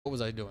what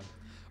was I doing?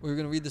 We were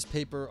going to read this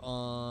paper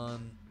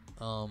on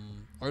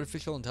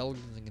Artificial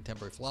Intelligence in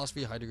Contemporary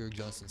Philosophy, Heidegger,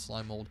 Johnson,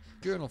 Slime Mold,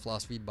 Journal of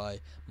Philosophy by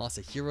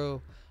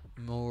Masahiro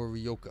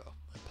Morioka.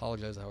 I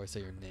apologize how I say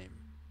your name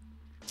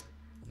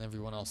and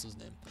everyone else's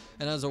name.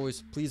 And as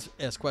always, please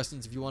ask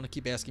questions. If you want to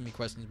keep asking me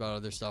questions about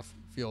other stuff,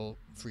 feel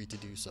free to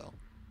do so.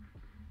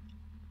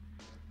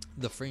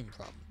 The frame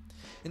problem.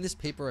 In this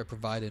paper, I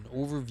provide an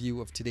overview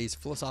of today's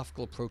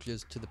philosophical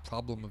approaches to the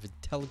problem of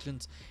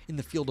intelligence in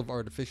the field of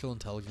artificial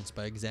intelligence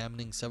by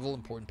examining several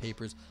important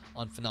papers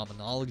on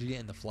phenomenology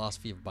and the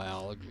philosophy of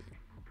biology.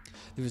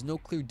 There is no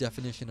clear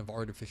definition of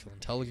artificial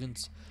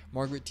intelligence.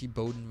 Margaret T.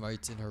 Bowden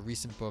writes in her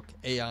recent book,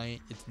 AI,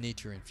 Its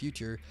Nature and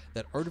Future,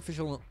 that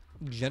artificial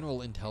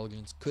general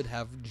intelligence could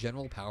have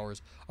general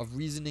powers of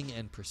reasoning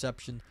and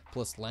perception,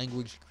 plus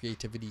language,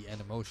 creativity,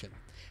 and emotion.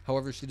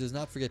 However, she does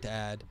not forget to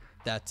add,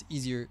 that's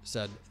easier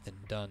said than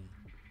done.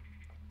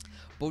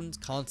 Bowden's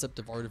concept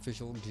of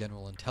artificial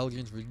general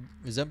intelligence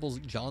resembles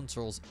John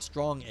Searle's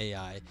strong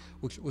AI,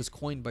 which was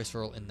coined by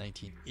Searle in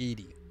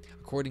 1980.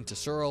 According to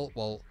Searle,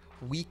 while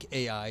weak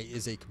AI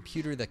is a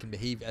computer that can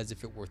behave as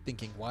if it were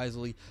thinking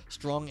wisely,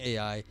 strong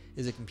AI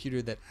is a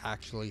computer that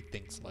actually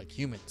thinks like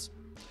humans.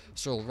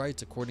 Searle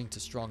writes, according to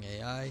strong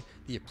AI,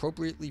 the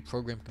appropriately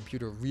programmed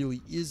computer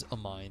really is a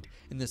mind,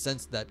 in the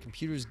sense that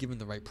computers given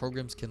the right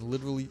programs can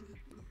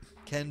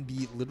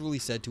be literally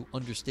said to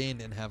understand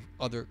and have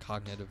other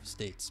cognitive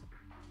states.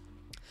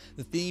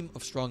 The theme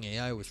of strong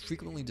AI was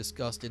frequently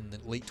discussed in the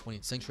late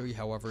 20th century.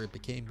 However, it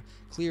became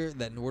clear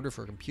that in order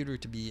for a computer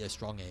to be a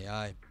strong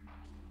AI,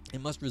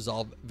 it must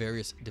resolve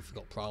various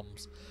difficult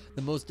problems.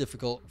 The most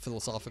difficult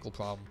philosophical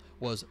problem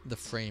was the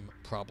frame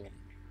problem.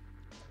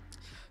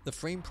 The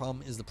frame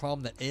problem is the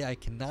problem that AI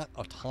cannot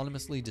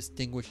autonomously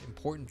distinguish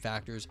important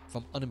factors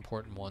from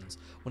unimportant ones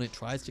when it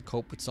tries to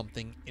cope with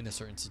something in a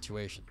certain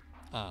situation.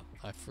 I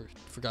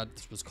forgot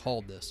this was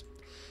called this.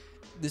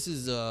 This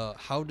is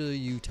how do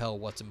you tell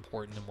what's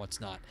important and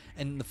what's not?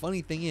 And the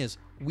funny thing is,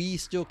 we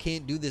still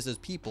can't do this as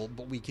people,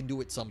 but we can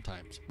do it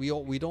sometimes. We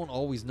don't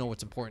always know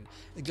what's important.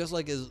 And just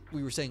like as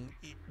we were saying,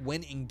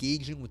 when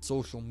engaging with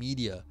social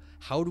media,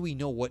 how do we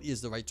know what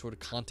is the right sort of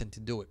content to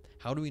do it?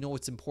 How do we know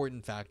what's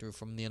important factor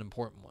from the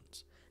unimportant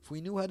ones? If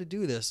we knew how to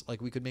do this,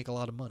 like, we could make a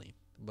lot of money.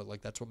 But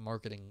like, that's what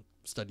marketing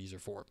studies are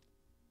for.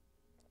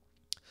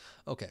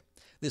 Okay,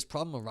 this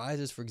problem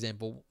arises, for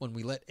example, when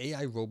we let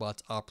AI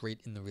robots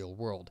operate in the real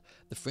world.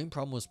 The frame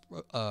problem was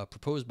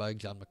proposed by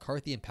John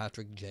McCarthy and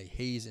Patrick J.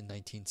 Hayes in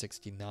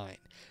 1969.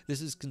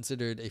 This is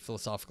considered a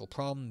philosophical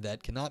problem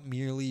that cannot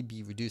merely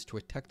be reduced to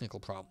a technical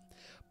problem.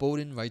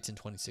 Bowden writes in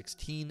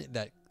 2016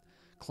 that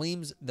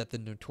claims that the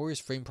notorious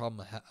frame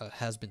problem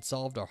has been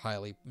solved are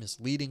highly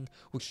misleading,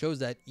 which shows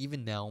that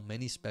even now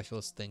many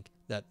specialists think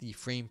that the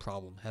frame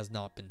problem has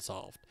not been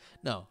solved.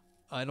 No,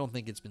 I don't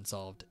think it's been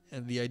solved.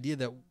 And the idea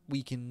that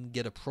we can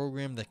get a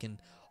program that can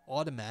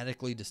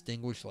automatically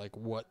distinguish like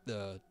what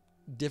the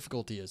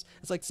difficulty is.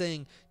 It's like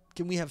saying,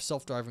 can we have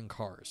self-driving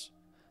cars?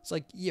 It's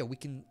like, yeah, we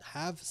can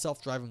have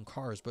self-driving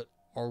cars, but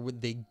are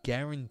they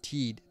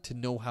guaranteed to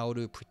know how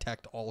to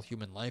protect all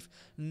human life?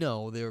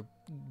 No, they're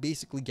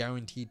basically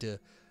guaranteed to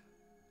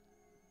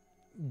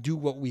do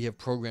what we have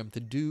programmed to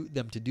do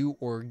them to do,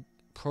 or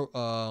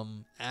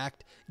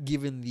act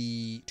given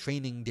the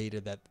training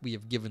data that we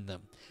have given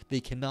them.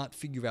 They cannot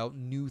figure out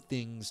new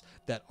things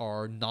that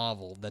are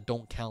novel, that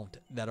don't count,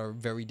 that are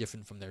very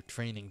different from their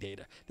training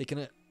data. They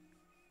can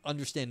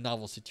understand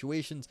novel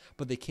situations,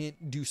 but they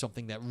can't do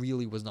something that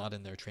really was not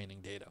in their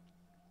training data.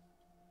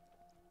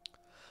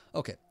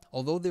 Okay,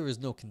 although there is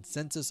no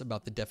consensus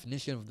about the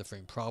definition of the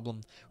frame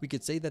problem, we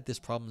could say that this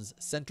problem is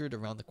centered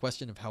around the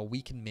question of how we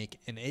can make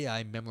an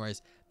AI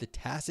memorize the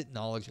tacit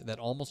knowledge that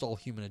almost all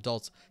human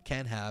adults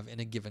can have in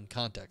a given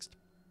context.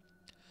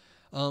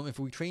 If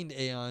we trained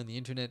AI on the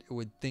internet, it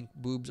would think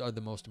boobs are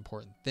the most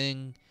important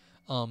thing.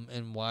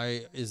 And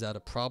why is that a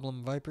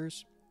problem,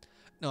 Vipers?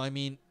 No, I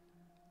mean,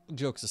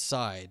 jokes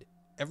aside,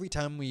 every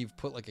time we've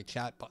put like a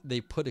chatbot,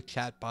 they put a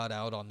chatbot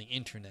out on the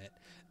internet,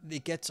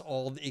 it gets the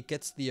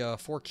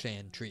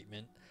 4chan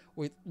treatment,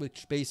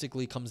 which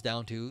basically comes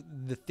down to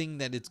the thing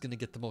that it's going to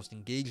get the most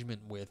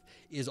engagement with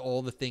is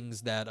all the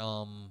things that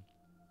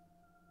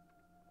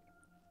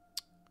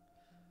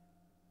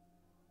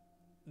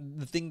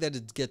the thing that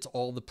it gets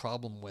all the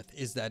problem with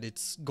is that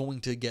it's going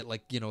to get,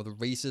 like, you know, the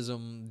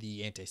racism,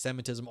 the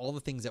anti-Semitism, all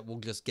the things that will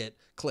just get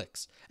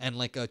clicks and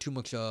like too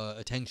much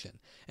attention.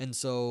 And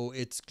so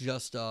it's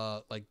just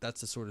like,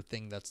 that's the sort of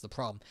thing that's the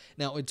problem.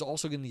 Now it's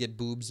also going to get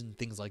boobs and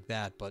things like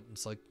that, but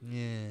it's like,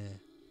 yeah.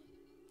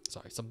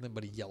 Sorry,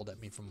 somebody yelled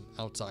at me from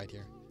outside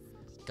here.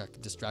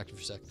 Got distracted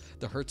for a sec.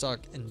 The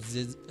Herzog and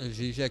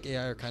Zizek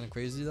AI are kind of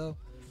crazy though.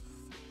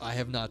 I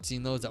have not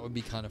seen those. That would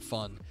be kind of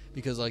fun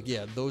because, like,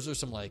 yeah, those are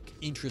some like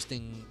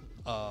interesting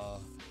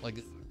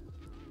like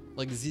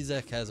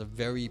Zizek has a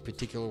very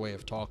particular way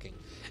of talking,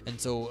 and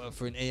so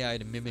for an AI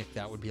to mimic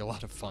that would be a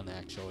lot of fun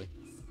actually.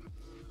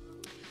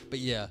 But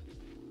yeah,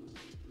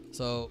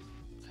 so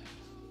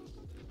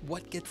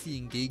what gets the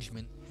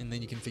engagement, and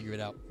then you can figure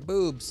it out.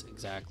 Boobs,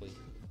 exactly.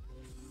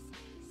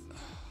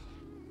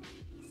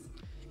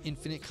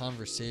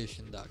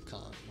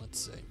 infiniteconversation.com. Let's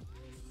see.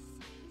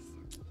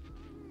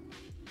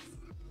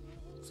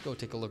 Let's go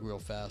take a look real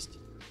fast.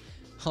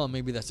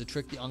 Maybe that's a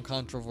trick. The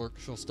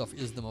uncontroversial stuff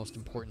is the most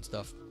important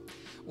stuff.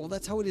 Well,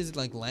 that's how it is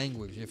like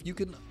language. If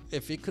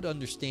it could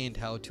understand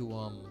how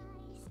to,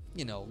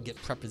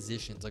 get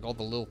prepositions, like all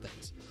the little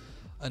things.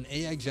 An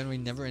AI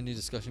generated never-ending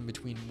discussion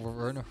between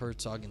Werner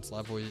Herzog and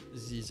Slavoj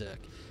Zizek.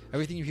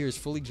 Everything you hear is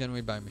fully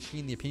generated by a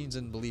machine. The opinions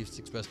and beliefs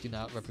expressed do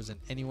not represent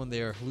anyone.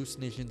 They are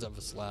hallucinations of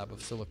a slab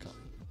of silicon.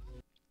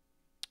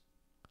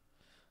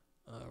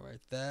 Alright,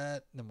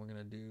 that. Then we're going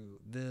to do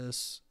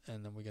this,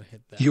 and then we're going to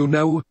hit that. You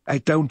know, I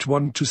don't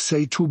want to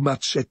say too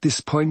much at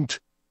this point,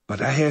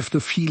 but I have the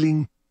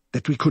feeling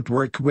that we could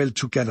work well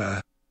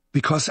together,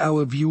 because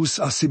our views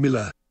are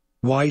similar.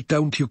 Why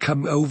don't you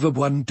come over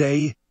one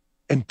day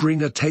and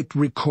bring a tape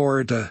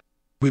recorder?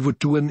 We would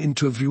do an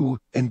interview,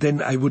 and then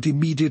I would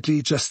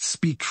immediately just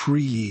speak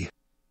freely.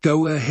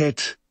 Go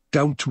ahead,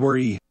 don't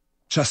worry.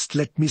 Just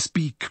let me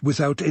speak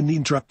without any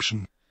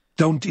interruption.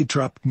 Don't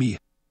interrupt me.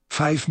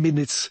 5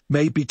 minutes,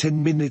 maybe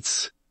 10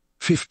 minutes,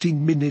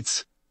 15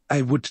 minutes,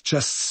 I would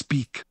just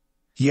speak.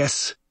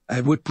 Yes,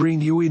 I would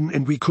bring you in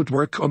and we could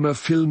work on a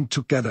film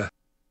together.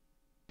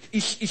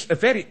 Is a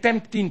very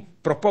tempting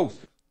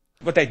proposal,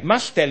 but I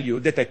must tell you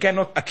that I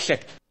cannot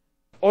accept.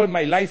 All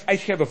my life I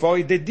have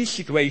avoided these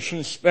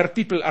situations where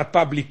people are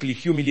publicly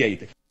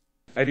humiliated.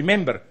 I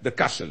remember the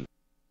castle.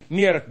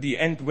 Near the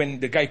end when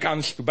the guy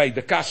comes to buy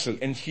the castle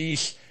and he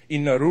is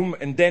in a room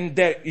and then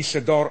there is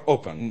a door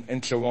open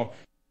and so on.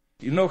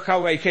 You know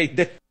how I hate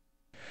that?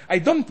 I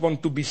don't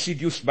want to be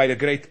seduced by the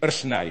great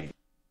Ursnai.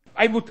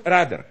 I would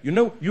rather,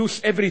 use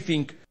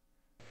everything.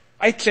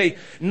 I'd say,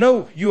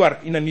 no, you are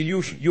in an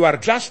illusion. You are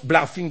just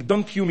bluffing.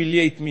 Don't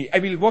humiliate me. I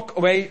will walk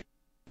away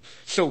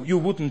so you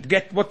wouldn't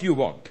get what you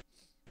want.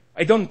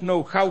 I don't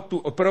know how to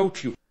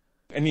approach you,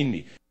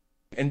 Anini.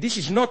 And this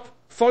is not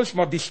false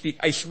modesty,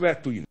 I swear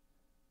to you.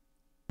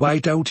 Why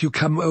don't you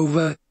come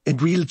over and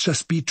we'll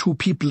just be two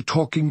people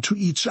talking to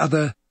each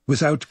other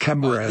without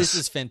cameras? This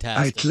is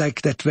fantastic. I'd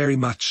like that very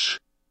much.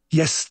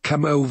 Yes,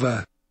 come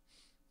over.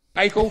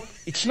 I hope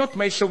it's not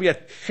my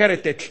Soviet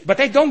heritage, but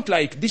I don't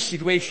like these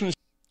situations.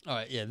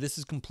 Alright, yeah, this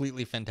is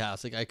completely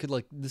fantastic.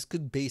 This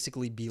could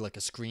basically be like a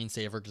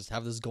screensaver, just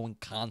have this going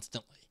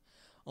constantly.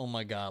 Oh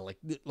my god,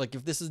 like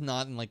if this is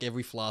not in like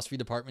every philosophy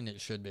department, it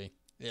should be.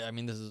 Yeah, I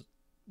mean, this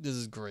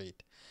is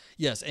great.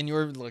 Yes, and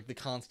you're like the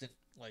constant,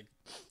 like,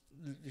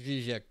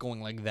 Zizek going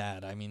like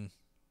that. I mean,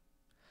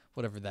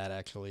 whatever that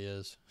actually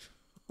is.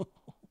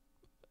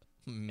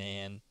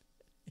 Man.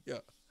 Yeah.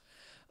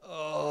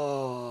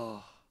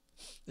 Oh.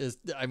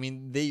 I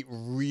mean, they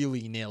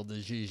really nailed the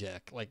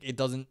Zizek. Like, it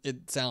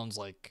sounds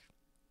like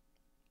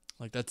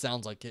that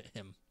sounds like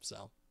him.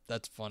 So,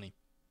 that's funny.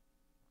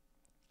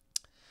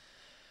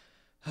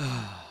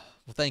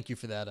 Well, thank you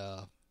for that,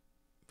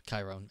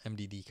 Chiron,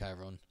 MDD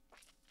Chiron.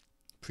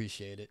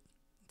 Appreciate it.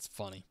 It's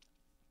funny.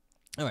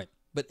 All right,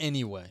 but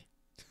anyway.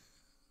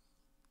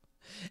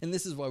 And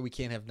this is why we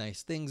can't have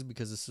nice things,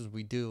 because as soon as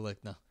we do, like,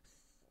 no.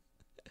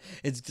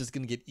 It's just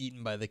going to get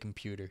eaten by the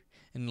computer.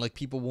 And, like,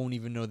 people won't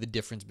even know the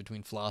difference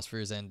between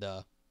philosophers and,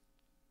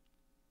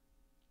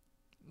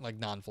 like,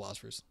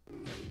 non-philosophers.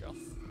 There we go.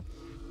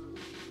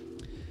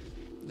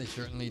 They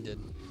certainly did.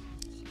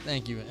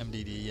 Thank you,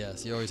 MDD.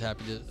 Yes, you're always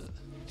happy to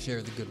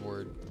share the good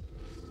word.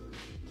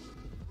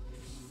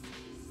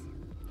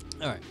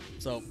 Alright,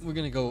 so we're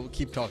going to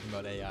keep talking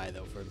about AI,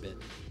 though, for a bit.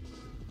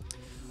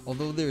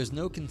 Although there is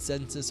no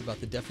consensus about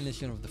the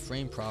definition of the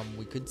frame problem,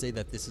 we could say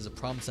that this is a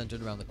problem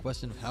centered around the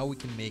question of how we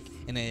can make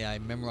an AI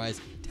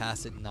memorize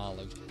tacit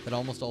knowledge that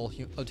almost all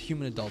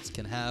human adults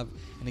can have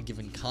in a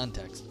given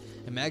context.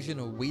 Imagine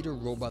a waiter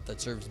robot that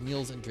serves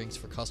meals and drinks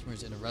for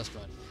customers in a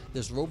restaurant.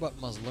 This robot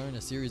must learn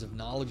a series of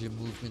knowledge and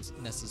movements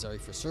necessary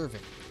for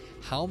serving.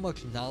 How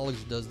much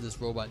knowledge does this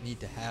robot need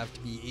to have to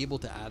be able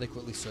to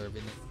adequately serve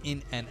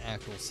in an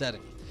actual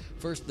setting?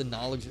 First, the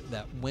knowledge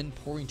that when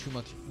pouring too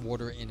much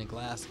water in a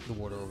glass, the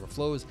water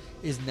overflows,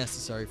 is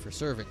necessary for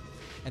serving.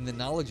 And the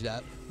knowledge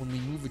that when we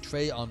move a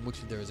tray on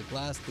which there is a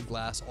glass, the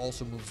glass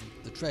also moves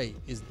with the tray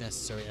is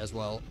necessary as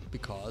well,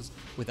 because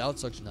without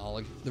such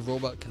knowledge, the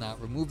robot cannot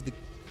remove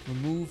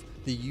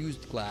the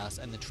used glass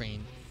and the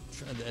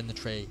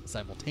tray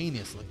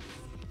simultaneously.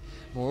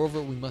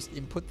 Moreover, we must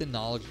input the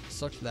knowledge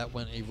such that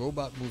when a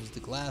robot moves the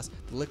glass,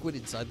 the liquid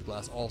inside the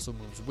glass also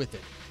moves with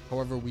it.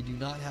 However, we do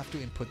not have to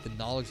input the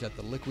knowledge that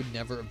the liquid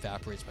never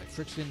evaporates by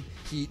friction,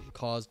 heat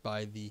caused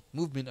by the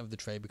movement of the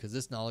tray, because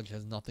this knowledge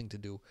has nothing to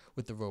do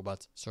with the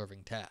robot's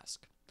serving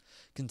task.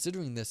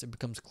 Considering this, it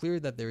becomes clear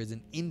that there is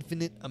an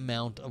infinite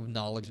amount of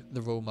knowledge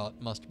the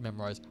robot must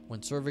memorize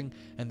when serving,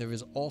 and there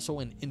is also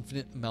an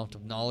infinite amount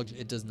of knowledge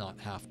it does not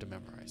have to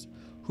memorize.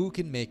 Who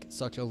can make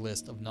such a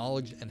list of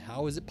knowledge, and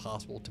how is it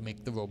possible to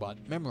make the robot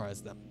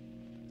memorize them?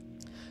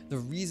 The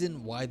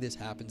reason why this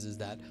happens is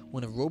that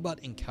when a robot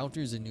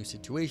encounters a new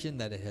situation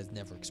that it has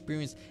never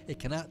experienced, it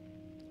cannot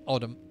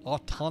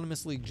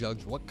autonomously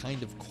judge what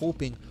kind of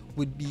coping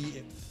would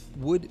be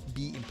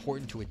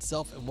important to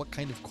itself and what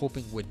kind of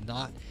coping would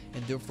not,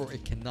 and therefore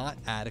it cannot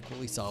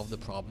adequately solve the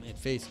problem it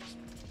faces.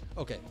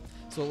 Okay,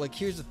 so like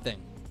here's the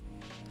thing.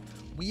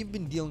 We've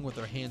been dealing with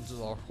our hands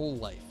our whole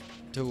life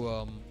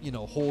to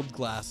hold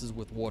glasses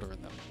with water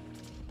in them.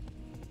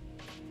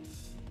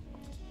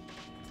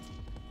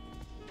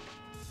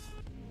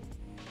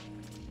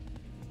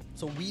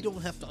 So we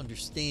don't have to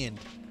understand,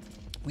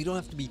 we don't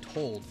have to be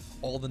told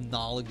all the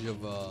knowledge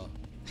of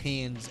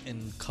hands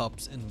and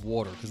cups and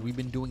water, because we've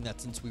been doing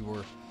that since we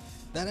were,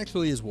 that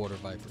actually is water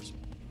vipers.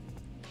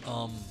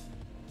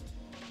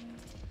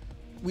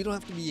 We don't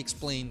have to be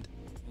explained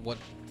what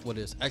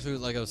is. Actually,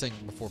 like I was saying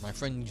before, my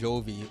friend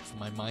Jovi from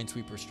my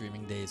Minesweeper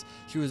streaming days,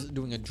 she was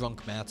doing a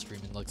drunk math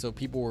stream, and like, so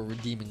people were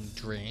redeeming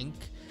drink,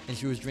 and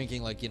she was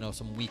drinking like,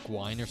 some weak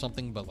wine or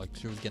something, but like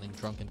she was getting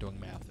drunk and doing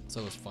math,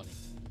 so it was funny.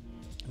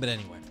 But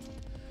anyway,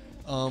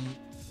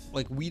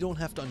 like we don't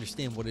have to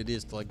understand what it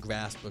is to like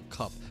grasp a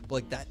cup, but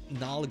like that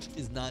knowledge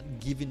is not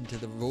given to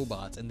the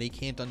robots, and they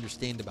can't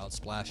understand about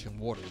splashing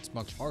water. It's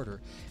much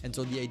harder. And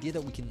so the idea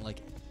that we can like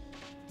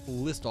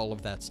list all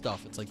of that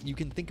stuff, it's like you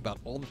can think about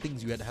all the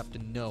things you had to have to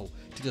know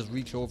to just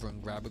reach over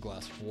and grab a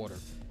glass of water.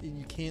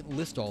 You can't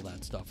list all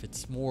that stuff.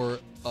 It's more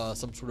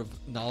some sort of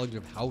knowledge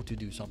of how to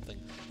do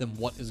something than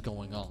what is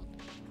going on.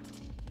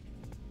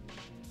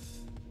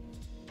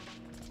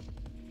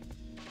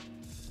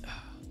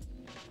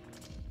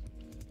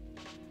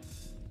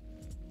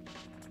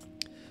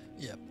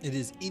 Yeah, it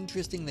is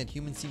interesting that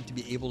humans seem to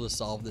be able to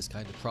solve this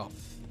kind of problem.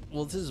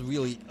 Well, this is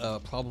really a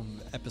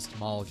problem of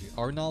epistemology.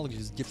 Our knowledge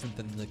is different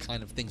than the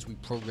kind of things we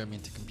program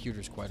into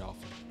computers quite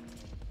often.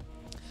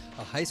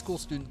 A high school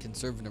student can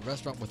serve in a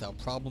restaurant without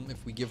problem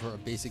if we give her a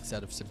basic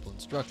set of simple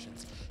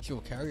instructions. She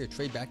will carry a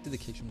tray back to the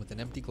kitchen with an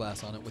empty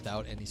glass on it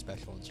without any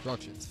special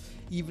instructions.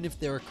 Even if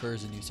there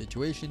occurs a new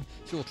situation,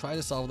 she will try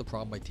to solve the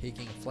problem by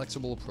taking a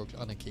flexible approach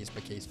on a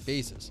case-by-case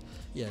basis.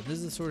 Yeah, this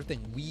is the sort of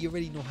thing. We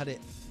already know how to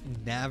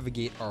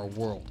navigate our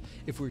world.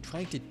 If we're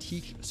trying to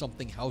teach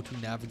something how to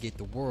navigate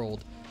the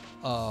world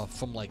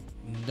from like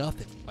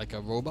nothing, like a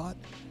robot,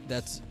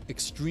 that's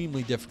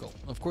extremely difficult.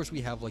 Of course,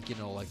 we have like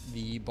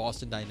the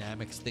Boston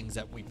Dynamics things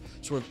that we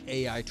sort of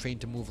AI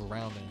trained to move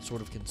around and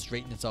sort of can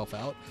straighten itself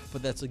out,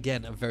 but that's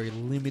again a very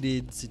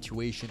limited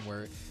situation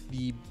where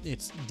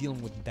it's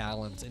dealing with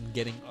balance and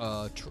getting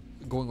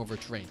going over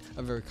terrain,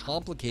 a very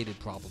complicated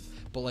problem.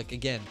 But like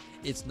again,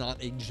 it's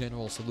not a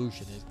general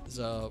solution. It's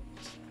a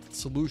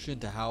solution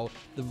to how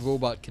the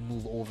robot can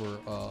move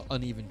over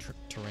uneven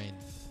terrain.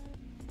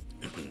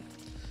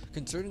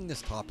 Concerning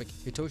this topic,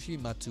 Hitoshi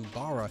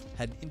Matsubara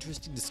had an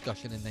interesting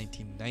discussion in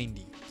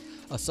 1990.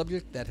 A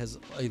subject that has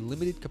a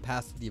limited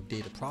capacity of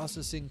data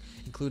processing,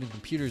 including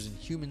computers and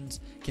humans,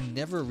 can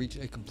never reach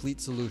a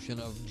complete solution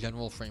of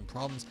general frame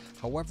problems.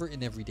 However,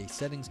 in everyday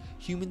settings,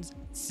 humans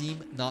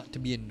seem not to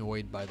be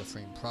annoyed by the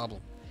frame problem.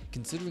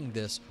 Considering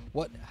this,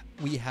 what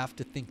we have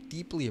to think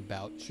deeply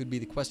about should be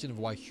the question of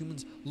why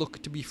humans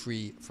look to be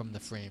free from the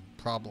frame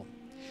problem.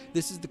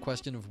 This is the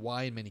question of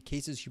why, in many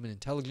cases, human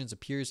intelligence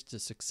appears to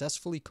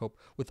successfully cope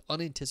with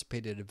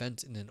unanticipated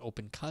events in an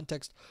open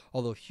context,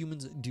 although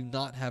humans do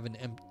not have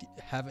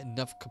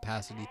enough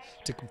capacity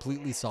to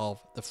completely solve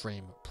the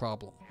frame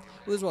problem.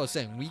 Well, this is what I was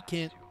saying. We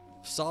can't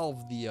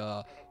solve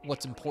the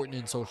what's important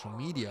in social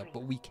media,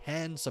 but we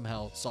can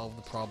somehow solve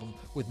the problem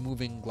with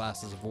moving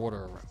glasses of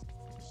water around.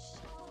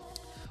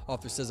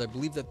 Author says, I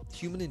believe that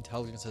human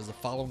intelligence has the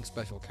following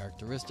special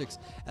characteristics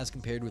as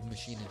compared with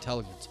machine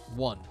intelligence.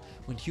 1.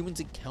 When humans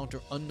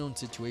encounter unknown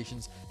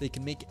situations, they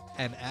can make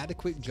an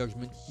adequate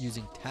judgment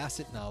using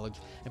tacit knowledge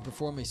and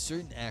perform a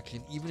certain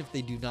action even if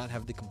they do not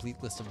have the complete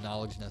list of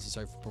knowledge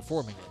necessary for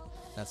performing it.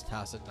 That's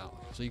tacit knowledge.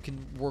 So you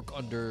can work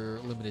under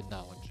limited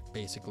knowledge,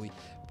 basically,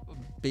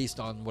 based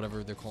on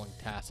whatever they're calling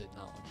tacit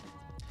knowledge.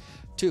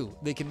 2.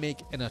 They can make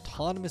an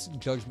autonomous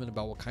judgment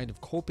about what kind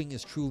of coping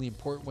is truly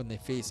important when they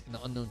face an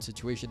unknown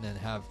situation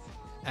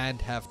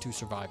and have to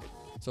survive it.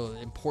 So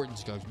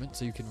importance judgment,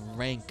 so you can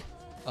rank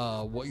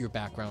what your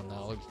background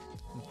knowledge.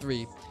 And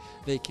 3.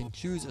 They can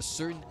choose a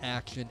certain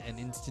action and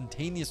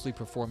instantaneously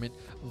perform it,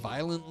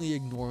 violently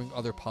ignoring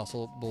other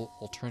possible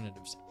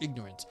alternatives.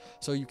 Ignorance.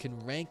 So you can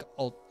rank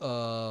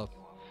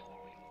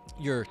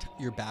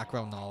your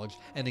background knowledge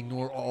and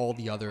ignore all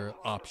the other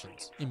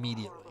options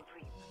immediately.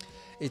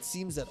 It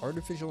seems that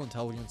artificial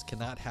intelligence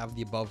cannot have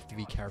the above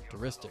 3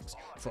 characteristics.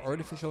 For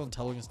artificial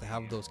intelligence to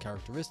have those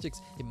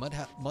characteristics, it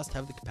must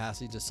have the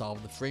capacity to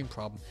solve the frame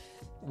problem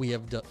we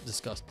have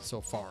discussed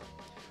so far.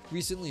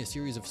 Recently, a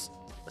series of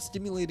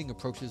stimulating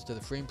approaches to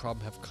the frame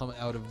problem have come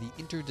out of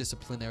the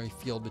interdisciplinary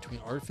field between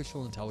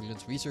artificial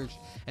intelligence research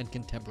and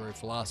contemporary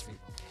philosophy.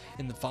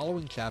 In the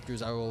following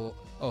chapters, I will...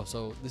 Oh,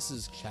 so this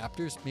is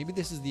chapters? Maybe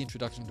this is the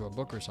introduction to a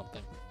book or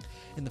something.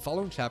 In the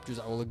following chapters,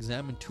 I will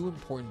examine 2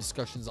 important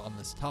discussions on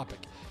this topic.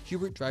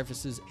 Hubert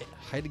Dreyfus's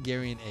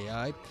Heideggerian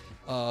AI.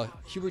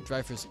 Hubert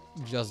Dreyfus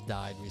just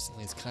died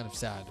recently. It's kind of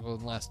sad. Well,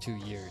 in the last 2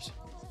 years.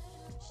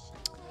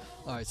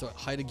 Alright, so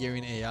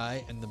Heideggerian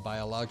AI and the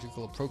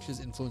biological approaches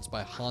influenced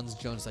by Hans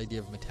Jones' idea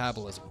of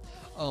metabolism.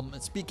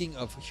 And speaking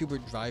of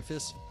Hubert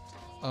Dreyfus,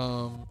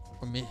 or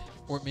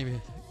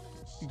maybe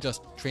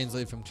just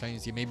translated from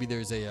Chinese here, maybe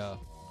there's a,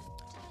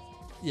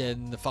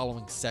 in the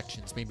following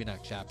sections, maybe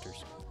not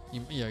chapters.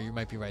 You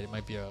might be right, it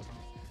might be a...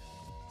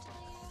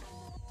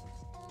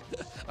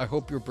 I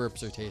hope your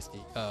burps are tasty,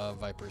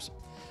 Vipers.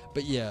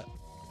 But yeah,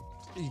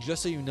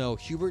 just so you know,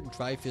 Hubert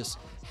Dreyfus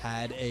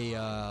had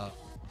a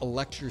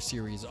lecture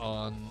series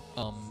on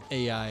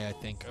AI, I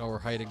think, or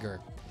Heidegger,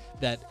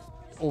 that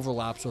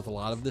overlaps with a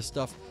lot of this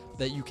stuff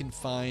that you can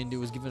find. It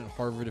was given at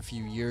Harvard a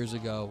few years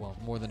ago, well,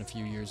 more than a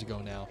few years ago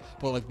now.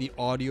 But like the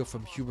audio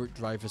from Hubert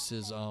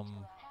Dreyfus's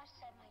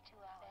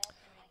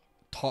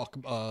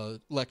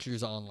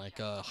lectures on like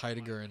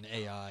Heidegger and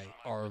AI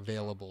are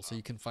available, so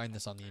you can find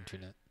this on the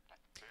internet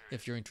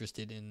if you're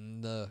interested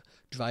in the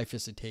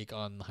Dreyfus take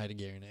on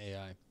Heideggerian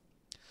AI.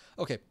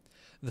 Okay,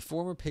 the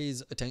former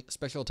pays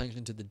special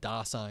attention to the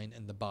Dasein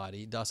and the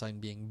body,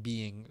 Dasein being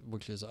being,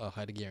 which is a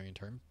Heideggerian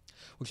term,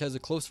 which has a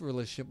close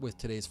relationship with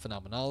today's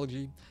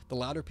phenomenology. The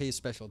latter pays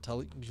special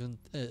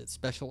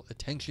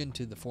attention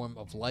to the form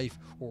of life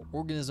or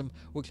organism,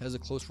 which has a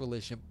close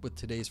relationship with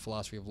today's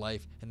philosophy of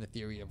life and the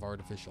theory of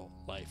artificial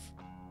life.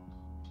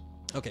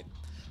 Okay,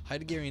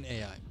 Heideggerian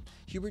AI.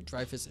 Hubert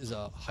Dreyfus is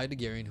a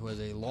Heideggerian who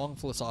has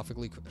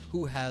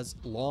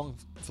long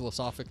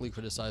philosophically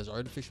criticized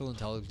artificial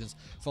intelligence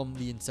from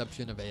the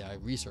inception of AI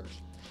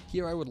research.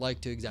 Here I would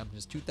like to examine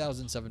his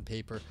 2007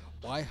 paper,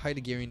 Why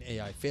Heideggerian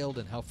AI Failed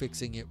and How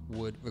Fixing It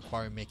Would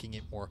Require Making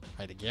It More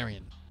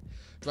Heideggerian.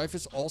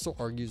 Dreyfus also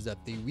argues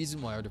that the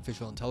reason why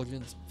artificial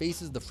intelligence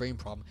faces the frame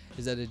problem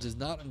is that it does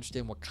not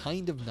understand what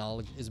kind of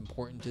knowledge is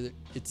important to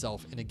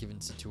itself in a given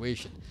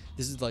situation.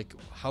 This is like,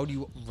 how do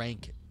you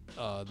rank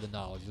the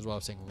knowledge, is what I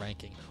was saying,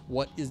 ranking.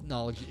 What is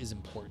knowledge is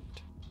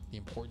important, the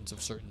importance of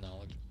certain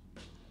knowledge.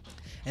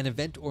 An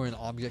event or an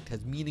object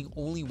has meaning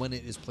only when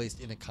it is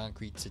placed in a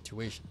concrete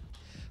situation.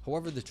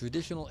 However, the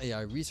traditional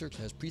AI research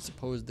has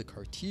presupposed the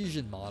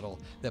Cartesian model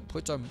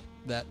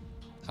that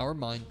our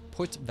mind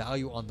puts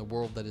value on the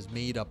world that is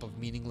made up of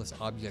meaningless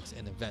objects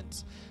and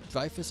events.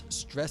 Dreyfus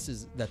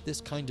stresses that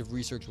this kind of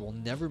research will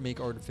never make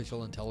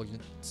artificial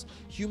intelligence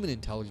human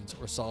intelligence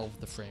or solve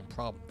the frame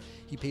problem.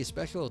 He pays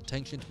special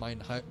attention to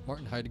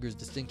Martin Heidegger's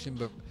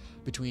distinction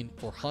between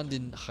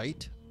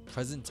Vorhandenheit,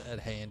 presence at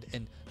hand,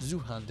 and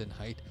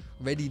Zuhandenheit,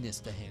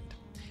 readiness to hand.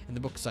 In the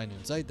book Sein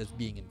und Zeit, that's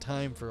being in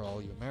time for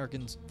all you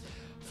Americans.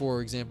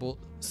 For example,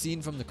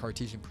 seen from the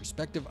Cartesian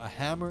perspective, a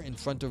hammer in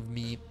front of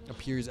me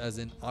appears as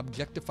an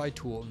objectified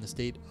tool in the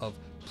state of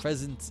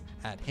presence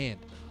at hand.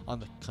 On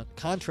the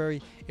contrary,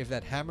 if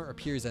that hammer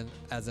appears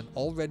as an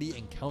already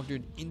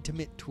encountered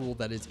intimate tool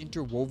that is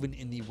interwoven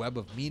in the web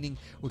of meaning,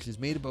 which is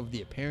made up of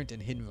the apparent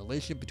and hidden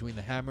relationship between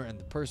the hammer and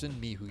the person,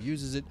 me, who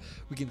uses it,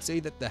 we can say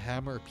that the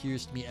hammer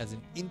appears to me as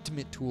an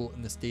intimate tool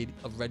in the state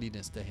of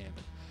readiness to hand.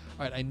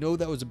 Alright, I know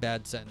that was a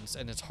bad sentence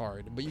and it's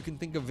hard, but you can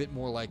think of it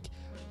more like,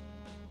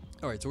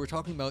 alright, so we're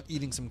talking about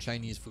eating some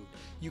Chinese food.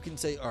 You can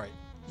say, alright,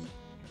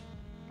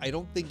 I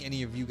don't think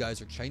any of you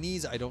guys are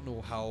Chinese. I don't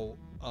know how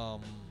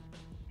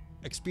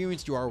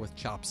experienced you are with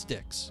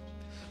chopsticks.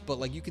 But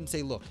like you can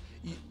say, look,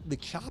 the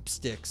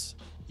chopsticks,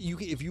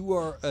 if you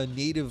are a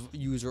native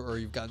user or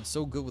you've gotten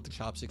so good with the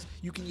chopsticks,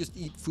 you can just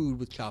eat food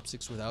with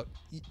chopsticks without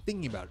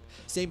thinking about it.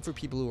 Same for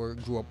people who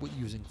grew up with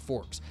using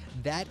forks.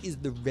 That is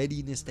the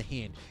readiness to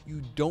hand.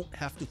 You don't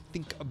have to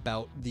think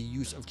about the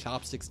use of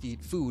chopsticks to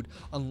eat food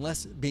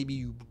unless maybe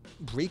you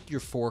break your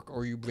fork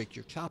or you break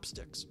your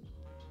chopsticks.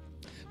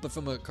 But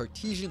from a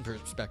Cartesian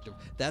perspective,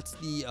 that's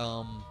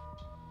the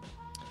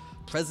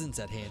presence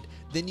at hand.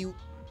 Then you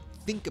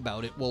think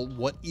about it, well,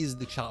 what is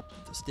the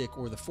chopstick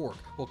or the fork?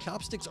 Well,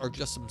 chopsticks are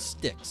just some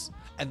sticks,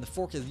 and the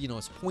fork is,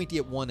 it's pointy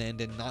at one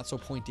end and not so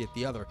pointy at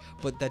the other,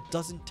 but that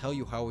doesn't tell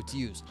you how it's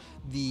used.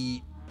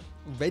 The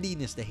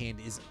readiness to hand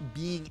is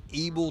being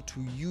able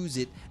to use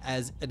it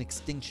as an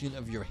extension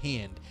of your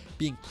hand.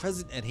 Being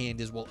present at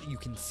hand is, well, you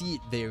can see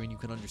it there and you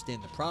can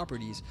understand the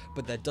properties,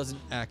 but that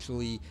doesn't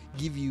actually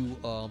give you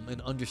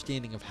an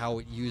understanding of how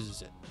it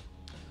uses it.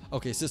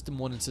 Okay, System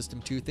 1 and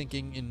System 2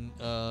 thinking in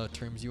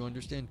terms you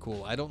understand?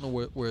 Cool. I don't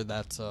know where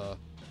that's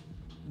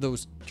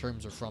those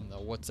terms are from,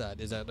 though. What's that?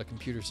 Is that a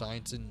computer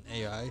science and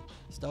AI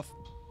stuff?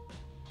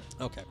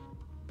 Okay.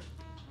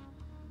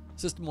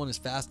 System 1 is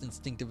fast,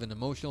 instinctive, and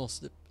emotional.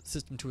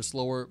 System 2 is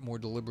slower, more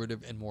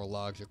deliberative, and more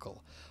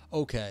logical.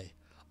 Okay.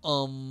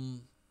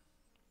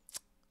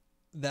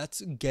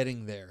 That's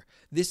getting there.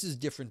 This is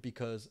different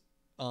because,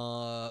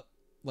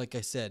 like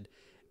I said,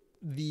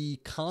 the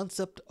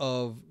concept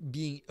of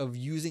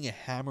using a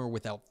hammer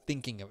without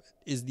thinking of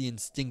it is the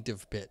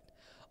instinctive bit.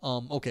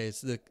 Okay,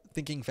 it's the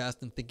Thinking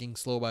Fast and Thinking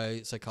Slow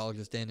by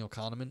psychologist Daniel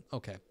Kahneman.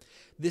 Okay,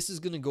 this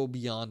is going to go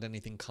beyond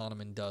anything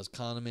Kahneman does.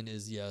 Kahneman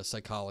is a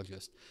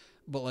psychologist,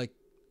 but like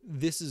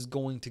this is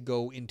going to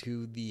go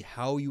into the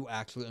how you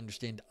actually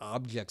understand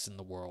objects in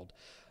the world.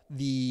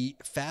 The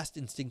fast,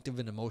 instinctive,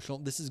 and emotional,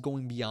 this is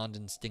going beyond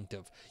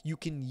instinctive. You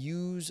can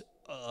use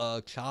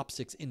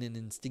chopsticks in an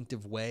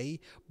instinctive way,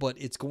 but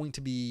it's going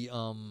to be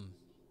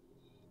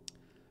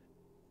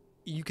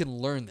you can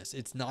learn this.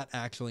 It's not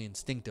actually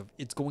instinctive.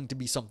 It's going to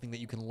be something that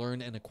you can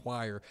learn and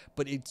acquire,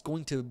 but it's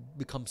going to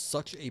become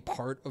such a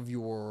part of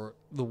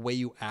the way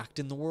you act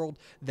in the world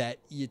that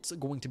it's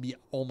going to be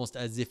almost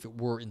as if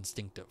it were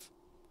instinctive.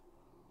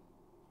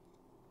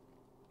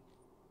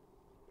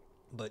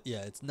 But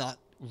yeah, it's not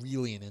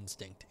really an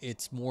instinct.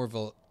 It's more of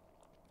a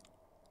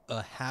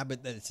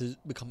habit that has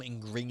become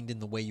ingrained in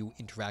the way you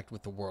interact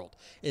with the world.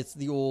 It's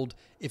the old,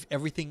 if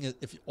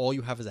all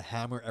you have is a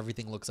hammer,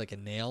 everything looks like a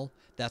nail.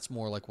 That's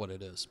more like what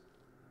it is.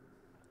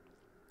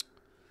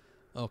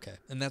 Okay,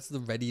 and that's the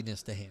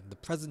readiness to hand. The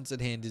presence at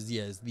hand is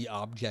the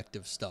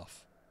objective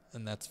stuff,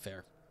 and that's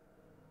fair.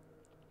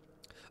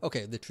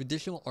 Okay, the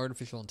traditional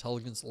artificial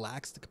intelligence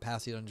lacks the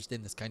capacity to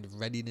understand this kind of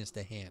readiness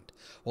to hand.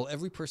 While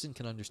every person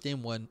can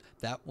understand when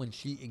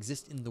she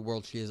exists in the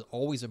world, she is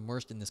always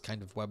immersed in this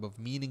kind of web of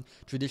meaning,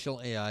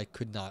 traditional AI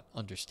could not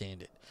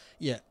understand it.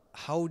 Yeah,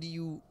 how do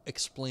you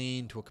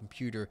explain to a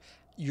computer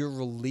your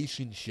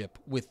relationship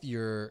with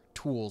your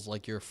tools,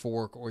 like your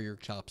fork or your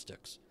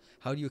chopsticks?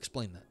 How do you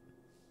explain that?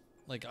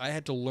 Like, I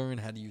had to learn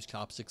how to use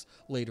chopsticks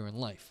later in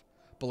life.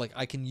 But like,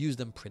 I can use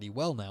them pretty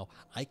well now.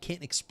 I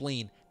can't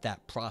explain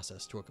that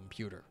process to a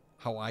computer,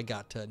 how I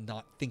got to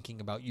not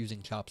thinking about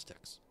using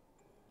chopsticks.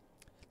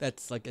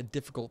 That's like a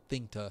difficult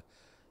thing to,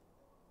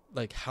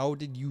 like, how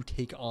did you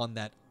take on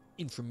that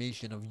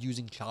information of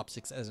using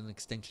chopsticks as an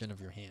extension of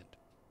your hand?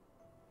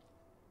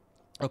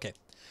 Okay,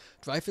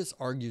 Dreyfus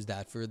argues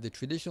that for the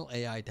traditional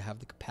AI to have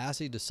the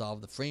capacity to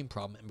solve the frame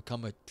problem and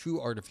become a true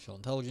artificial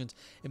intelligence,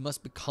 it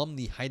must become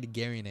the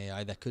Heideggerian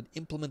AI that could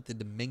implement the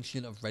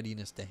dimension of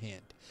readiness to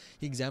hand.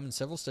 He examined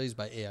several studies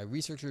by AI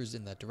researchers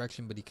in that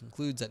direction, but he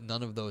concludes that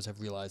none of those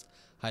have realized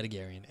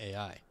Heideggerian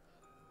AI.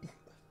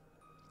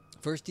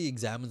 First, he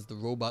examines the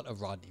robot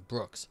of Rodney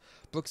Brooks.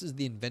 Brooks is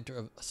the inventor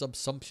of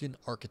subsumption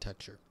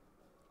architecture,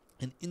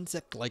 an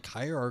insect-like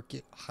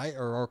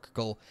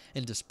hierarchical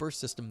and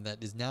dispersed system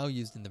that is now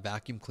used in the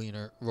vacuum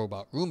cleaner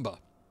robot Roomba.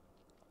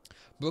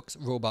 Brooks'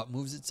 robot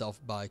moves itself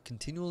by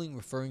continually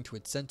referring to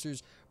its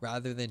sensors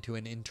rather than to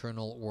an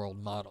internal world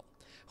model.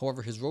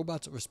 However, his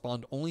robots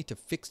respond only to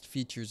fixed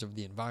features of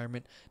the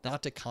environment,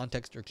 not to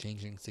context or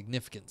changing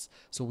significance,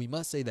 so we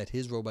must say that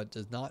his robot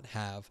does not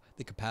have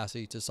the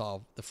capacity to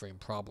solve the frame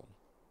problem.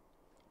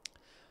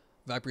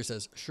 Viper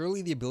says,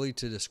 surely the ability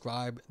to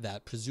describe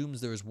that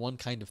presumes there is one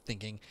kind of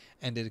thinking,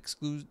 and it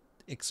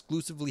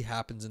exclusively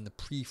happens in the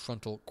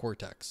prefrontal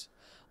cortex.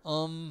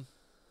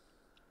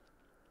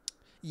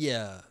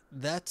 Yeah,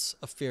 that's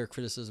a fair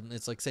criticism.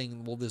 It's like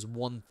saying, well, this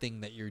one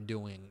thing that you're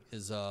doing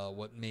is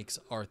what makes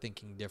our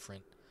thinking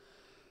different.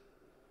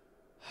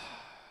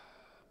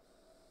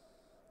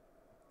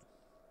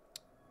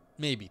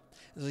 Maybe.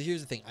 So here's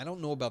the thing. I don't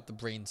know about the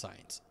brain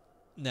science.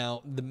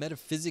 Now, the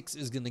metaphysics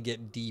is going to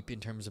get deep in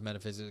terms of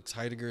metaphysics.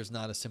 Heidegger is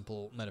not a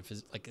simple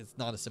metaphysics, like it's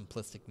not a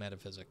simplistic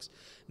metaphysics.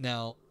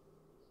 Now,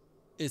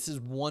 this is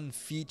one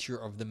feature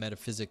of the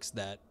metaphysics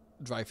that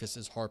Dreyfus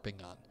is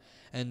harping on.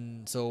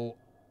 And so,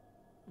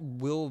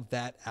 will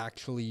that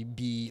actually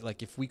be,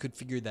 like, if we could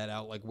figure that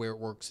out, like where it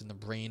works in the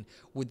brain,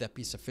 would that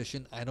be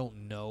sufficient? I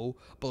don't know.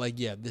 But, like,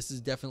 yeah, this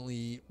is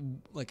definitely,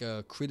 like,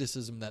 a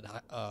criticism that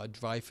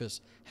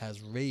Dreyfus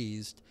has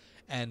raised.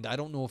 And I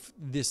don't know if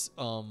this,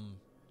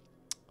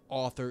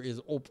 author is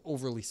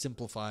overly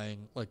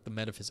simplifying like the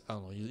metaphysics. I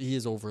don't know, he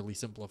is overly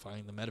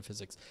simplifying the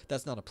metaphysics.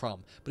 That's not a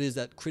problem, but is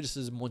that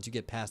criticism, once you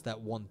get past that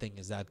one thing,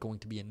 is that going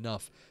to be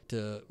enough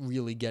to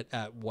really get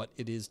at what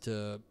it is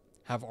to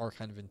have our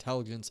kind of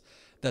intelligence?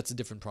 That's a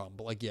different problem.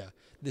 But like, yeah,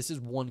 this is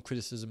one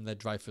criticism that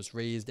Dreyfus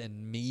raised,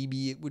 and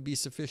maybe it would be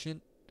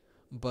sufficient,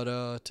 but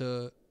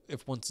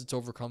if once it's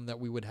overcome, that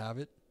we would have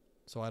it.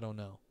 So I don't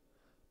know,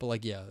 but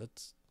like, yeah,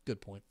 that's a good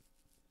point.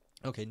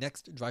 Okay,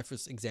 next,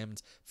 Dreyfus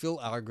examines Phil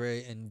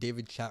Algray and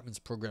David Chapman's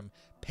program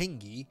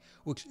Pengy,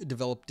 which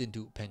developed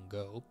into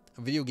Pengo,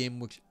 a video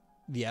game which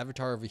the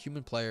avatar of a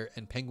human player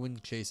and penguin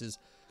chases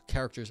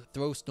characters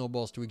throw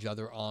snowballs to each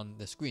other on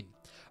the screen.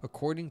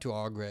 According to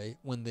Algray,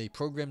 when they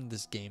programmed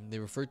this game, they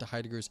referred to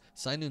Heidegger's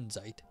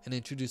Seinunzeit and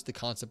introduced the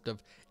concept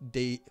of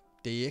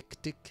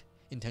deictic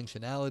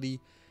intentionality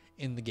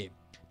in the game.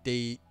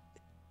 Deictic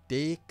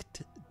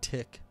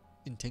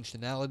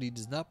intentionality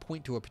does not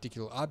point to a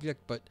particular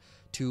object, but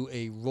to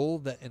a role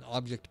that an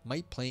object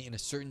might play in a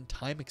certain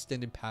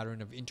time-extended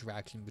pattern of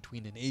interaction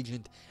between an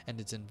agent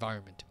and its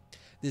environment.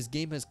 This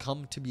game has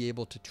come to be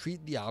able to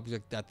treat the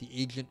object that the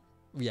agent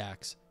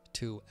reacts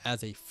to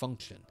as a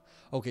function.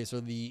 Okay, so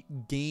the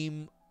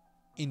game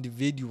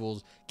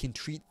individuals can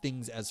treat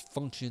things as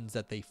functions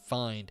that they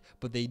find,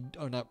 but they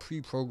are not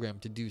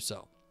pre-programmed to do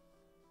so.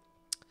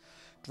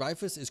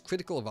 Dreyfus is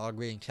critical of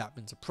Algray and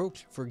Chapman's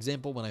approach. For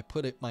example, when I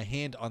put my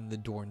hand on the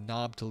door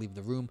knob to leave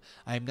the room,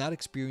 I am not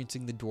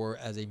experiencing the door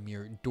as a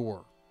mere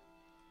door.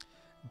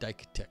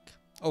 Deictic.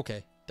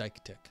 Okay,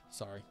 deictic.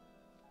 Sorry.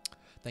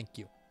 Thank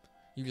you.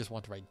 You just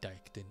want to write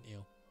Dyke, didn't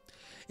you?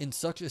 In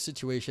such a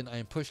situation, I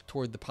am pushed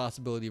toward the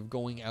possibility of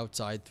going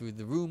outside through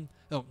the room.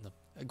 Oh, no.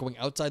 going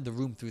outside the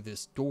room through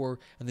this door,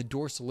 and the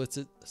door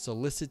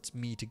solicits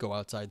me to go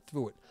outside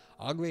through it.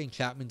 Agre and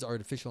Chapman's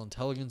artificial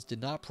intelligence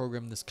did not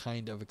program this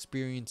kind of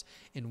experience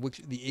in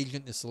which the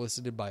agent is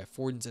solicited by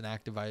affordance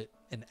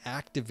and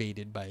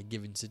activated by a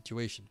given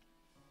situation.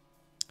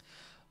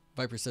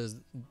 Viper says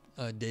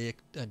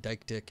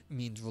deictic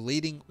means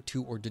relating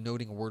to or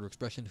denoting a word or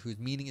expression whose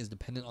meaning is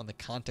dependent on the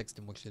context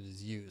in which it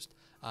is used.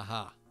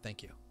 Aha,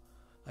 thank you.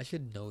 I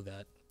should know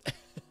that,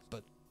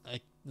 but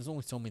there's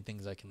only so many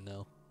things I can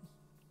know.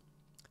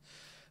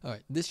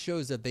 Alright, this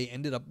shows that they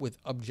ended up with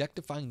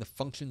objectifying the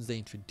functions they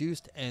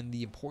introduced and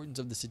the importance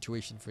of the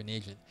situation for an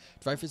agent.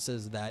 Dreyfus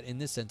says that, in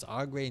this sense,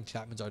 Agre and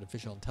Chapman's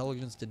artificial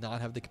intelligence did not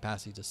have the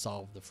capacity to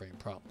solve the frame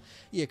problem.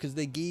 Yeah, because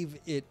they gave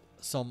it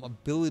some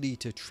ability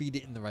to treat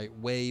it in the right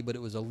way, but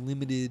it was a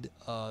limited,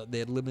 they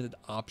had limited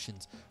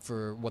options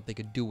for what they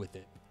could do with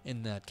it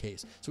in that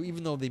case. So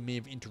even though they may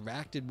have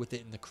interacted with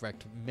it in the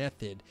correct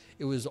method,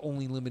 it was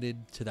only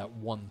limited to that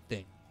one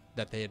thing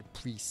that they had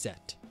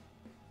preset.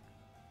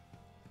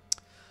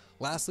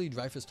 Lastly,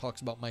 Dreyfus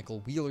talks about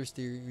Michael Wheeler's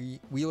theory.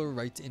 Wheeler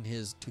writes in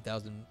his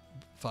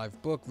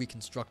 2005 book,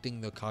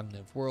 Reconstructing the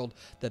Cognitive World,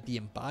 that the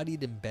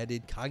embodied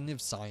embedded cognitive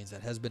science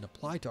that has been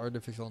applied to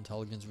artificial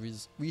intelligence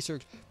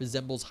research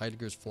resembles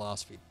Heidegger's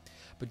philosophy.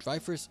 But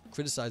Dreyfus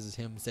criticizes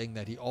him, saying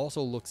that he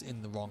also looks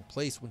in the wrong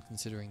place when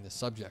considering the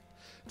subject.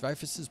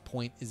 Dreyfus's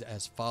point is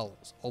as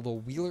follows.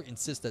 Although Wheeler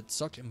insists that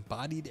such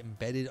embodied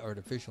embedded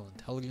artificial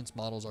intelligence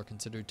models are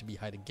considered to be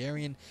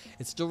Heideggerian,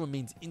 it still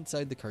remains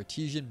inside the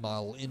Cartesian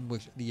model in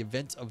which the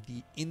events of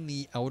in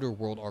the outer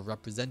world are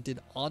represented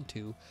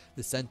onto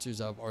the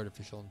sensors of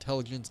artificial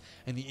intelligence,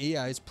 and the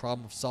AI's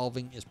problem of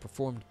solving is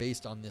performed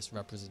based on this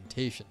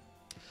representation.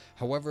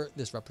 However,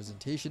 this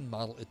representation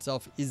model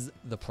itself is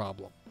the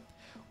problem.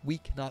 We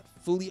cannot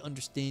fully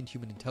understand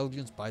human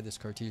intelligence by this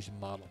Cartesian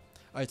model.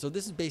 Alright, so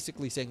this is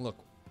basically saying, look,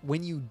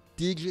 when you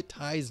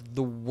digitize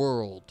the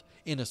world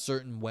in a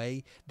certain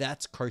way,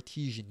 that's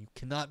Cartesian. You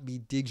cannot be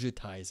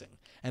digitizing.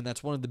 And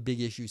that's one of the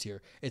big issues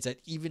here. It's that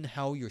even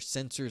how your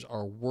sensors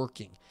are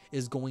working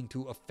is going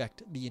to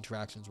affect the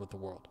interactions with the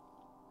world.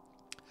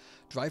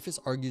 Dreyfus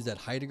argues that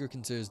Heidegger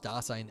considers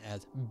Dasein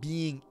as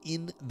being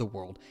in the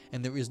world,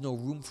 and there is no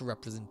room for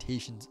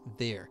representations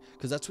there,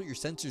 because that's what your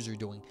sensors are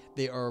doing.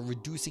 They are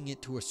reducing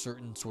it to a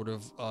certain sort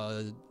of,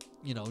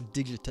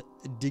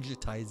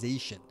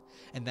 digitization,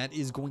 and that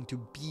is going to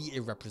be a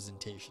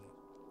representation.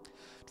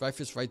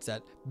 Dreyfus writes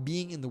that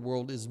being in the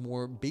world is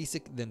more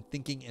basic than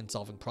thinking and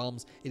solving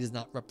problems. It is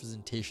not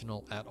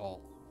representational at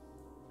all.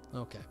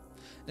 Okay.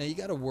 Now you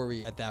got to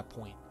worry at that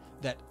point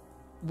that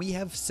we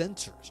have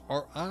sensors.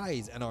 Our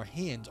eyes and our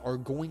hands are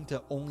going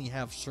to only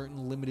have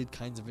certain limited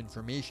kinds of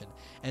information.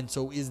 And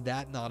so is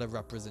that not a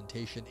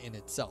representation in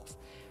itself?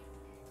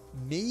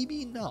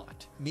 Maybe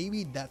not.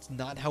 Maybe that's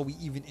not how we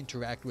even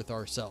interact with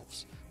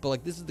ourselves. But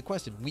like, this is the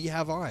question. We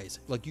have eyes.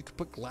 Like, you could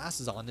put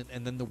glasses on it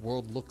and then the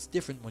world looks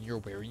different when you're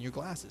wearing your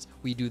glasses.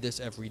 We do this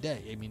every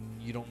day. I mean,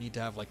 you don't need to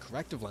have like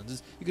corrective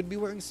lenses. You could be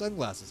wearing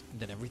sunglasses and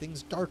then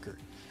everything's darker.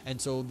 And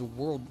so the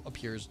world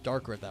appears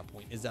darker at that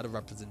point. Is that a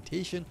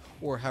representation,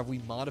 or have we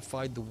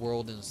modified the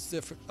world in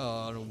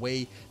a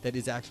way that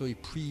is actually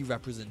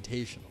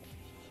pre-representational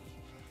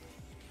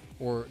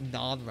or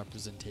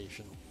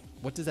non-representational?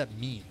 What does that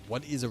mean?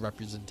 What is a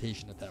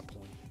representation at that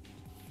point?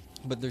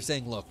 But they're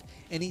saying, look,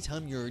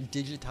 anytime you're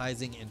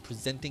digitizing and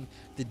presenting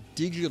the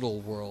digital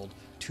world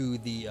to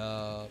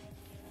the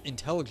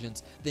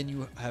intelligence, then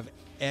you have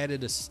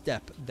added a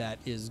step that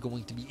is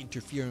going to be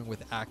interfering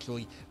with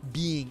actually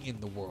being in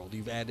the world.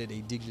 You've added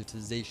a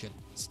digitization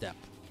step.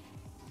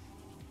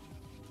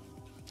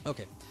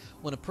 Okay,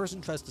 when a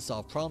person tries to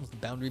solve problems, the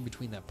boundary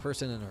between that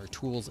person and her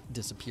tools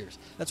disappears.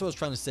 That's what I was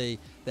trying to say,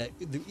 that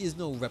there is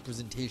no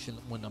representation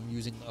when I'm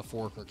using a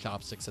fork or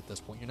chopsticks at this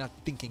point. You're not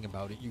thinking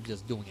about it, you're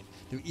just doing it.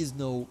 There is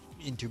no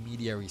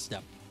intermediary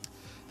step.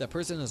 That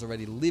person has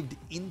already lived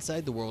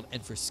inside the world,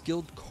 and for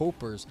skilled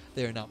copers,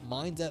 they are not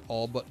minds at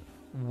all, but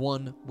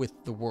one with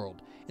the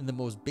world. In the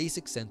most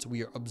basic sense,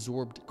 we are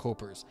absorbed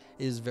copers.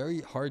 It is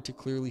very hard to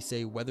clearly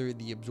say whether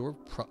the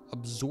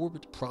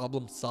absorbed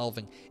problem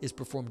solving is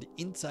performed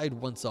inside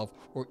oneself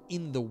or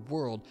in the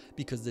world,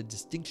 because the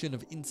distinction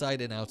of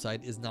inside and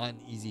outside is not an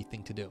easy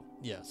thing to do.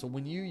 Yeah, so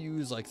when you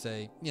use, like,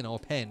 say, a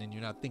pen, and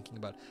you're not thinking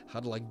about how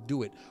to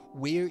do it,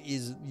 where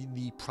is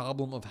the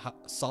problem of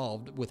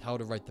solved with how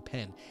to write the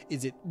pen?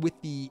 Is it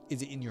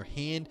in your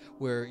hand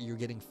where you're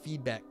getting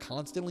feedback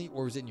constantly,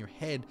 or is it in your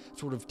head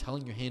sort of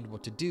telling your hand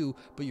what to do,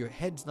 but your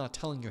head's not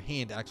telling your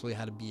hand actually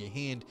how to be a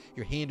hand?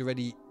 Your hand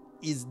already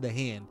is the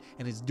hand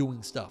and it's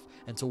doing stuff.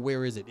 And so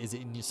where is it? Is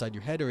it inside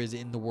your head, or is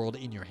it in the world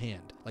in your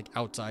hand, like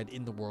outside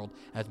in the world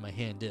as my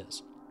hand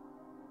is?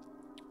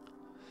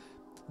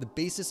 The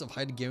basis of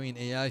Heideggerian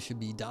AI should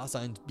be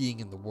Dasein's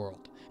being in the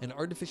world. An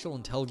artificial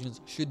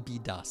intelligence should be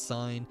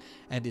Dasein,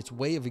 and its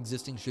way of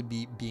existing should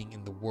be being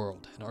in the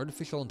world. An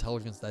artificial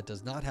intelligence that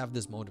does not have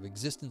this mode of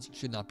existence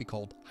should not be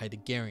called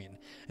Heideggerian,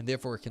 and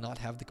therefore it cannot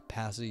have the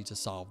capacity to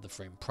solve the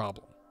frame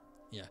problem.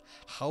 Yeah,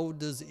 how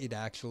does it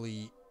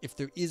actually if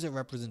there is a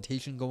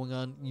representation going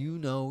on, you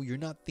know, you're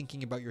not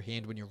thinking about your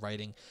hand when you're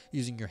writing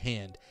using your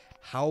hand.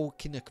 How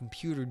can a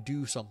computer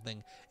do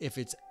something if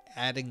it's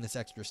adding this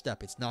extra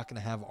step? It's not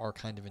going to have our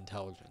kind of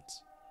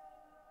intelligence.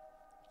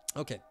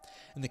 Okay,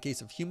 in the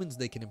case of humans,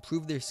 they can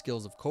improve their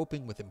skills of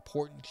coping with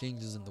important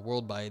changes in the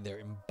world by their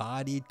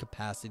embodied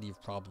capacity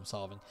of problem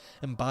solving.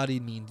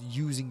 Embodied means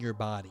using your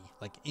body,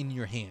 like in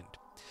your hand.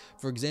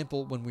 For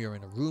example, when we are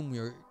in a room,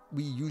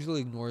 we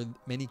usually ignore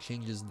many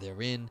changes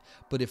therein,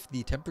 but if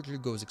the temperature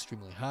goes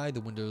extremely high,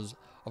 the windows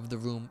of the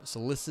room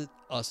solicit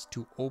us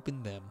to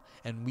open them,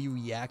 and we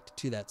react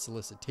to that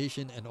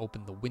solicitation and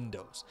open the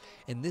windows.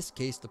 In this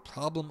case, the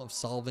problem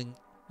solving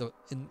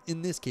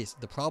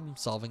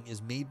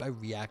is made by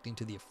reacting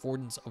to the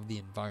affordance of the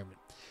environment.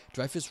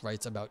 Dreyfus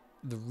writes about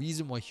the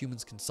reason why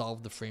humans can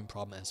solve the frame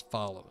problem as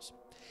follows.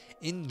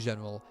 In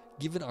general,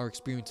 given our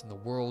experience in the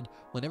world,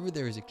 whenever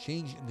there is a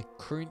change in the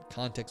current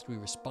context, we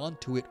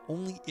respond to it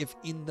only if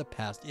in the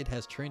past it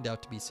has turned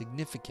out to be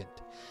significant.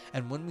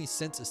 And when we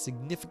sense a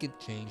significant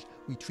change,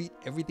 we treat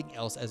everything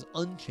else as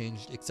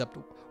unchanged except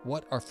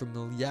what our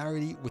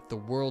familiarity with the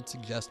world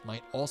suggests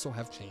might also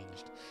have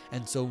changed,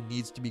 and so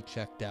needs to be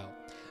checked out.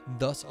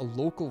 Thus, a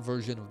local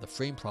version of the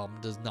frame problem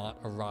does not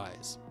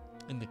arise.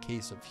 In the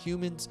case of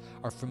humans,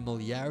 our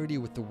familiarity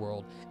with the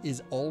world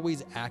is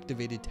always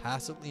activated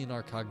tacitly in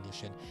our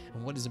cognition,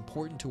 and what is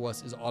important to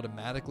us is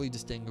automatically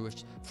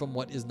distinguished from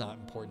what is not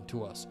important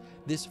to us.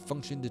 This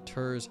function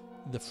deters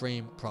the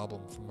frame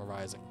problem from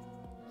arising.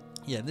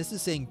 Yeah, and this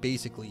is saying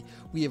basically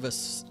we have a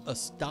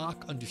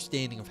stock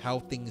understanding of how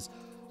things.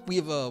 We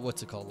have a,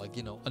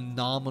 a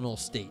nominal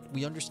state.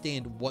 We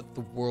understand what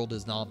the world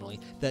is nominally,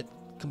 that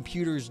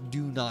computers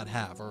do not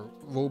have, or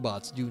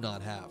robots do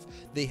not have.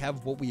 They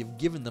have what we have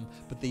given them,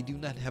 but they do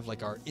not have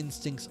like our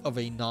instincts of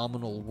a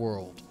nominal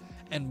world.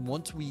 And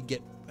once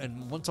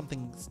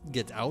something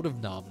gets out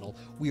of nominal,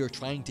 we are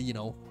trying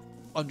to,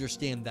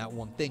 understand that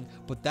one thing,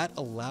 but that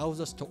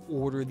allows us to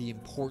order the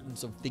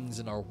importance of things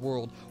in our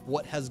world,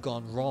 what has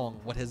gone wrong,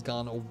 what has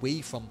gone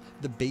away from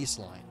the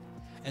baseline.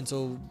 And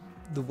so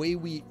the way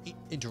we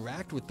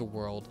interact with the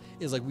world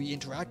is like we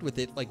interact with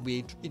it like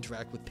we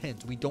interact with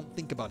pens. We don't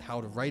think about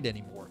how to write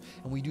anymore,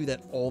 and we do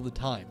that all the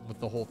time with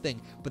the whole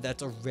thing, but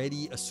that's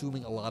already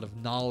assuming a lot of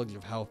knowledge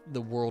of how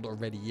the world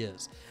already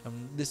is,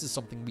 and this is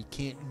something we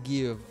can't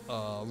give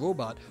a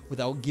robot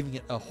without giving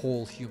it a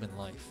whole human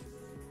life.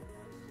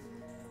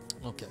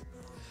 Okay,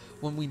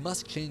 when we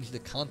must change the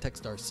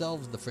context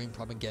ourselves, the frame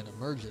problem again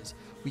emerges.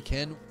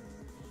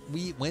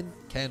 When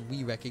can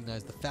we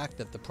recognize the fact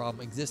that the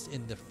problem exists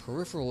in the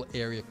peripheral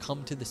area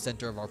come to the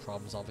center of our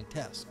problem-solving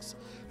tasks?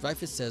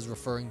 Dreyfus says,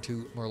 referring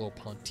to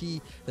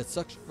Merleau-Ponty, that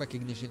such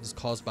recognition is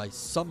caused by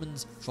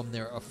summons from the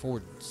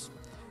affordance.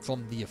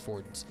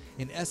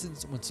 In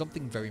essence, when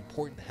something very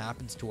important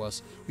happens to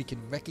us, we can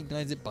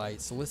recognize it by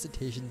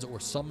solicitations or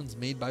summons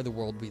made by the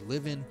world we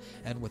live in,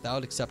 and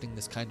without accepting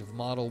this kind of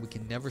model, we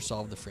can never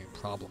solve the frame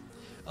problem.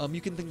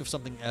 You can think of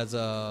something as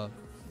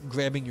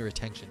grabbing your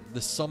attention.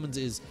 The summons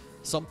is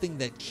something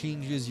that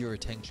changes your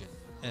attention,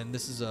 and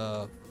this is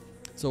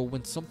so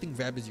when something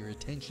grabs your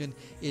attention,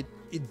 it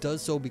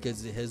does so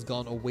because it has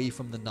gone away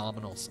from the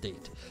nominal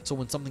state. So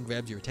when something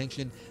grabs your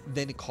attention,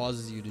 then it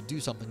causes you to do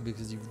something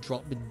because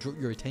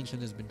your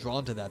attention has been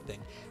drawn to that thing.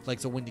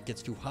 Like, so when it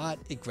gets too hot,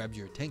 it grabs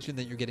your attention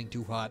that you're getting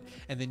too hot,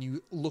 and then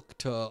you look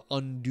to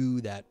undo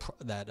that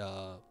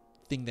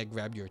thing that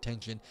grabbed your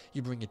attention.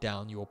 You bring it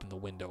down, you open the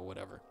window,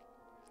 whatever.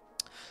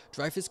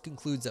 Dreyfus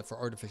concludes that for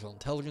artificial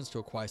intelligence to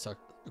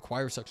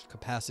acquire such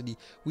capacity,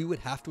 we would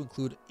have to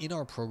include in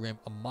our program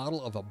a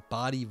model of a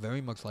body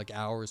very much like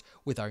ours,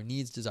 with our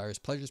needs, desires,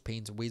 pleasures,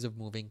 pains, ways of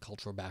moving,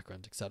 cultural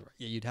background, etc.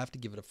 Yeah, you'd have to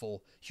give it a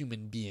full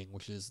human being,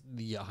 which is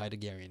the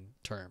Heideggerian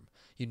term.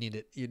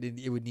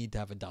 It would need to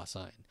have a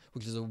Dasein,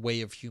 which is a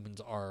way of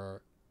humans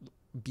are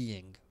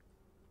being.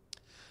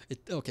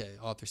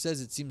 Author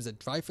says it seems that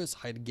Dreyfus'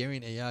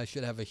 Heideggerian AI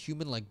should have a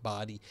human-like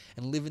body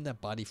and live in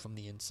that body from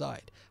the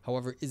inside.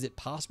 However, is it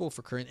possible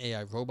for current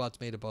AI robots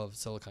made up of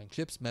silicon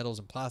chips, metals,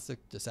 and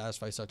plastic to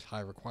satisfy such high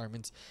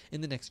requirements?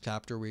 In the next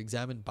chapter, we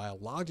examine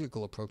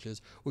biological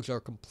approaches which are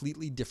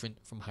completely different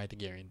from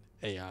Heideggerian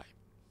AI.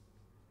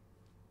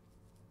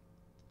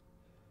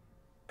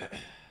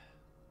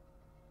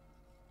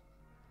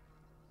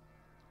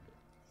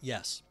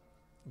 Yes,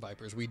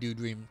 Vipers, we do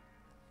dream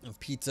of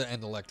pizza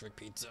and electric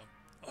pizza.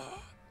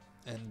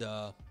 And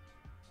I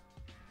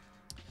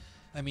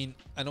mean,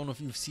 I don't know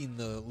if you've seen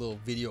the little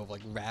video of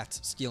like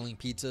rats stealing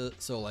pizza.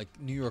 So like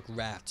New York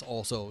rats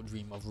also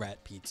dream of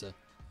rat pizza.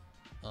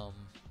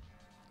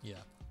 Yeah.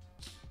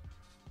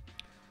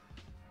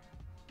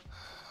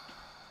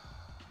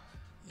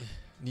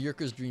 New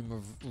Yorkers dream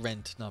of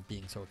rent not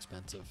being so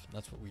expensive.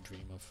 That's what we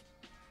dream of.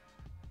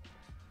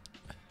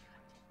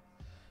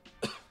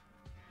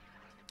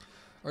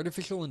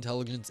 Artificial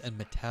intelligence and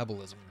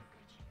metabolism.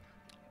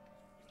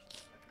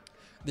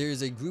 There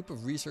is a group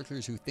of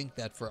researchers who think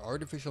that for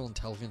artificial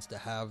intelligence to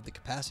have the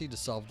capacity to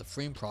solve the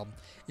frame problem,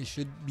 it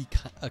should be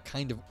a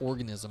kind of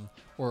organism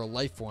or a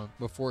life form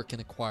before it can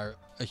acquire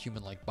a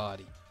human-like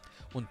body.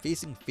 When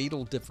facing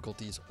fatal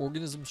difficulties,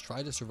 organisms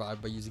try to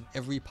survive by using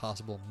every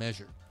possible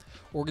measure.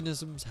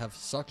 Organisms have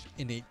such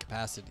innate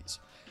capacities.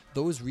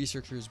 Those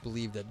researchers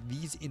believe that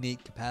these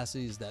innate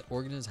capacities that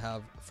organisms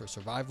have for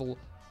survival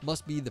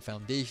must be the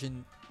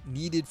foundation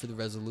needed for the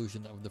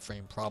resolution of the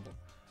framed problem.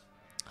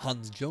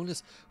 Hans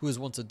Jonas, who was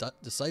once a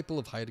disciple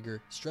of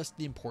Heidegger, stressed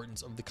the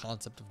importance of the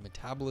concept of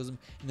metabolism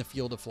in the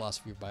field of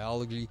philosophy of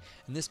biology,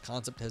 and this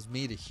concept has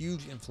made a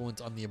huge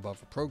influence on the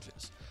above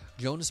approaches.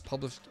 Jonas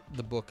published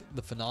the book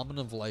The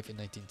Phenomena of Life in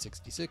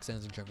 1966, and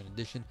as a German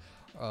edition,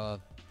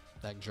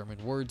 that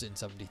German words in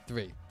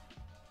 73.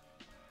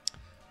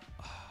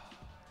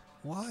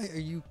 Why are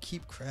you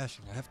keep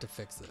crashing? I have to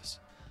fix this.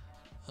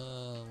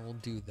 We'll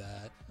do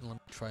that, and let me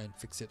try and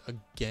fix it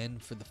again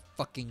for the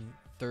fucking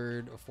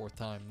third or fourth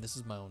time. This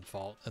is my own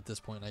fault. At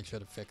this point, I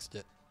should have fixed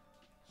it.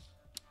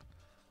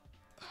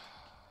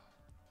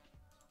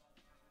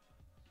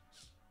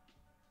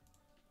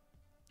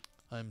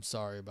 I'm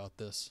sorry about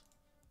this.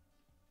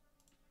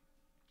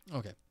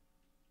 Okay.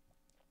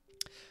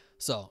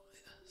 So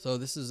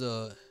this is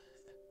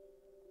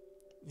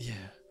yeah.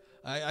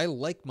 I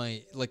like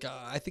my,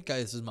 I think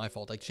this is my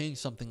fault. I changed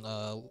something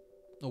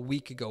a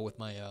week ago with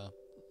my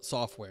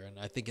software, and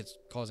I think it's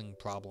causing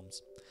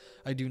problems.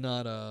 I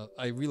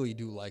really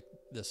do like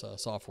this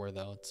software,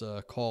 though. It's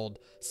called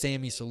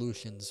Sammy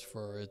Solutions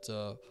for its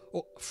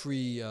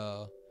free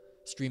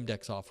Stream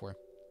Deck software.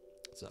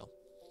 So,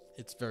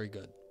 it's very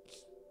good.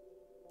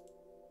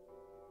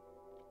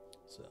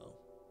 So,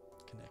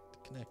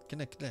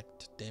 connect,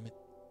 damn it.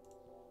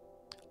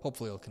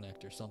 Hopefully it'll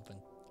connect or something.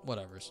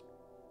 Whatever's.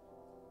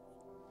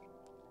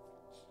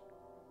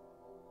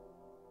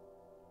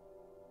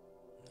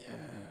 Yeah,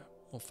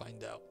 we'll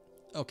find out.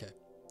 Okay.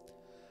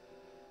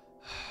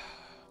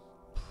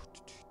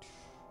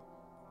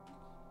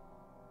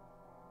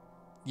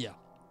 Yeah.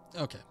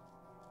 Okay.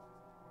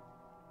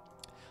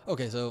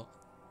 Okay, so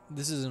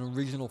this is an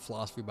original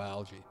philosophy of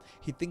biology.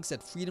 He thinks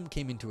that freedom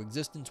came into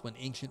existence when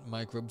ancient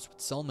microbes with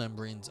cell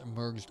membranes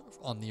emerged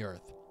on the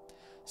earth.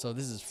 So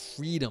this is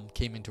freedom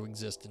came into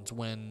existence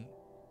when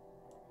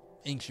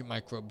ancient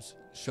microbes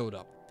showed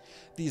up.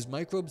 These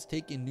microbes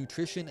take in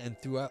nutrition and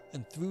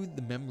through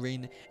the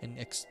membrane and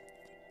excrete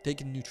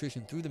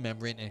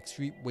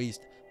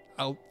waste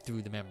out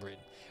through the membrane.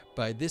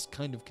 By this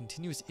kind of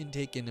continuous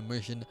intake and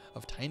immersion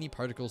of tiny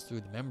particles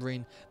through the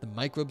membrane, the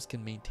microbes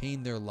can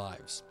maintain their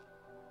lives.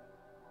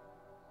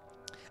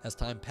 As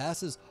time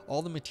passes,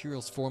 all the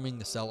materials forming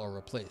the cell are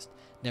replaced.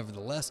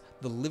 Nevertheless,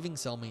 the living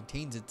cell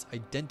maintains its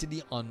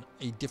identity on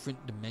a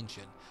different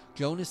dimension.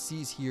 Jonas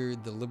sees here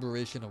the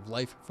liberation of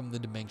life from the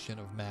dimension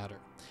of matter.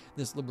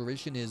 This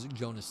liberation is,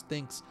 Jonas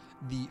thinks,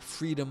 the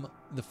freedom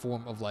the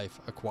form of life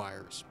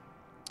acquires.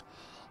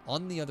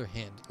 On the other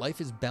hand,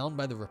 life is bound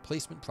by the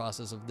replacement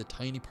process of the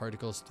tiny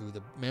particles through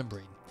the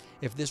membrane.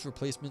 If this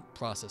replacement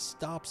process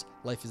stops,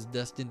 life is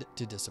destined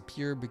to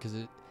disappear because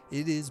it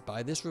is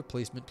by this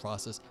replacement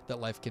process that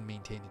life can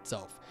maintain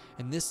itself.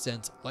 In this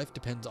sense, life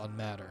depends on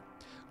matter.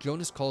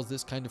 Jonas calls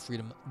this kind of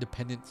freedom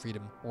dependent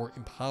freedom or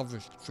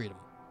impoverished freedom.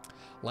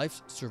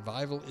 Life's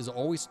survival is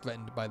always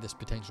threatened by this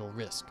potential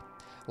risk.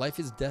 Life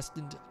is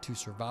destined to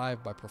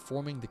survive by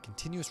performing the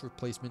continuous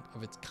replacement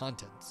of its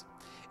contents.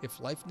 If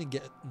life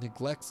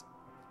neglects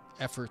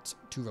efforts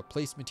to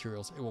replace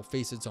materials, it will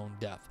face its own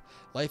death.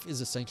 Life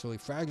is essentially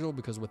fragile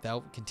because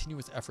without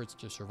continuous efforts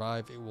to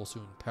survive, it will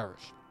soon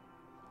perish.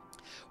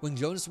 When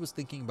Jonas was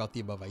thinking about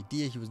the above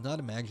idea, he was not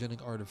imagining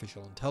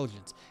artificial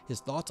intelligence. His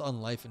thoughts on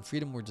life and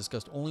freedom were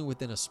discussed only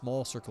within a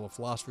small circle of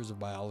philosophers of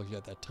biology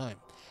at that time.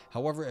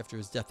 However, after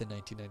his death in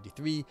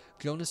 1993,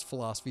 Jonas'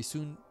 philosophy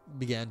soon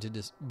began to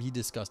be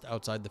discussed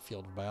outside the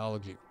field of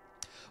biology.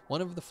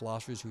 One of the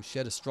philosophers who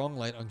shed a strong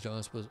light on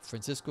Jonas was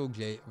Francisco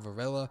J.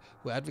 Varela,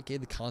 who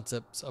advocated the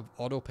concepts of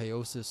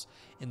autopoiesis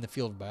in the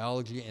field of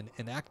biology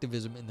and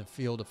activism in the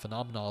field of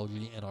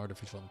phenomenology and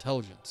artificial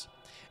intelligence.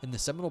 In the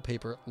seminal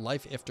paper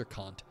Life After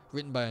Kant,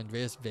 written by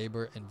Andreas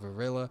Weber and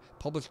Varela,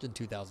 published in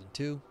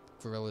 2002,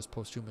 Varela's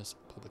posthumous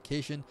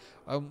publication,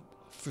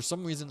 for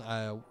some reason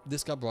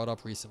this got brought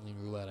up recently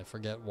in Roulette. I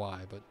forget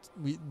why, but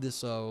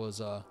this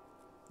was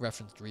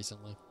referenced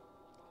recently.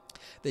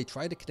 They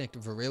try to connect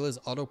Varela's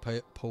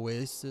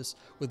autopoiesis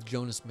with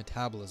Jonas'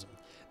 metabolism.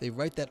 They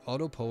write that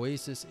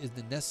autopoiesis is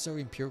the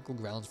necessary empirical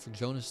grounds for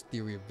Jonas'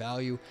 theory of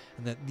value,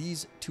 and that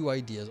these two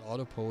ideas,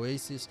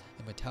 autopoiesis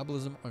and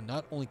metabolism, are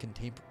not only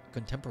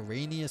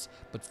contemporaneous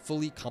but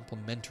fully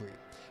complementary.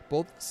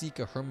 Both seek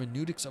a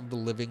hermeneutics of the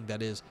living,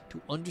 that is,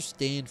 to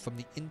understand from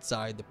the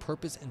inside the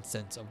purpose and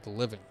sense of the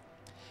living.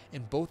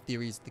 In both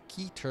theories, the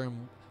key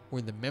term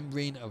were the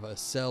membrane of a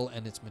cell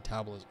and its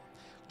metabolism.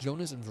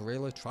 Jonas and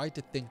Varela tried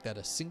to think that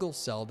a single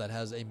cell that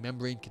has a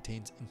membrane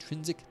contains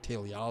intrinsic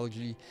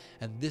teleology,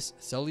 and this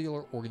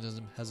cellular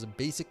organism has a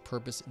basic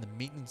purpose in the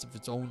maintenance of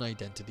its own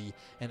identity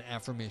and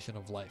affirmation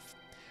of life.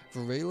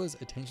 Varela's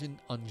attention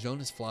on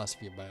Jonas'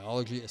 philosophy of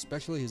biology,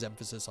 especially his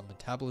emphasis on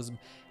metabolism,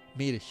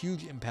 made a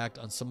huge impact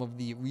on some of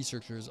the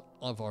researchers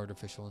of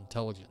artificial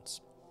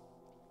intelligence.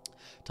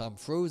 Tom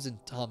Froese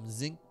and Tom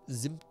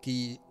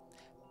Zimke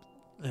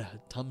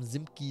Tom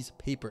Zimke's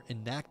paper,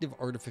 Inactive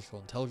Artificial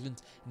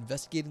Intelligence,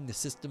 Investigating the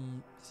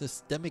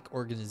Systemic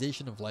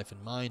Organization of Life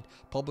and Mind,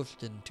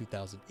 published in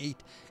 2008,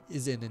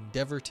 is an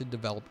endeavor to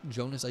develop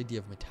Jonas' idea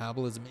of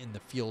metabolism in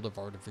the field of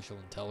artificial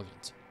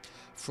intelligence.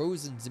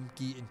 Froese and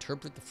Zimke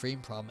interpret the frame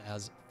problem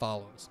as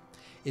follows.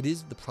 It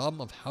is the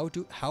problem of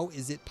how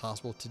is it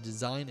possible to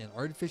design an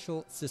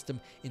artificial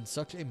system in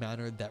such a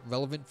manner that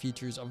relevant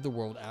features of the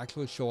world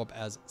actually show up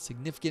as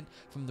significant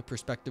from the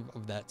perspective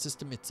of that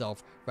system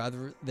itself,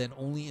 rather than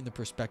only in the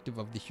perspective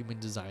of the human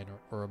designer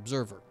or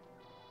observer.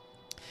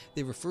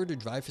 They refer to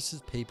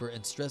Dreyfus's paper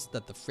and stress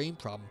that the frame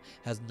problem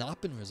has not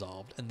been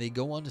resolved, and they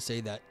go on to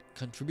say that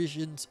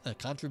contributions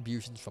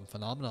from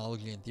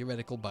phenomenology and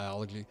theoretical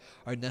biology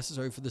are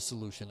necessary for the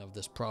solution of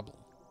this problem.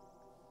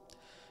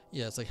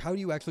 Yeah, it's like, how do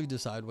you actually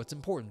decide what's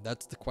important?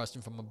 That's the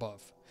question from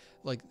above.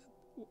 Like,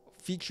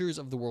 features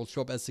of the world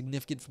show up as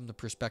significant from the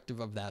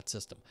perspective of that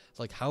system. It's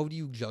like, how do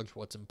you judge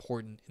what's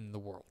important in the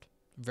world?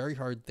 Very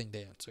hard thing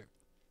to answer.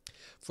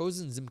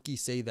 Froese and Zimke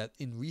say that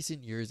in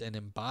recent years an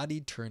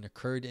embodied turn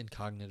occurred in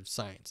cognitive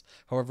science.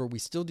 However, we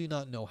still do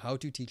not know how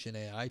to teach an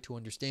AI to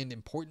understand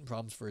important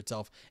problems for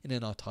itself in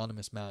an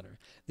autonomous manner.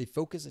 They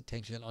focus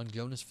attention on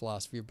Jonas'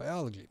 philosophy of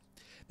biology.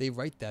 They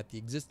write that the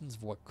existence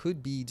of what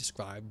could be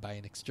described by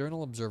an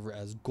external observer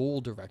as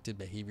goal-directed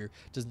behavior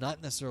does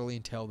not necessarily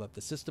entail that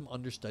the system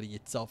under study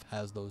itself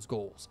has those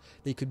goals.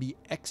 They could be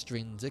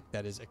extrinsic,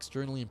 that is,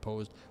 externally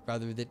imposed,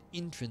 rather than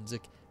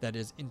intrinsic, that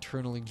is,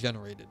 internally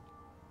generated.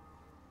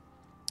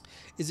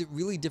 Is it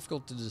really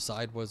difficult to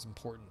decide what is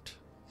important?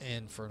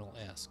 Infernal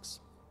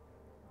asks.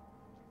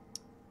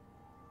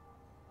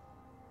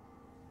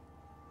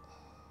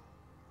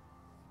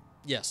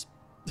 Yes.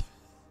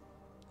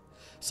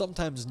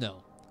 Sometimes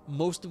no.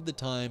 Most of the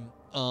time,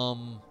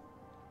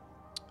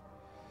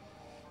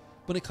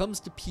 when it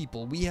comes to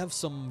people, we have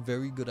some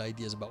very good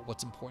ideas about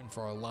what's important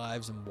for our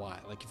lives and why.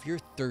 Like, if you're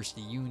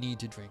thirsty, you need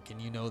to drink,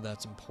 and you know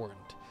that's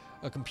important.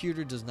 A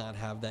computer does not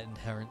have that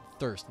inherent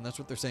thirst, and that's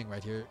what they're saying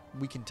right here.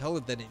 We can tell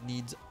it that it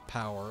needs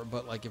power,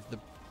 but like if the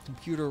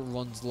computer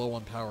runs low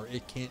on power,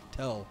 it can't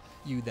tell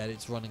you that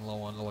it's running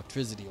low on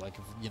electricity. Like,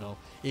 if, you know,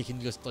 it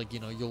can just, like, you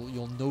know,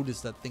 you'll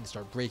notice that things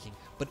start breaking,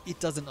 but it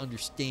doesn't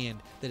understand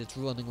that it's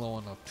running low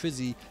on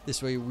electricity.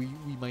 This way we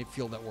might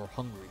feel that we're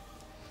hungry.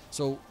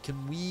 So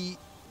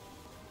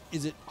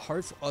is it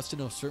hard for us to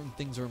know certain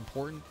things are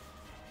important?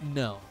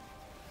 No.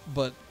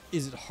 But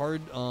is it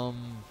hard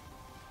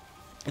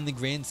in the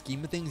grand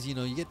scheme of things? You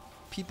know, you get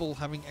people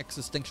having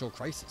existential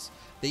crisis.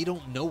 They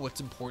don't know what's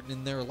important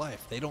in their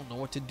life. They don't know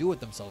what to do with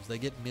themselves. They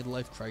get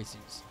midlife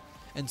crises.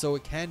 And so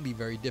it can be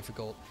very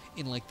difficult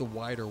in like the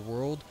wider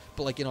world,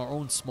 but like in our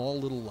own small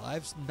little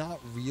lives, not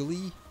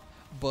really.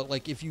 But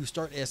like if you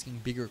start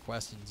asking bigger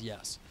questions,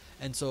 yes.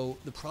 And so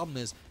the problem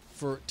is,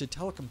 to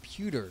tell a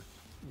computer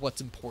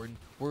what's important,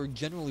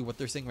 generally what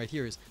they're saying right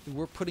here is that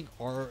we're putting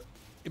our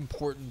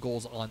important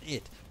goals on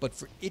it, but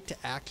for it to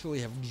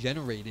actually have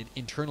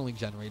internally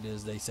generated,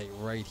 as they say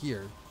right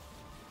here,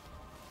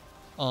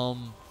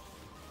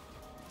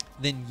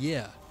 then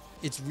yeah,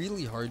 it's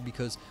really hard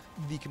because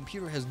the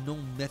computer has no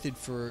method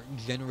for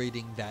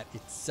generating that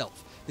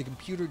itself. The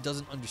computer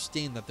doesn't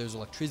understand that there's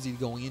electricity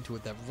going into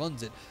it that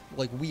runs it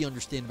like we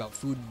understand about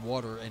food and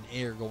water and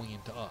air going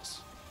into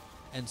us.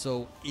 And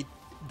so it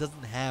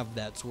doesn't have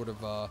that sort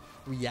of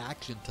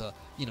reaction to,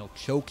 you know,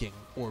 choking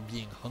or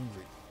being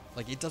hungry.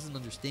 Like, it doesn't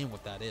understand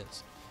what that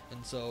is.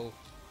 And so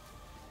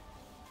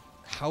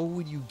how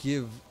would you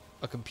give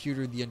a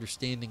computer the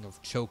understanding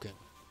of choking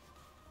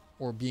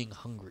or being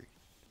hungry?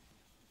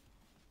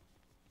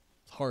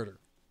 It's harder.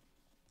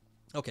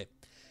 Okay.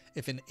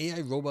 If an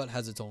AI robot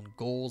has its own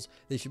goals,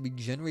 they should be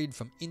generated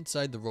from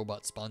inside the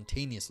robot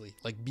spontaneously,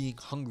 like being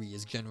hungry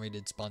is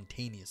generated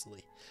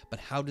spontaneously. But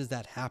how does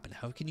that happen?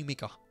 How can you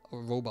make a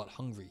robot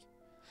hungry?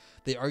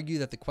 They argue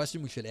that the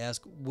question we should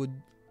ask would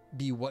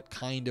be what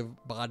kind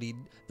of body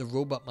the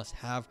robot must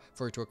have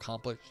for it to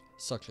accomplish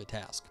such a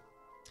task.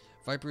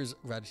 Viper's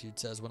Gratitude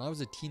says, when I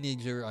was a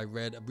teenager, I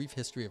read A Brief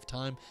History of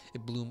Time.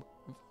 It blew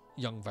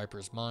young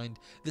Viper's mind.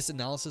 This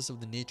analysis of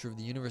the nature of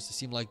the universe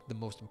seemed like the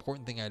most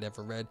important thing I'd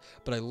ever read,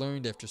 but I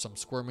learned after some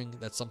squirming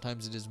that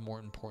sometimes it is more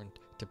important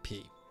to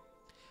pee.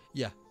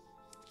 Yeah.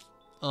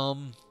 But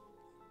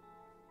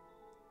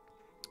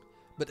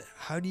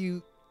how do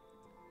you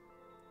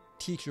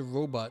teach a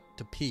robot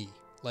to pee?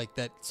 Like,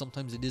 that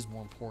sometimes it is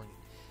more important.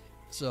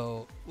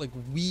 So, like,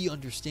 we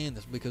understand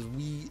this because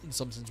we, in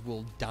some sense,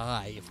 will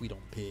die if we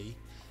don't pee.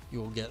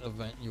 You will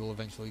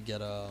eventually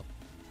get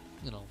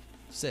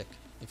sick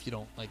if you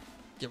don't, like,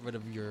 get rid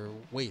of your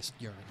waste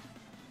urine.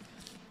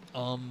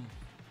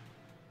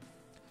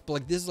 But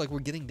like, this is like, we're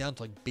getting down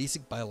to like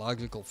basic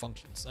biological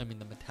functions. I mean,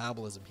 the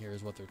metabolism here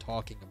is what they're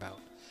talking about.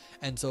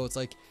 And so it's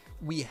like,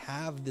 we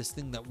have this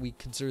thing that we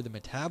consider the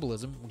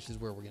metabolism, which is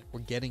where we're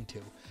getting to,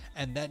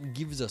 and that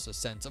gives us a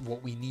sense of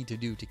what we need to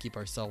do to keep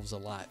ourselves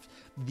alive.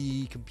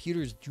 The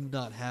computers do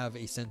not have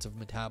a sense of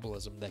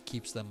metabolism that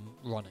keeps them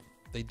running.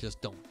 They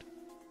just don't.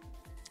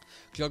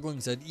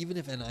 Juggling said, even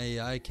if an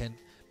AI can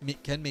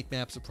can make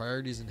maps of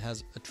priorities and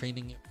has a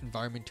training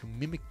environment to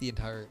mimic the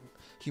entire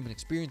human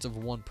experience of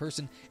one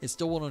person, it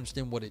still won't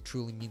understand what it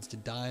truly means to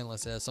die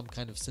unless it has some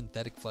kind of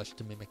synthetic flesh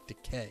to mimic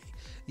decay.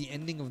 The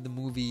ending of the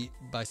movie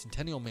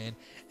Bicentennial Man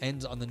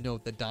ends on the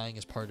note that dying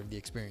is part of the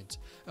experience.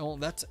 And well,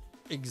 that's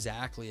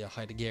exactly a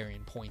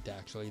Heideggerian point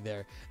actually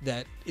there,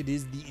 that it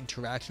is the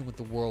interaction with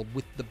the world,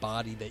 with the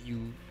body, that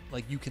you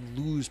can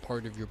lose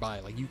part of your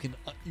body, like you can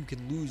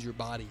lose your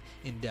body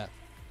in death.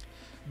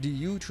 Do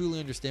you truly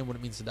understand what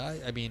it means to die?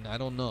 I mean, I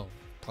don't know,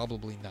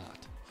 probably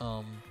not.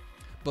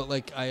 But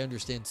like, I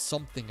understand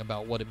something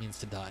about what it means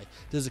to die.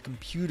 Does a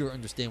computer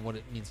understand what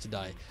it means to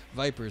die?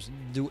 Vipers,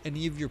 do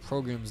any of your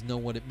programs know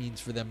what it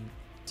means for them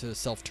to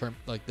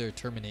like their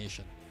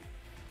termination?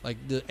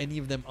 Like, do any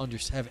of them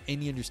have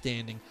any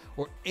understanding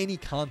or any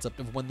concept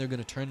of when they're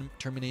going to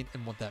terminate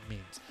and what that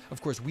means?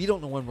 Of course, we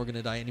don't know when we're going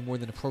to die any more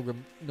than a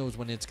program knows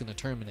when it's going to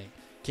terminate.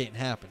 Can't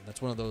happen.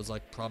 That's one of those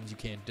like problems you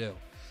can't do.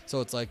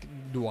 So it's like,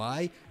 do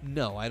I?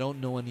 No, I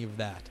don't know any of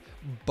that.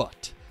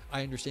 But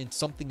I understand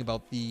something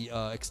about the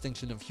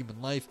extinction of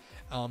human life.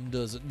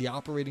 Does the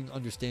operating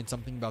understand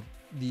something about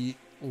the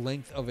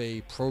length of a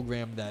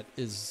program that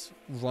is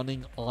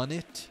running on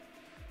it?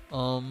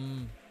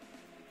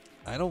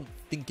 I don't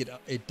think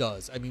it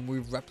does. I mean, we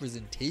have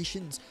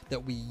representations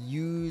that we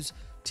use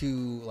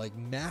to like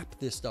map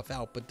this stuff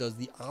out, but does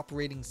the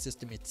operating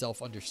system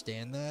itself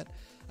understand that?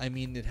 I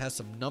mean, it has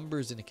some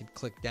numbers and it can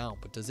click down,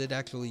 but does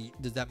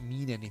that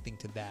mean anything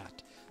to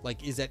that?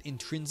 Like, is that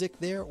intrinsic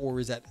there, or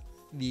is that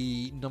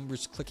the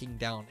numbers clicking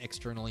down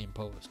externally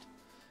imposed?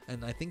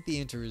 And I think the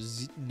answer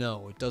is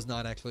no. It does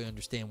not actually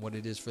understand what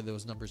it is for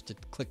those numbers to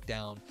click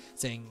down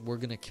saying we're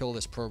going to kill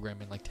this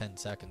program in like 10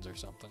 seconds or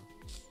something.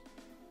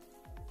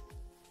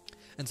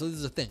 And so this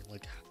is a thing,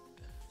 like,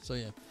 so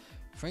yeah.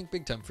 Frank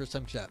Big Time, first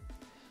time chat,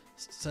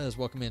 says,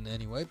 welcome in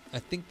anyway. I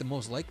think the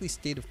most likely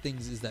state of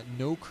things is that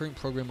no current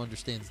program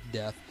understands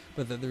death,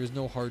 but that there is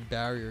no hard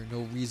barrier,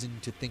 no reason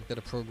to think that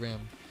a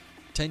program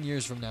 10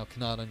 years from now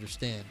cannot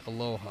understand.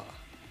 Aloha.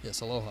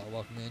 Yes, aloha,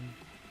 welcome in.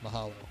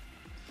 Mahalo.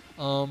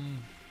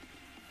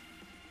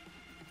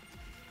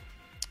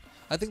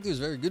 I think there's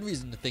very good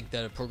reason to think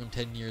that a program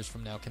 10 years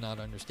from now cannot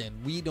understand.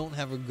 We don't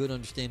have a good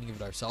understanding of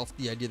it ourselves.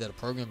 The idea that a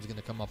program is going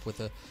to come up with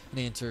an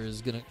answer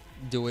is going to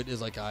do it is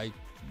like, I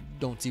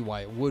don't see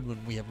why it would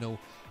when we have no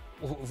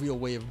real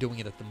way of doing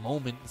it at the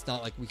moment. It's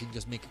not like we can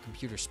just make a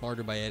computer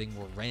smarter by adding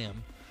more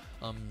RAM.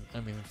 I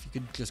mean, if you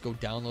could just go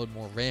download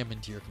more RAM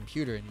into your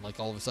computer and like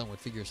all of a sudden would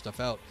figure stuff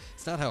out.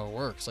 It's not how it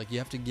works. Like, you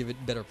have to give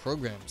it better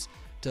programs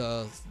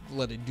to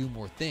let it do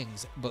more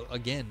things. But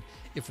again,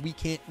 if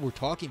we're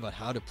talking about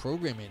how to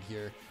program it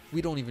here,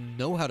 we don't even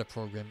know how to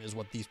program is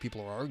what these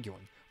people are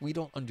arguing. We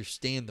don't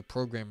understand the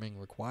programming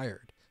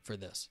required for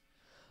this.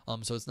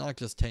 So it's not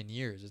just 10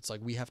 years. It's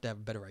like we have to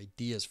have better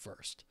ideas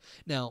first.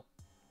 Now,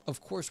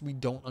 of course, we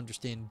don't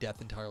understand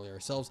death entirely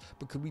ourselves,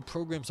 but could we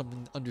program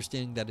something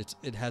understanding that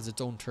it has its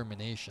own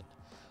termination?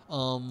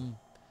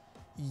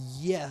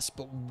 Yes,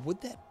 but would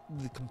the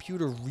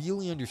computer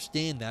really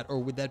understand that, or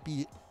would that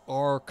be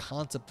our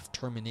concept of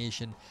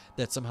termination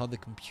that somehow the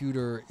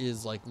computer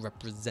is like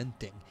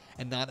representing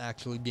and not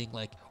actually being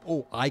like,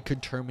 oh, I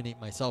could terminate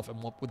myself,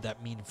 and what would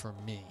that mean for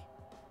me?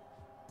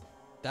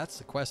 That's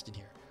the question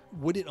here.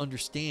 Would it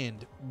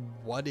understand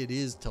what it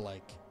is to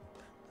like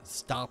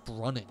stop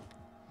running?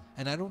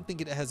 And I don't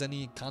think it has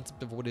any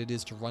concept of what it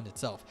is to run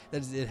itself.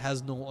 That is, it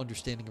has no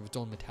understanding of its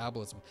own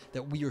metabolism,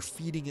 that we are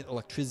feeding it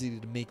electricity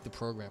to make the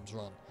programs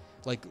run.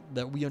 Like,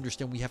 that we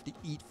understand we have to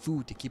eat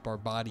food to keep our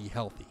body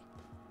healthy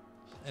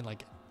and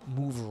like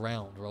move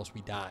around, or else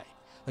we die.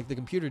 Like, the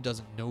computer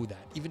doesn't know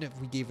that. Even if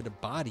we gave it a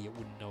body, it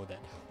wouldn't know that.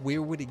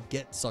 Where would it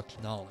get such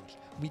knowledge?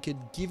 We could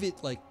give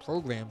it like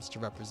programs to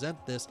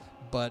represent this,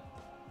 but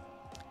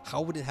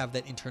how would it have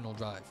that internal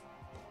drive?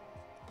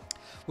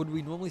 Would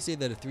we normally say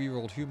that a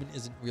 3-year-old human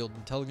isn't real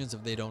intelligence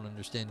if they don't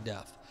understand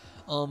death?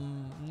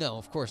 No,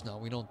 of course not.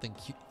 We don't think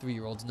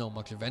 3-year-olds know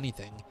much of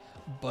anything,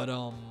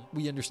 but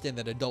we understand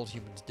that adult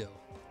humans do.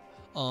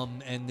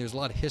 And there's a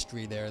lot of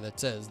history there that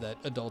says that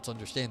adults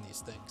understand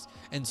these things.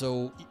 And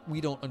so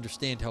we don't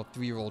understand how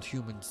 3-year-old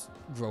humans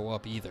grow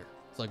up either.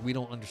 It's like we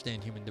don't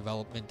understand human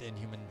development and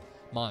human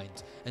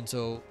minds. And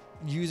so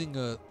using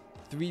a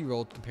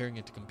 3-year-old, comparing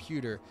it to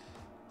computer,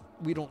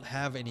 we don't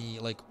have any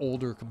like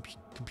older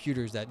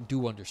computers that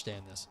do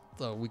understand this.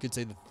 So we could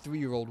say the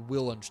 3-year-old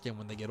will understand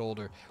when they get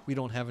older. We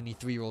don't have any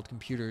 3-year-old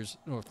computers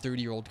or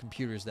 30-year-old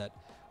computers that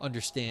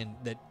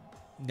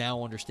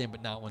now understand,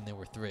 but not when they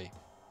were 3.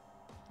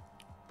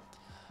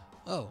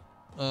 Oh,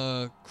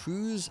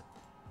 Cruz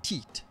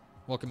Teat,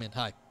 welcome in.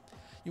 Hi.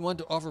 You want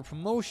to offer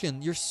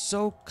promotion? You're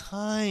so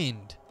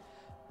kind.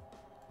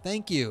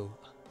 Thank you.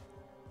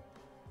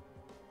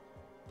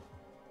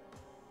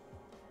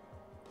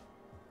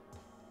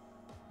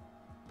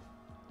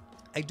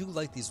 I do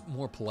like these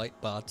more polite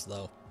bots,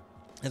 though,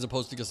 as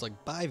opposed to just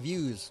like buy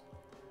views.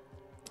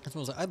 I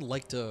suppose I'd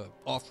like to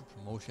offer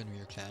promotion of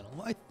your channel.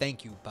 Well, I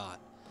thank you, bot.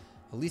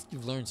 At least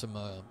you've learned some,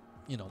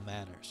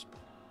 manners.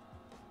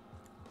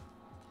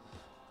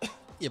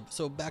 Yeah.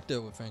 So back to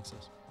what Frank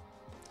says.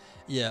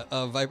 Yeah,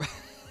 Viper.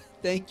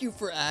 Thank you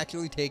for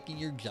actually taking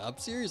your job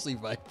seriously,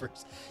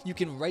 Vipers. You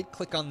can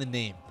right-click on the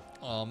name,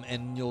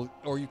 and you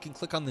can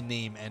click on the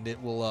name, and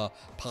it will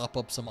pop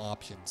up some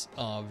options,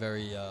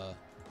 very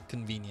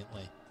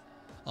conveniently.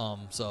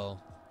 So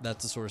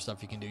that's the sort of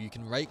stuff you can do. You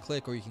can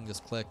right-click, or you can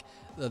just click.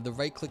 The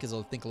right-click is,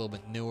 I think, a little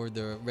bit newer.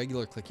 The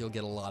regular click, you'll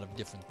get a lot of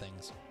different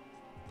things.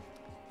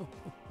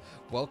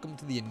 Welcome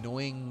to the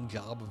annoying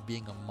job of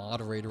being a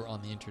moderator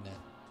on the internet.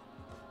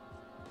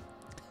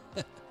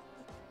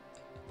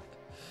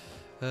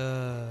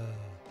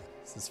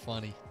 This is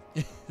funny.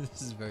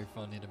 This is very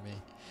funny to me.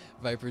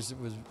 Vipers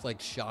was like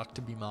shocked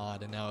to be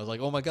mod, and now I was like,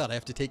 oh my god, I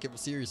have to take it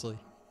seriously.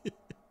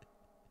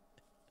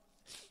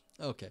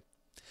 Okay.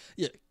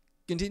 Yeah,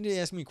 continue to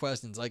ask me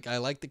questions. Like, I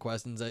like the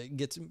questions. It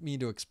gets me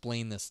to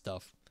explain this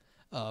stuff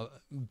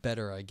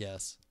better, I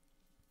guess.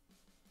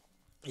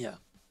 Yeah.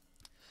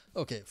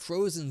 Okay,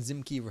 Froze and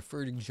Zimke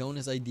refer to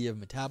Jonah's idea of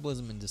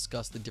metabolism and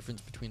discuss the difference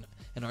between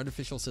an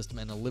artificial system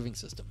and a living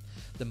system.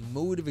 The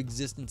mode of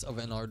existence of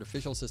an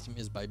artificial system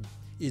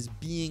is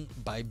being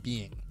by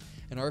being.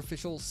 An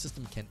artificial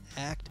system can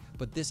act,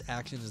 but this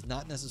action is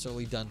not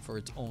necessarily done for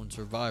its own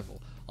survival.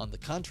 On the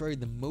contrary,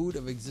 the mode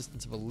of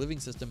existence of a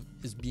living system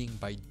is being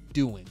by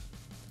doing.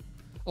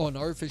 Oh, an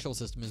artificial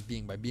system is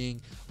being by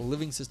being, a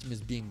living system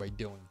is being by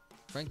doing.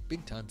 Frank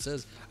Big Time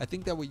says, I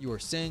think that what you are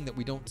saying, that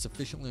we don't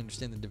sufficiently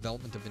understand the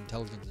development of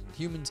intelligence in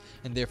humans,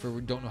 and therefore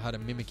we don't know how to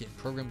mimic it in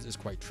programs, is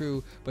quite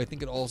true, but I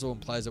think it also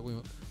implies that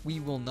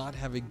we will not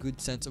have a good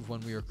sense of when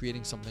we are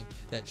creating something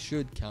that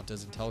should count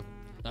as intelligent.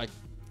 I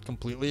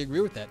completely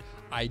agree with that.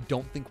 I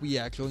don't think we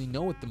actually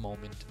know at the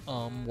moment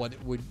what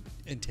it would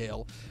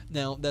entail.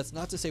 Now, that's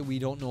not to say we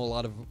don't know a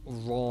lot of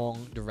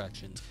wrong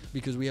directions,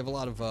 because we have a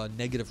lot of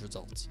negative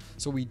results.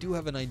 So we do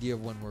have an idea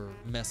of when we're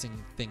messing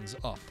things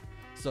up.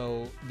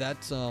 So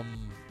that's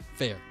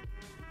fair,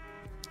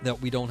 that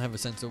we don't have a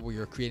sense that we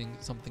are creating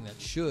something that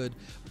should,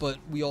 but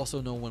we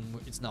also know when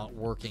it's not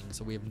working,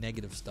 so we have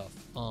negative stuff.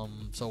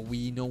 So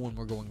we know when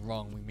we're going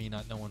wrong, we may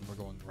not know when we're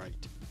going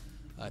right.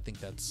 I think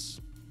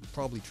that's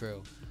probably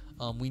true.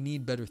 We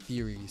need better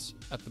theories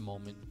at the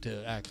moment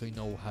to actually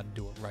know how to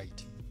do it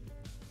right.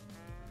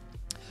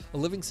 A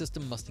living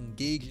system must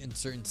engage in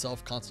certain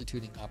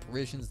self-constituting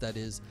operations, that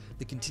is,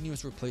 the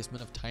continuous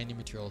replacement of tiny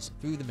materials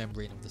through the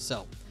membrane of the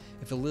cell.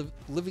 If a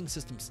living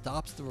system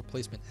stops the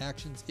replacement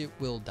actions, it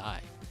will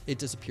die. It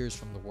disappears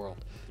from the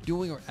world.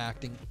 Doing or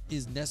acting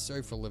is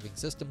necessary for a living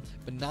system,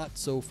 but not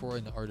so for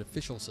an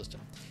artificial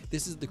system.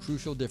 This is the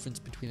crucial difference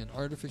between an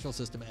artificial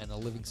system and a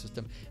living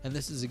system, and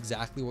this is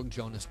exactly what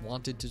Jonas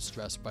wanted to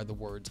stress by the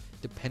words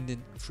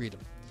dependent freedom.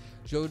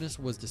 Jonas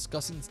was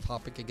discussing this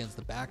topic against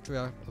the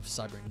backdrop of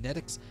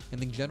cybernetics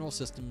and the general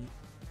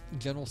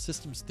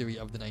systems theory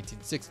of the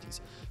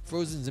 1960s.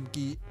 Froze and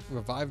Zimke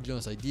revived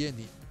Jonas' idea in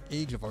the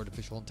age of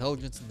artificial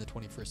intelligence in the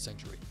 21st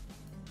century.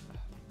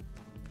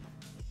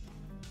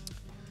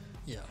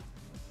 Yeah.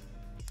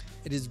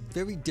 It is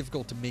very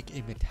difficult to make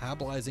a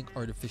metabolizing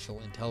artificial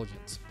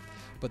intelligence,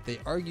 but they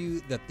argue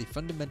that the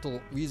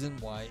fundamental reason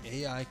why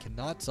AI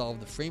cannot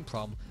solve the frame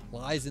problem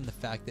lies in the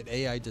fact that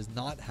AI does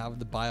not have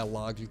the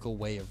biological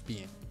way of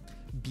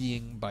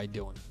being by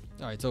doing.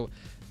 Alright, so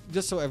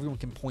just so everyone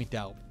can point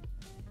out,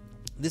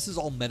 this is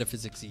all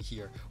metaphysics-y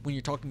here. When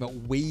you're talking about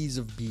ways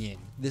of being,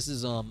 this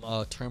is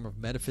a term of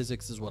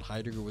metaphysics, is what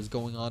Heidegger was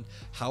going on.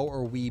 How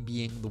are we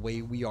being the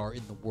way we are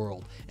in the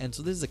world? And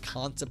so this is a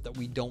concept that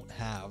we don't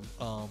have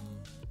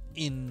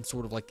in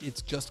sort of like,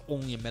 it's just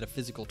only a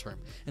metaphysical term.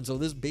 And so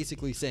this is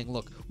basically saying,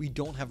 look, we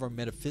don't have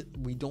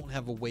we don't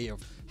have a way of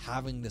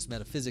having this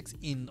metaphysics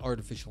in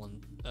artificial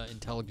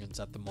intelligence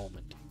at the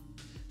moment.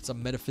 It's a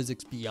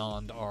metaphysics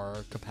beyond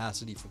our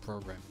capacity for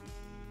programming.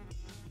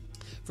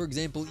 For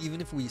example,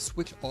 even if we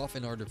switch off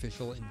an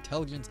artificial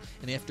intelligence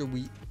and after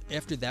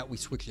that we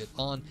switch it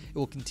on, it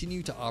will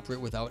continue to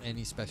operate without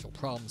any special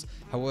problems.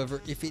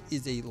 However, if it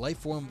is a life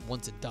form,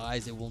 once it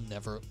dies, it will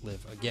never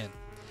live again.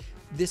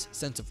 This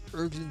sense of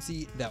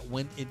urgency that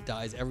when it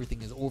dies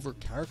everything is over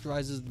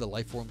characterizes the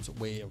life form's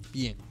way of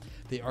being.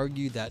 They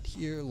argue that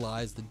here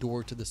lies the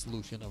door to the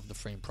solution of the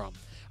frame problem.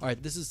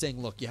 Alright, this is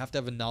saying, look, you have to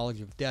have a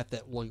knowledge of death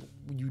that, well,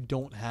 you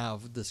don't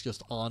have this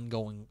just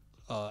ongoing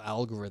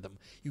algorithm.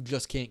 You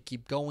just can't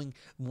keep going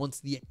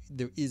once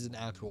there is an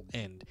actual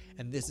end.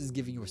 And this is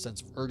giving you a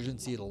sense of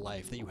urgency to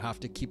life, that you have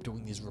to keep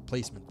doing these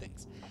replacement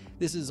things.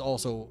 This is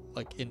also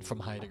like from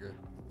Heidegger.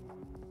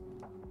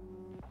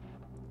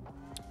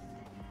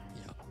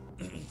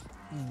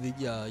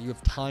 Yeah. You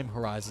have time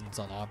horizons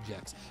on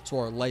objects. So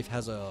our life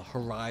has a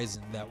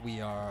horizon that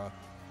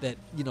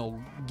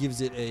gives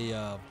it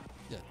a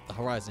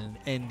horizon, an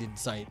end in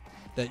sight,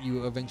 that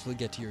you eventually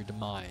get to your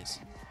demise.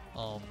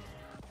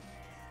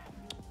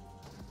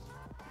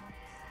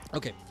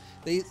 Okay,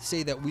 they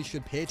say that we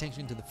should pay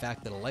attention to the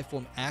fact that a life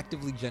form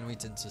actively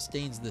generates and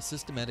sustains the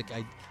systemic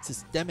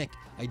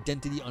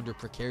identity under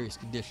precarious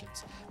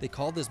conditions. They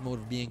call this mode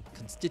of being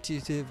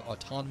constitutive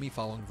autonomy,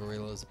 following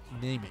Varela's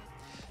naming.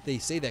 They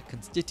say that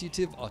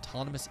constitutive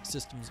autonomous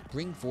systems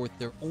bring forth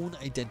their own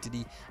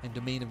identity and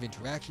domain of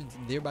interactions,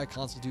 and thereby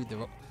constitute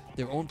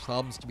their own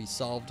problems to be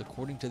solved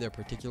according to their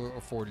particular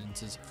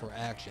affordances for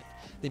action.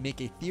 They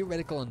make a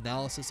theoretical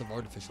analysis of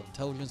artificial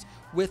intelligence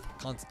with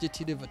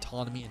constitutive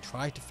autonomy and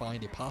try to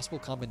find a possible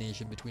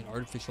combination between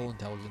artificial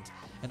intelligence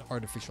and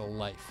artificial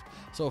life.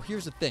 So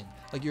here's the thing,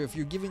 like if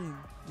you're giving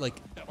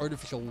like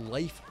artificial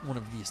life one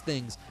of these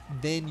things,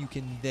 then you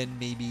can then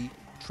maybe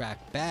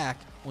track back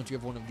once you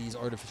have one of these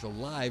artificial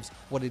lives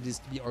what it is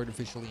to be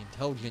artificially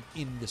intelligent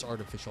in this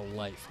artificial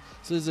life.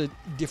 So there's a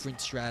different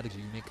strategy.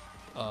 You make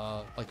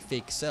like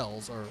fake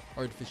cells or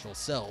artificial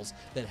cells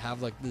that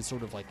have like this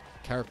sort of like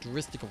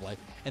characteristic of life,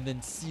 and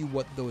then see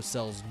what those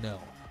cells know.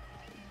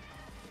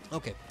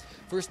 Okay,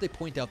 first they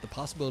point out the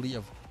possibility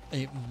of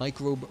a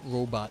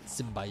microbe-robot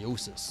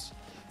symbiosis.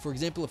 For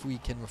example, if we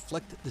can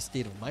reflect the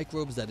state of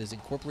microbes that is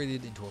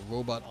incorporated into a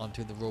robot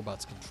onto the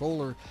robot's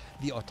controller,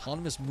 the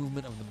autonomous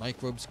movement of the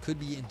microbes could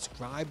be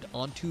inscribed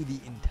onto the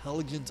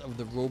intelligence of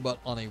the robot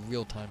on a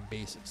real-time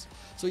basis.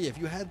 So yeah, if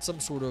you had some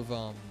sort of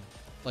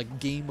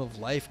like game of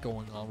life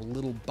going on with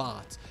little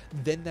bots,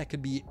 then that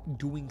could be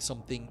doing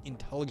something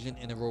intelligent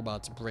in a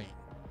robot's brain.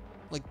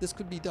 Like this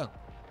could be done.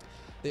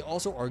 They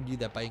also argue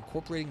that by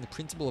incorporating the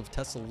principle of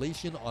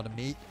tessellation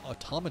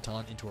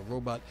automaton into a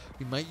robot,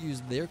 we might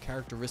use their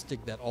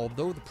characteristic that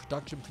although the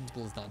production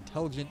principle is not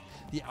intelligent,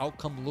 the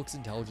outcome looks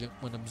intelligent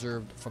when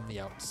observed from the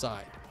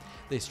outside.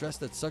 They stress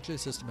that such a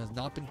system has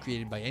not been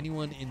created by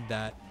anyone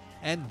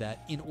and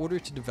that in order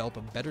to develop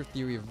a better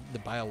theory of the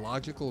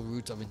biological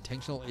roots of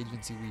intentional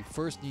agency, we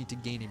first need to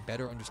gain a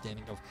better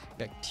understanding of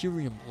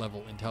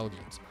bacterium-level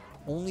intelligence.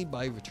 Only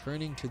by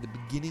returning to the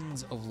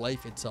beginnings of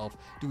life itself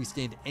do we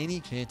stand any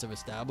chance of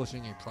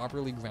establishing a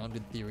properly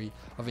grounded theory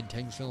of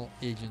intentional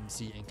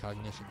agency and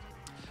cognition.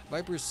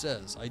 Vipers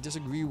says, I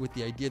disagree with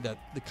the idea that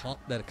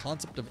that a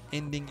concept of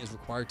ending is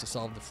required to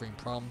solve the frame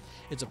problem.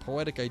 It's a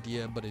poetic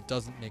idea, but it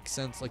doesn't make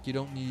sense. Like you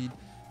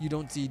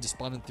don't see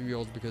despondent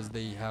 3-year-olds because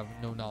they have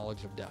no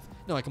knowledge of death.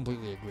 No, I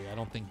completely agree. I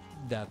don't think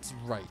that's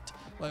right.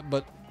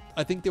 But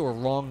I think they were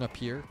wrong up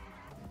here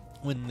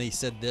when they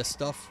said this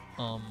stuff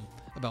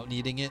about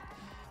needing it.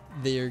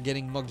 They're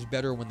getting much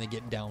better when they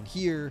get down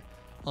here,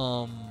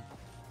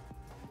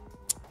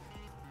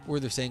 where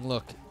they're saying,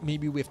 look,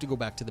 maybe we have to go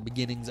back to the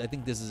beginnings. I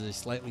think this is a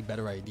slightly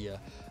better idea.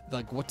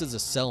 Like, what does a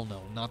cell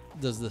know? Not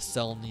does the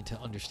cell need to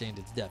understand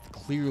its death.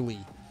 Clearly,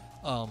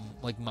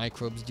 like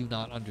microbes do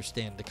not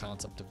understand the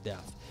concept of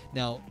death.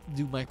 Now,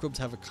 do microbes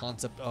have a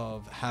concept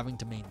of having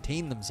to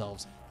maintain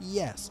themselves?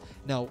 Yes.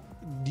 Now,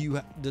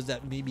 does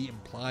that maybe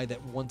imply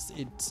that once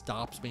it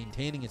stops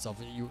maintaining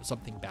itself,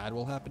 something bad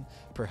will happen?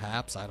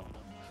 Perhaps, I don't know.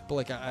 But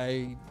like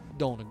I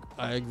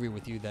agree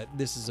with you that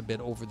this is a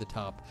bit over the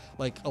top.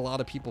 Like a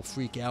lot of people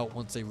freak out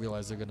once they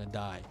realize they're gonna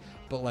die.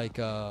 But like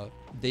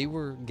they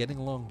were getting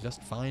along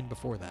just fine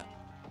before that.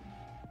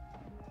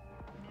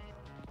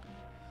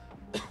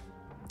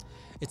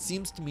 It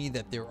seems to me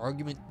that their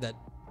argument that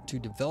to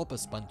develop a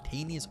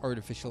spontaneous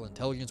artificial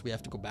intelligence we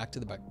have to go back to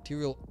the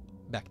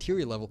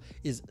bacteria level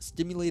is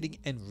stimulating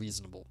and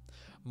reasonable.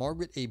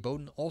 Margaret A.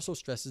 Bowden also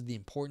stresses the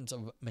importance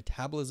of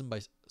metabolism by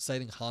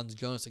citing Hans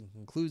Jonas and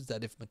concludes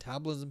that if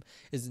metabolism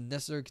is a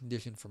necessary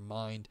condition for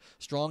mind,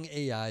 strong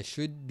AI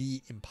should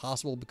be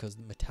impossible because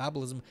the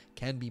metabolism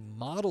can be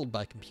modeled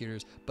by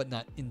computers but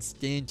not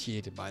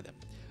instantiated by them.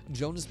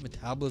 Jonas'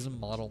 metabolism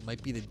model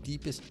might be the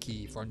deepest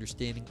key for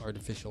understanding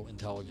artificial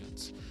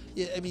intelligence.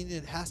 I mean,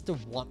 it has to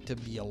want to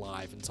be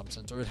alive in some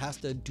sense, or it has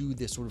to do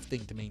this sort of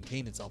thing to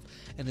maintain itself.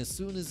 And as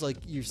soon as like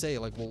you say,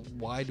 like, well,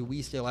 why do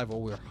we stay alive?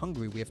 Well, we're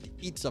hungry. We have to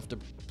eat stuff to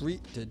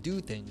breathe, to do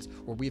things,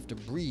 or we have to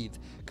breathe.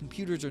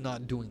 Computers are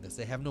not doing this.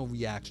 They have no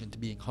reaction to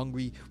being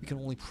hungry. We can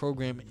only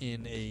program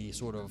in a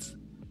sort of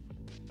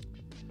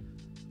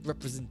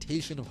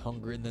representation of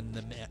hunger and then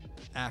them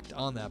act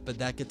on that. But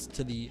that gets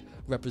to the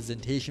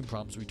representation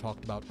problems we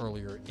talked about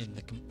earlier in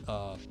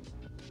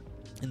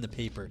the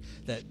paper,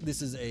 that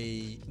this is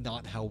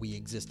not how we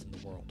exist in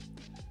the world.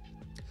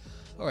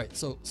 Alright,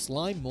 so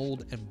slime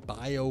mold and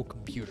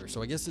biocomputer.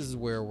 So I guess this is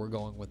where we're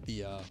going with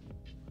the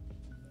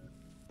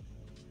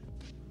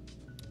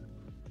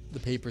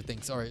paper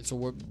thinks, alright, so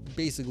what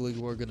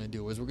we're going to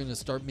do is we're going to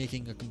start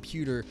making a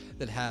computer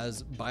that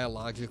has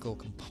biological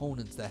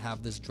components that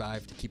have this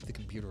drive to keep the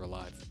computer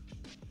alive.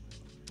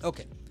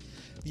 Okay,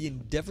 the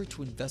endeavor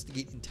to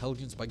investigate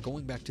intelligence by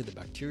going back to the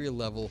bacteria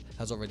level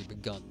has already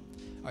begun.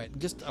 Alright,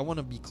 I want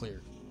to be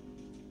clear.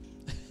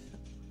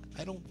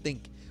 I don't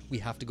think we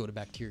have to go to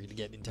bacteria to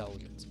get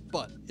intelligence,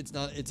 but it's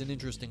an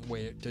interesting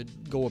way to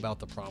go about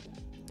the problem.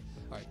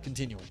 Alright,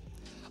 continuing.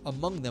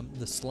 Among them,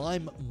 the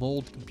slime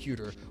mold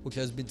computer, which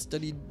has been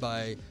studied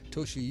by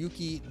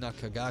Toshiyuki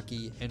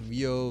Nakagaki and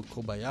Ryo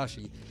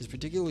Kobayashi, is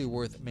particularly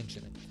worth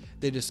mentioning.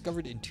 They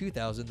discovered in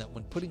 2000 that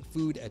when putting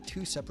food at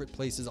two separate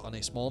places on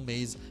a small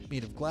maze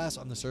made of glass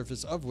on the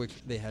surface of which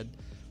they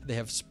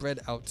have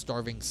spread out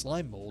starving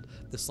slime mold,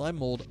 the slime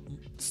mold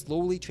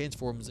slowly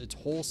transforms its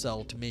whole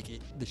cell to make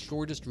it the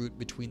shortest route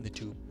between the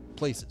two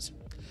places.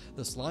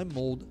 The slime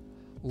mold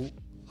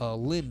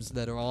limbs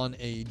that are on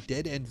a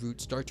dead-end root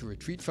start to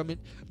retreat from it,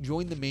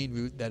 join the main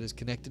root that is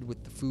connected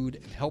with the food,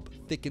 and help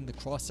thicken the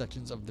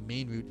cross-sections of the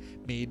main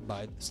root made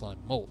by the slime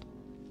mold.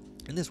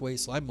 In this way,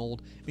 slime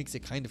mold makes a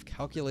kind of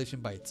calculation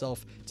by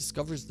itself,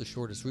 discovers the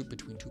shortest route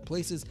between two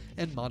places,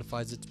 and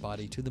modifies its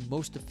body to the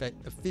most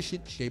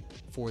efficient shape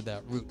for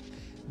that route.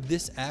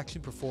 This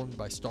action performed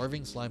by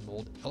starving slime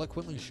mold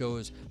eloquently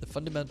shows the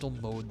fundamental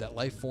mode that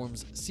life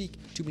forms seek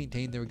to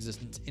maintain their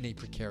existence in a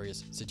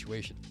precarious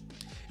situation.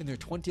 In their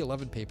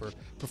 2011 paper,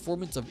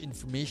 Performance of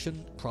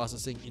Information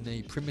Processing in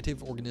a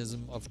Primitive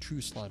Organism of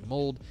True Slime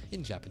Mold,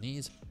 in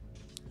Japanese,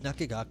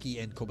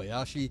 Nakagaki and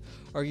Kobayashi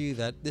argue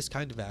that this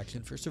kind of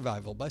action for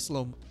survival by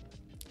slime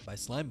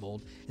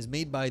mold is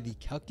made by the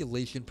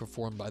calculation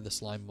performed by the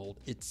slime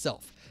mold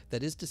itself.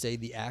 That is to say,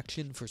 the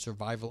action for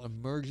survival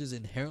emerges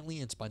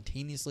inherently and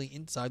spontaneously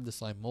inside the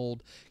slime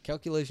mold.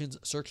 Calculations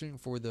searching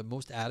for the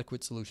most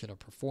adequate solution are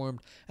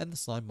performed, and the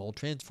slime mold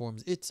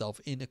transforms itself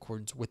in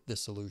accordance with the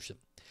solution.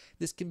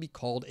 This can be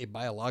called a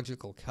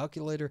biological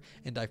calculator,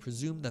 and I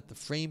presume that the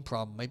frame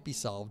problem might be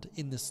solved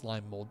in the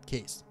slime mold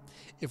case.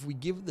 If we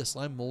give the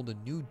slime mold a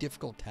new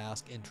difficult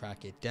task and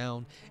track it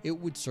down, it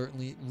would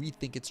certainly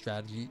rethink its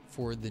strategy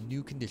for the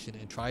new condition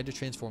and try to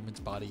transform its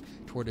body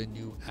toward a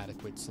new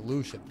adequate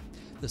solution.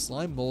 The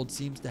slime mold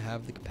seems to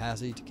have the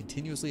capacity to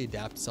continuously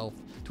adapt itself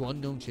to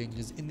unknown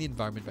changes in the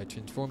environment by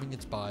transforming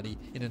its body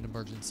in an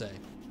emergency.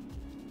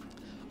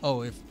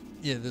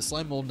 The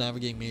slime mold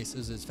navigating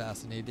mazes is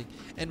fascinating.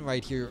 And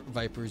right here,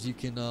 Vipers, you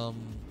can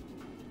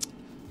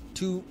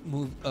two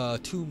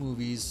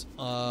movies.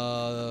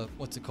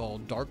 What's it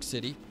called? Dark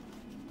City,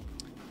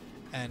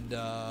 and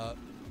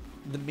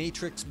The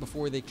Matrix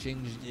before they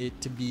changed it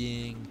to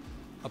being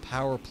a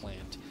power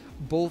plant.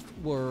 Both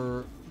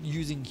were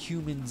using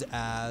humans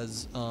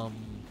as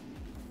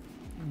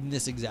in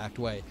this exact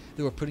way.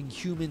 They were putting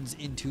humans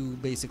into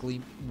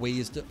basically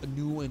ways to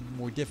new and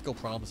more difficult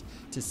problems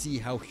to see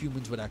how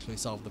humans would actually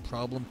solve the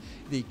problem.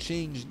 They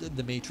changed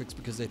the Matrix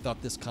because they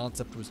thought this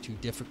concept was too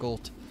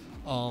difficult.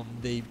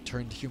 They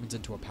turned humans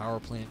into a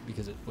power plant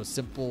because it was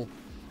simple.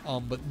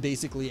 But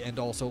basically, and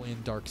also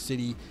in Dark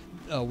City,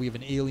 we have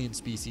an alien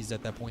species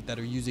at that point that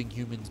are using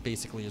humans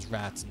basically as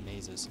rats in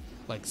mazes,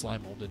 like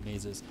slime molded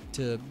mazes,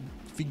 to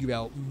figure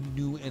out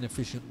new and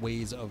efficient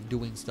ways of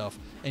doing stuff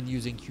and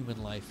using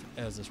human life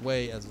as this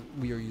way, as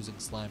we are using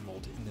slime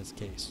mold in this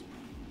case,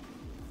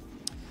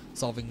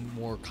 solving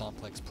more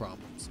complex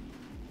problems.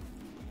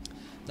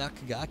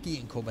 Nakagaki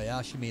and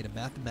Kobayashi made a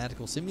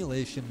mathematical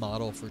simulation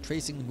model for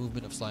tracing the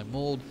movement of slime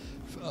mold,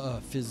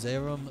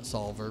 Physerum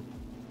solver,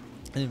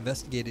 and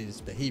investigated its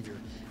behavior.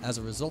 As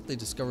a result, they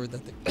discovered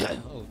that the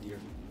oh dear,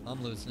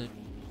 I'm losing it.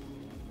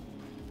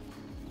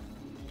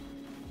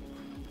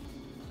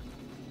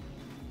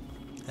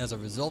 As a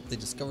result, they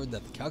discovered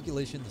that the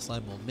calculation the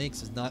slime mold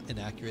makes is not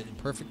inaccurate and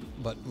perfect,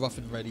 but rough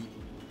and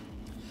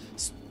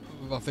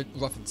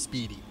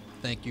speedy.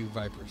 Thank you,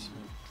 Vipers.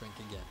 Drink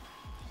again.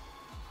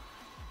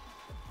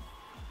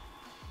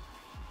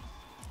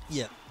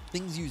 Yeah,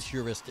 things use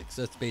heuristics.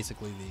 That's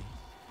basically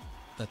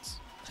that's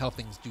how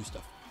things do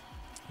stuff.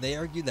 They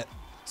argue that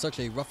such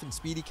a rough and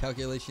speedy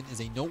calculation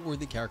is a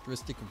noteworthy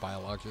characteristic of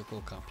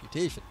biological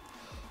computation.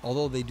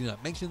 Although they do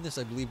not mention this,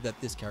 I believe that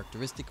this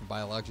characteristic of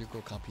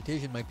biological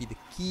computation might be the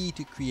key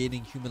to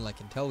creating human-like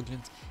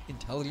intelligence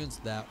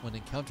that, when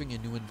encountering a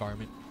new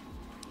environment,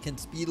 can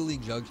speedily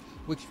judge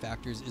which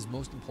factors is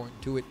most important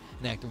to it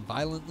and act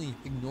violently,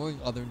 ignoring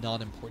other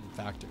non-important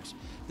factors.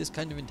 This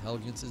kind of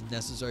intelligence is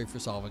necessary for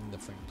solving the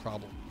frame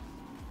problem.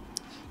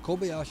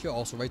 Kobayashi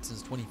also writes in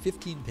his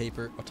 2015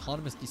 paper,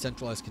 Autonomous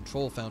Decentralized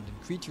Control Found in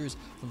Creatures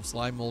from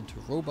Slime Mold to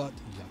Robot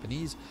in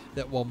Japanese,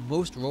 that while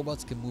most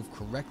robots can move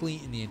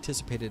correctly in the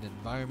anticipated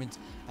environments,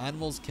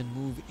 animals can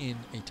move in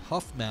a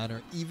tough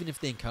manner even if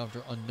they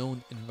encounter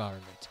unknown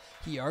environments.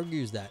 He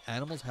argues that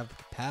animals have the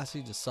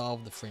capacity to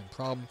solve the frame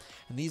problem,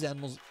 and these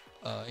animals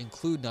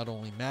include not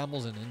only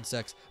mammals and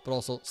insects, but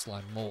also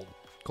slime mold.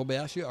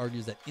 Kobayashi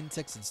argues that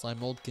insects and slime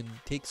mold can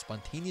take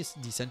spontaneous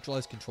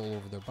decentralized control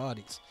over their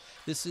bodies.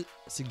 This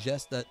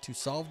suggests that to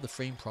solve the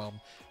frame problem,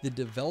 the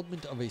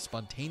development of a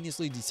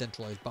spontaneously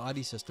decentralized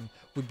body system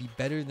would be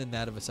better than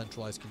that of a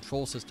centralized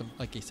control system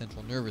like a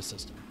central nervous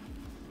system.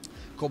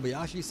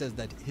 Kobayashi says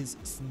that his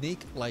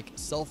snake-like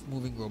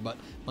self-moving robot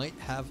might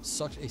have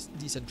such a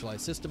decentralized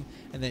system,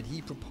 and that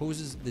he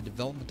proposes the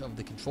development of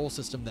the control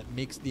system that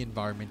makes the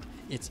environment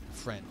its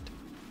friend.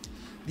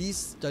 These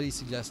studies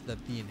suggest that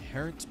the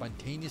inherent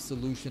spontaneous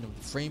solution of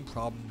the frame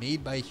problem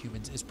made by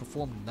humans is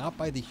performed not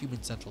by the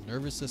human central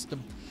nervous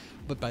system,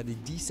 but by the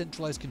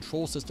decentralized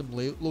control system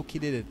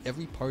located at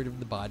every part of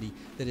the body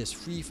that is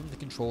free from the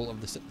control of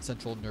the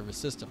central nervous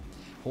system.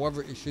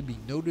 However, it should be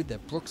noted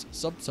that Brooks'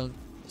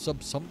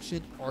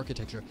 subsumption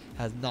architecture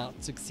has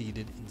not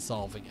succeeded in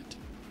solving it.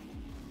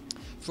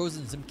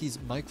 Frozen Simke's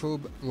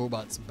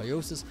microbe-robot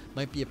symbiosis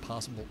might be a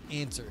possible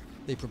answer.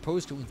 They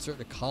propose to insert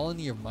a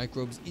colony of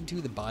microbes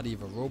into the body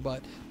of a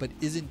robot, but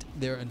isn't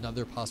there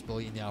another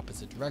possibility in the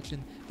opposite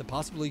direction? The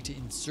possibility to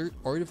insert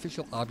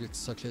artificial objects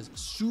such as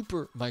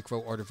super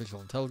micro artificial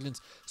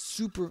intelligence,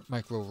 super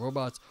micro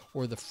robots,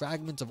 or the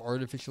fragments of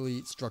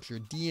artificially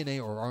structured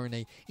DNA or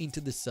RNA into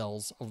the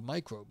cells of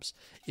microbes.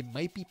 It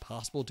might be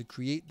possible to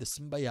create the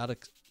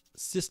symbiotic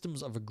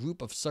systems of a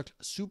group of such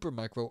super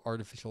micro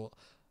artificial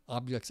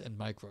objects and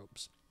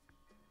microbes.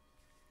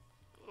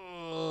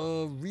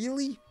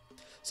 Really?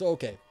 So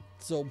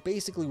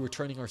basically we're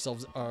turning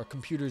our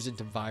computers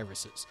into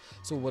viruses.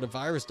 So what a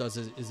virus does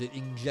is it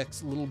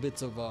injects little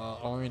bits of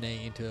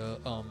RNA into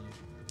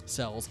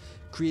cells,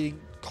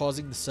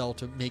 causing the cell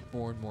to make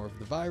more and more of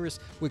the virus,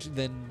 which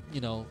then,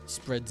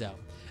 spreads out.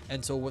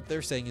 And so what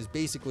they're saying is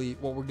basically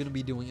what we're going to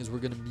be doing is we're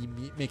going to be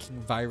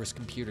making virus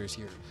computers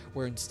here,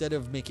 where instead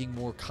of making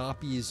more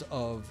copies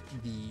of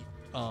the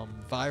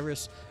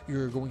virus,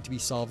 you're going to be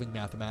solving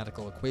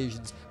mathematical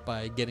equations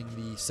by getting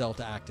the cell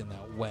to act in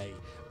that way,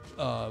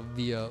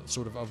 via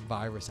sort of a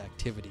virus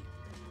activity.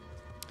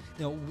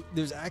 Now,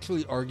 there's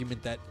actually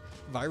argument that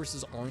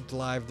viruses aren't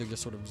alive, they're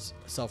just sort of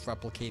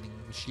self-replicating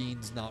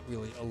machines, not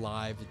really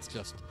alive. It's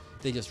just,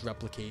 they just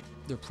replicate,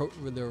 they're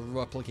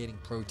replicating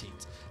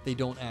proteins. They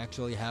don't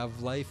actually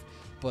have life,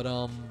 but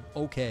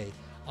okay.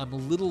 I'm a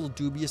little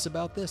dubious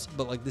about this,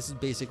 but like this is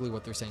basically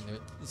what they're saying. They're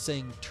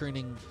saying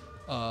turning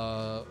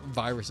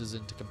viruses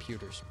into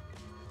computers.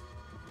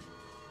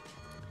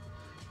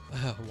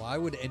 Why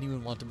would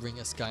anyone want to bring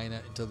a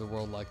Skynet into the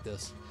world like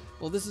this?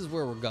 Well, this is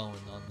where we're going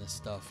on this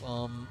stuff.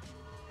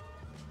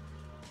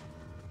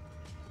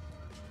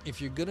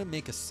 If you're gonna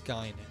make a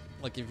Skynet,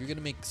 like if you're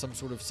gonna make some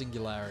sort of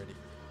singularity,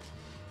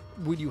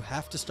 would you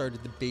have to start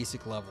at the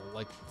basic level,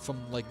 like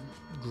from like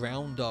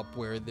ground up,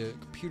 where the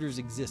computers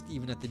exist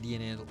even at the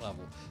DNA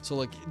level? So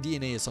like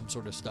DNA is some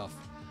sort of stuff.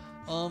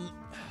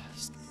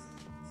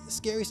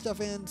 Scary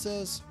stuff, Ann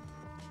says.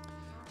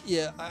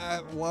 Yeah,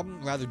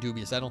 I'm rather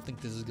dubious. I don't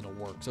think this is going to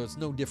work. So it's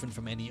no different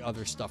from any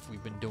other stuff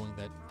we've been doing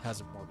that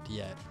hasn't worked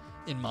yet,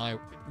 in my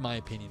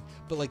opinion.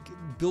 But like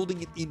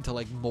building it into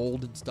like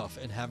mold and stuff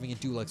and having it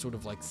do like sort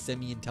of like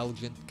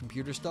semi-intelligent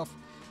computer stuff,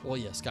 well,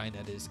 yeah,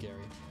 Skynet is scary.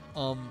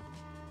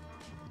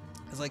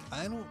 It's like,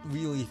 I don't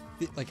really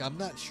like, I'm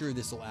not sure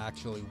this will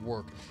actually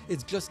work.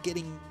 It's just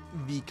getting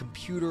the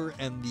computer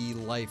and the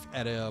life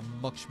at a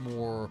much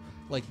more,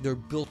 like, they're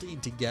built in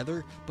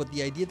together, but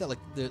the idea that like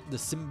the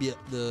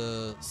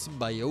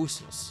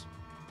symbiosis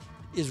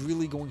is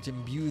really going to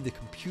imbue the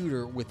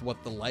computer with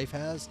what the life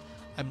has,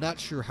 I'm not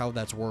sure how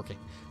that's working.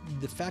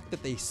 The fact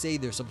that they say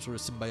there's some sort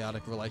of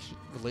symbiotic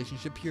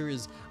relationship here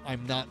is,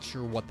 I'm not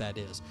sure what that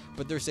is.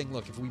 But they're saying,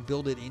 look, if we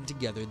build it in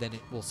together, then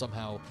it will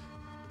somehow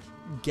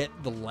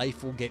the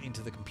life will get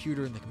into the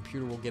computer and the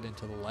computer will get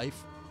into the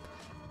life.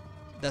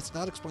 That's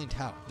not explained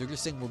how. They're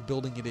just saying we're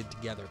building it in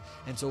together.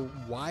 And so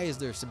why is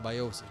there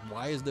symbiosis?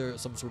 Why is there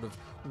some sort of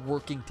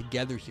working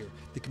together here?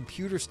 The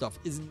computer stuff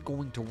isn't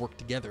going to work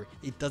together.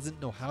 It doesn't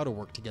know how to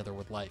work together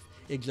with life.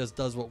 It just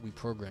does what we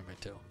program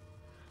it to.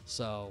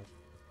 So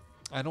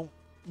I don't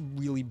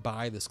really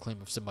buy this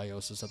claim of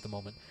symbiosis at the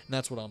moment. And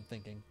that's what I'm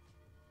thinking.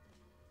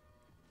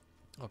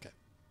 Okay.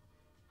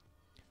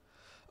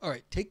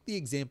 Alright, take the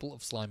example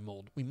of slime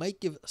mold. We might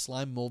give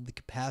slime mold the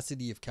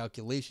capacity of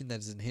calculation that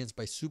is enhanced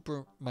by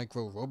super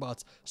micro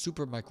robots,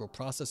 super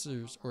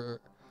microprocessors,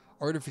 or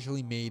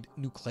artificially made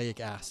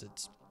nucleic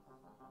acids.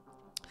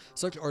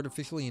 Such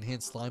artificially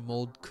enhanced slime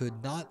mold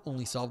could not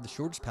only solve the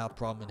shortest path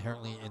problem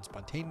inherently and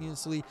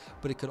spontaneously,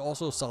 but it could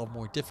also solve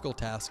more difficult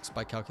tasks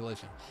by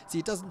calculation. See,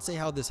 it doesn't say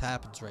how this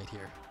happens right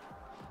here.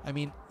 I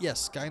mean,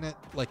 yes, Skynet,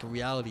 like,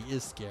 reality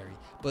is scary,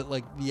 but,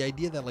 like, the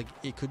idea that, like,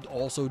 it could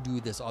also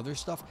do this other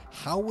stuff,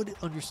 how would it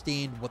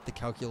understand what the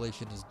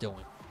calculation is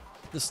doing?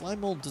 The slime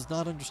mold does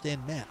not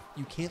understand math.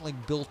 You can't,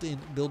 like, build in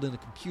a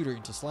computer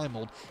into slime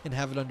mold and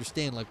have it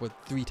understand, like, what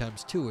 3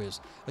 times 2 is.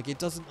 Like, it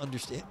does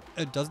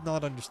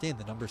not understand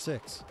the number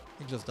 6.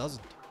 It just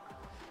doesn't.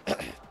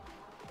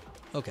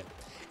 Okay.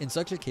 In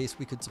such a case,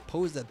 we could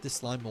suppose that this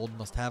slime mold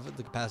must have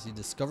the capacity to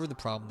discover the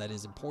problem that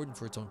is important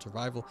for its own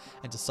survival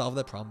and to solve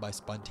that problem by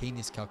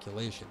spontaneous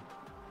calculation.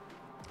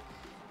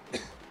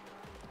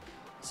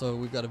 So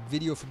we've got a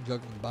video from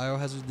Juggling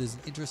Biohazard. There's an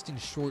interesting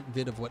short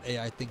vid of what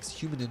AI thinks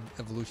human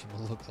evolution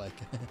will look like.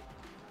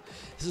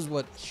 This is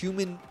what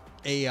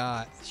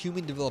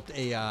human-developed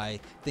AI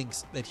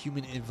thinks that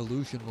human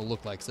evolution will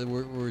look like. So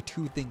we're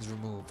 2 things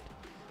removed.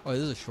 Oh, this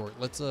is a short.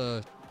 Let's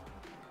show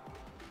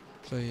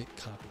you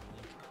copy.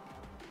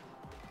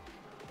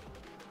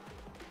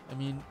 I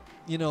mean,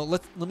 you know,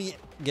 let me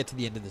get to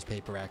the end of this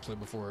paper, actually,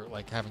 before,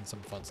 like, having some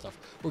fun stuff.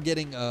 We're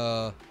getting,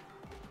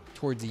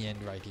 towards the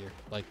end right here.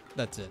 Like,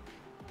 that's it.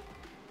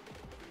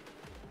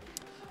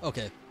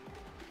 Okay.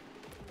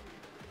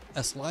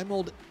 A slime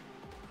mold,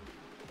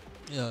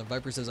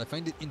 Viper says, I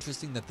find it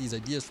interesting that these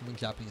ideas from a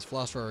Japanese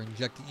philosopher are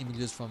injecting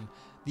images from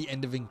the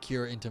end of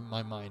Akira into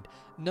my mind.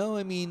 No,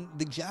 I mean,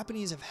 the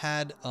Japanese have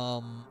had,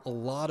 a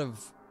lot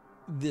of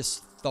this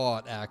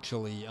thought,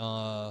 actually,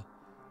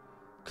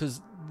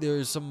 because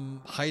there's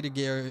some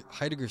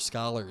Heidegger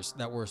scholars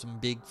that were some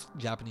big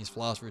Japanese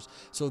philosophers.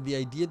 So the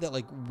idea that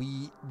like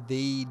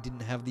they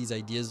didn't have these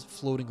ideas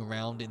floating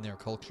around in their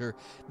culture,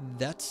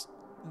 that's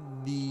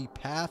the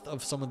path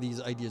of some of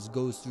these ideas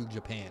goes through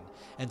Japan.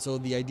 And so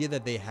the idea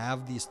that they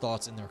have these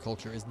thoughts in their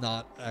culture is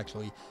not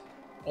actually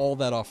all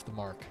that off the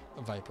mark,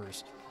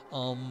 Vipers.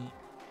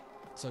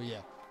 So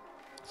yeah.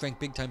 Frank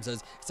Big Time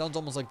says, it sounds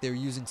almost like they're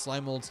using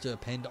slime molds to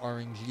append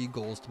RNG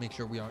goals to make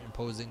sure we aren't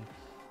imposing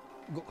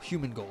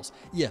human goals.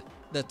 Yeah,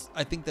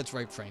 I think that's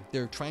right, Frank.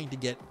 They're trying to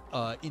get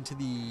into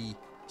the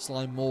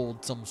slime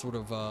mold some sort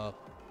of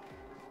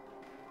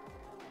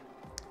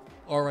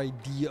our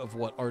idea of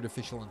what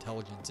artificial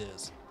intelligence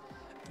is.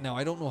 Now,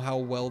 I don't know how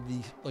well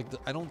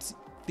I don't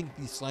think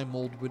the slime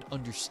mold would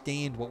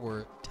understand what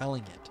we're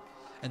telling it,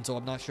 and so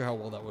I'm not sure how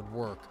well that would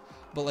work.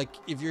 But like,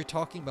 if you're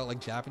talking about like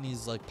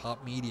Japanese like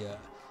pop media,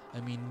 I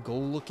mean, go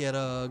look at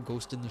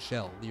Ghost in the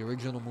Shell, the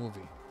original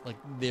movie. Like,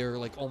 they're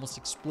like almost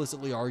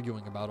explicitly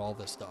arguing about all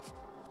this stuff.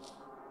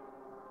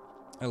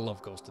 I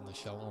love Ghost in the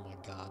Shell. Oh my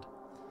god.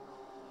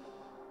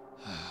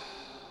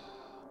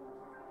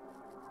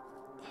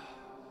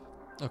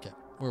 Okay,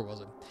 where was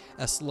it?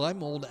 A slime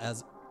mold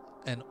as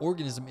an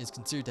organism is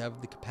considered to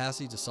have the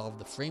capacity to solve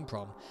the frame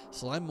problem.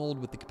 Slime mold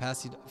with the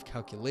capacity of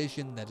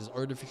calculation that is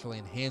artificially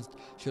enhanced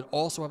should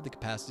also have the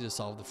capacity to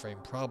solve the frame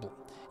problem.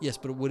 Yes,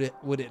 but would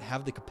it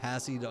have the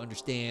capacity to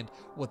understand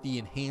what the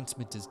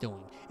enhancement is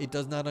doing? It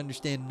does not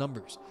understand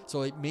numbers.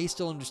 So it may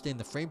still understand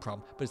the frame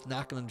problem, but it's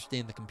not going to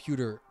understand the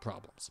computer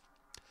problems.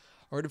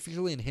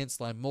 Artificially enhanced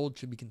slime mold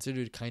should be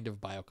considered a kind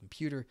of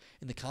biocomputer.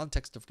 In the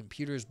context of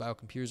computers,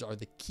 biocomputers are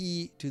the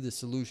key to the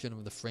solution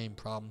of the frame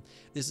problem.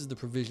 This is the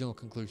provisional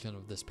conclusion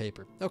of this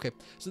paper. Okay,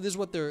 so this is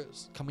what they're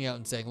coming out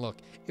and saying. Look,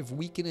 if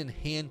we can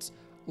enhance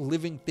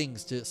living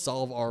things to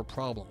solve our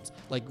problems,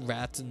 like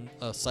rats in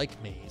a psych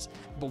maze,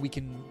 but we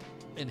can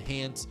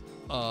enhance,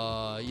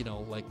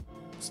 like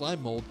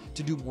slime mold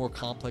to do more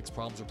complex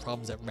problems or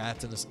problems that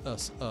rats in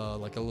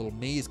like a little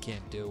maze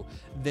can't do,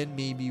 then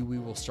maybe we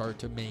will start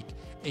to make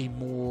a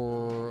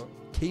more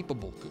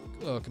capable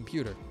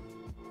computer.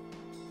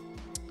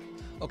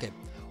 Okay,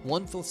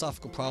 one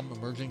philosophical problem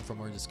emerging from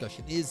our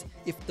discussion is,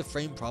 if the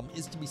frame problem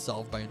is to be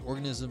solved by an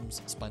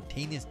organism's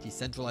spontaneous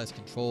decentralized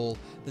control,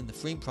 then the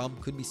frame problem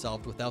could be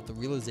solved without the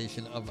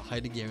realization of a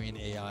Heideggerian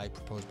AI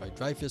proposed by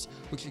Dreyfus,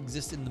 which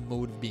exists in the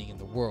mode of being in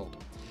the world.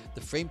 The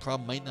frame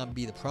problem might not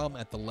be the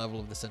problem at the level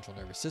of the central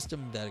nervous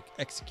system that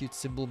executes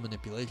symbol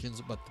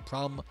manipulations, but the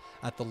problem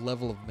at the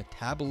level of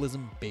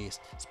metabolism-based,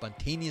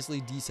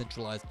 spontaneously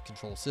decentralized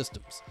control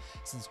systems.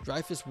 Since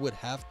Dreyfus would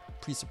have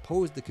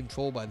presupposed the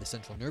control by the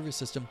central nervous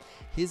system,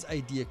 his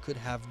idea could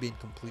have been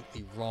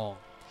completely wrong.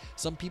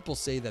 Some people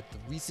say that the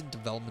recent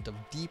development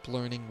of deep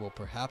learning will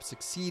perhaps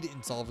succeed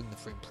in solving the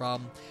frame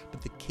problem,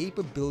 but the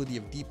capability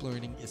of deep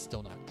learning is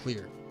still not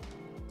clear.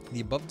 The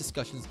above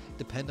discussions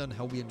depend on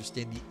how we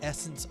understand the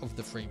essence of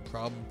the frame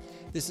problem.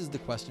 This is the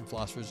question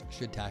philosophers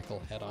should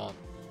tackle head-on.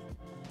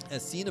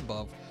 As seen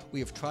above, we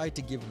have tried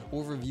to give an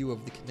overview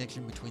of the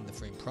connection between the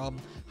frame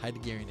problem,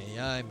 Heideggerian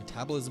AI,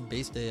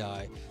 metabolism-based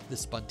AI, the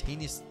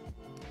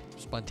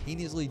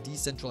spontaneously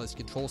decentralized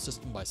control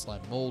system by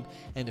slime mold,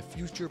 and a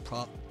future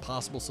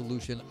possible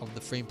solution of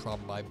the frame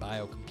problem by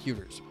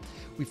biocomputers.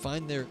 We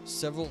find there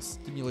several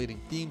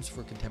stimulating themes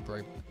for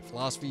contemporary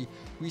philosophy.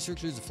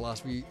 Researchers of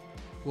philosophy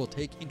will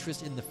take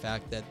interest in the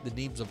fact that the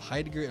names of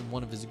Heidegger and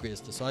one of his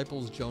greatest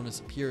disciples,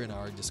 Jonas, appear in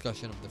our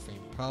discussion of the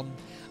frame problem.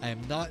 I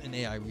am not an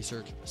AI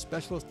research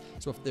specialist,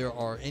 so if there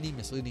are any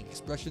misleading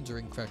expressions or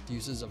incorrect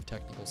uses of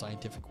technical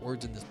scientific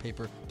words in this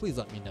paper, please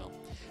let me know.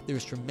 There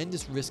is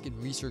tremendous risk in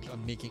research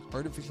on making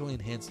artificially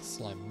enhanced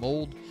slime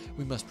mold.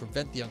 We must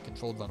prevent the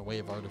uncontrolled runaway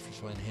of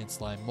artificially enhanced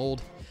slime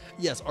mold.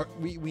 Yes,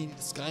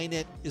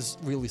 Skynet is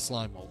really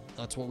slime mold.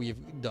 That's what we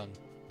have done.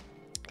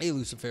 Hey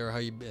Lucifer, how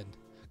you been?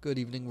 Good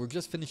evening. We're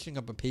just finishing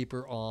up a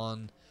paper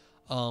on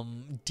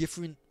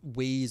different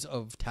ways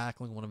of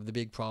tackling one of the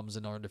big problems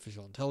in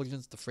artificial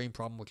intelligence, the frame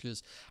problem, which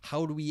is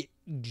how do we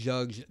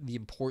judge the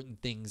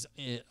important things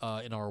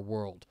in our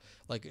world?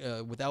 Like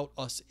without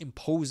us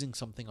imposing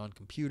something on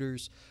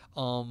computers,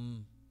 how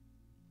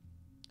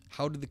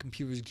do the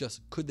computers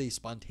could they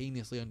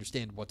spontaneously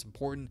understand what's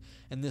important?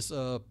 And this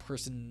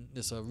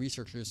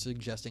researcher is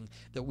suggesting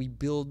that we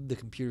build the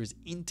computers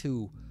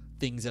into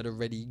things that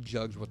already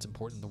judge what's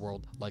important in the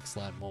world, like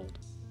slime mold.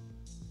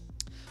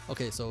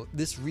 Okay, so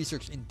this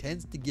research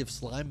intends to give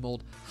slime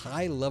mold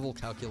high-level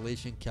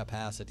calculation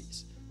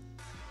capacities.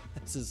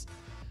 This is,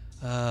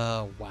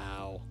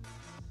 wow.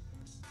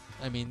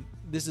 I mean,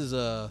 this is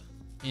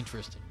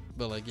interesting,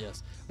 but like,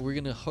 yes, we're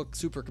gonna hook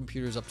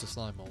supercomputers up to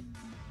slime mold.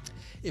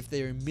 If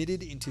they are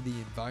emitted into the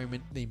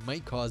environment, they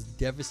might cause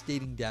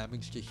devastating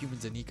damage to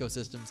humans and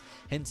ecosystems.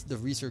 Hence, the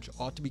research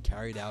ought to be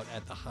carried out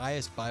at the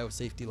highest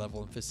biosafety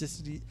level in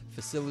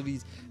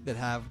facilities that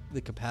have the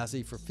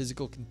capacity for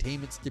physical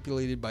containment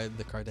stipulated by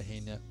the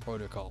Cartagena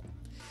Protocol.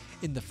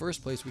 In the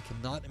first place, we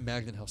cannot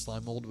imagine how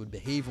slime mold would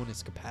behave when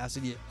its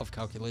capacity of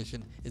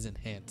calculation is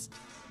enhanced.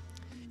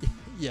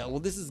 Yeah,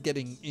 well, this is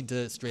getting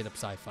into straight up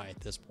sci-fi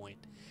at this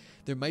point.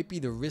 There might be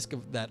the risk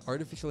of that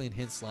artificially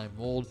enhanced slime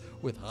mold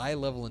with high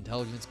level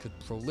intelligence could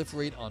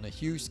proliferate on a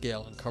huge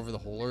scale and cover the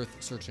whole earth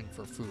searching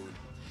for food.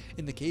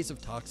 In the case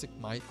of toxic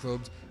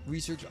microbes,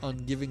 research on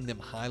giving them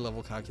high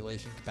level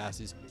calculation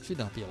capacities should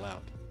not be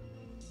allowed.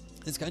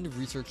 This kind of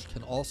research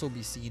can also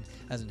be seen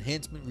as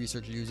enhancement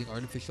research using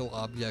artificial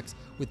objects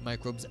with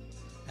microbes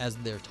as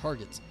their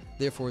targets.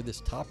 Therefore, this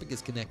topic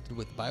is connected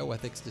with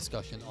bioethics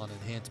discussion on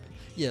enhancement.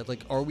 Yeah,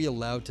 like, are we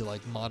allowed to,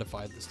 like,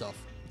 modify the stuff?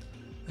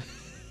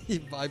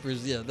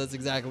 Vipers, yeah, that's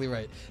exactly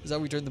right. That's how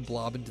we turn the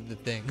blob into the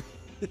thing.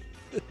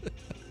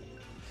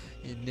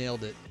 You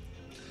nailed it.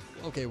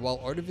 Okay, while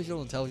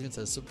artificial intelligence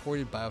has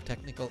supported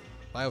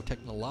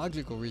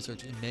biotechnological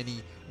research in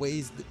many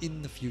ways,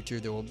 in the future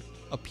there will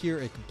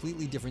appear a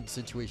completely different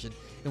situation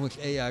in which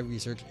AI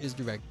research is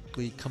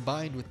directly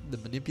combined with the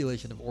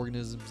manipulation of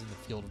organisms in the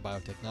field of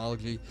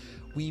biotechnology.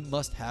 We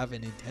must have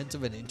an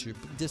intensive and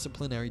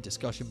interdisciplinary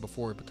discussion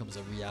before it becomes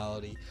a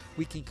reality.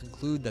 We can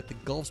conclude that the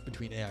gulfs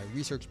between AI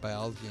research,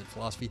 biology, and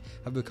philosophy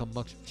have become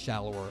much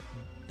shallower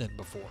than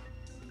before.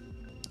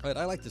 Alright,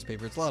 I like this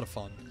paper. It's a lot of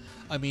fun.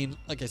 I mean,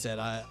 like I said,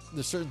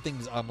 there's certain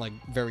things I'm, like,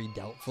 very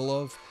doubtful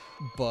of,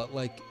 but,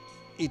 like,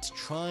 it's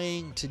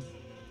trying to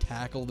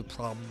tackle the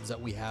problems that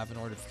we have in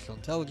artificial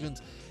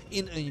intelligence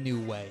in a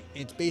new way.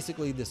 It's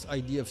basically this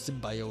idea of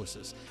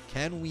symbiosis.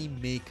 Can we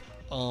make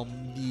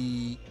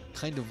the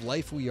kind of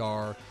life we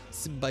are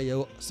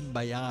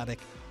symbiotic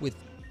with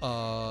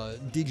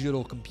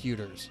digital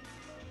computers?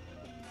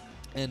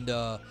 And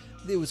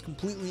it was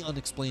completely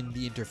unexplained,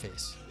 the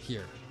interface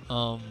here.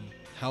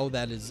 How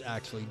that is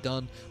actually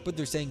done, but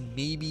they're saying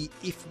maybe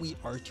if we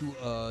are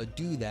to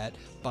do that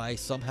by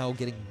somehow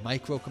getting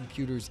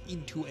microcomputers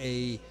into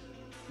a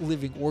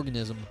living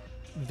organism,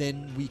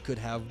 then we could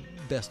have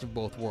best of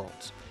both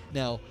worlds.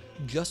 Now,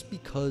 just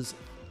because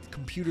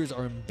computers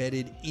are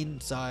embedded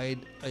inside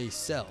a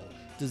cell,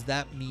 does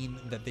that mean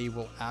that they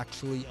will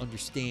actually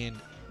understand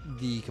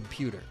the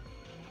computer?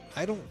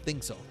 I don't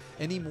think so,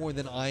 any more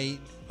than I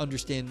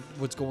understand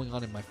what's going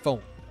on in my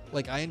phone.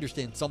 Like, I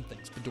understand some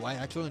things, but do I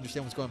actually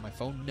understand what's going on my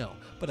phone? No.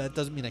 But that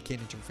doesn't mean I can't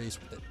interface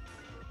with it.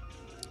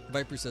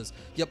 Viper says,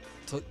 yep,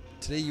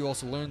 today you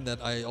also learned that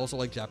I also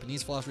like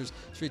Japanese philosophers,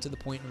 straight to the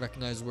point and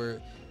recognize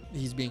where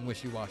he's being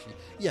wishy-washy.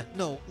 Yeah,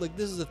 no, like,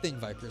 this is the thing,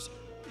 Vipers.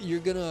 You're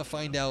gonna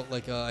find out,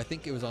 like, I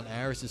think it was on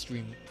Aris'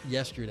 stream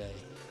yesterday,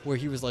 where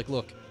he was like,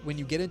 look, when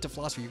you get into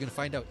philosophy, you're gonna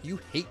find out you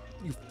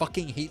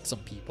fucking hate some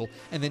people,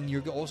 and then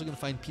you're also gonna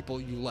find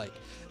people you like.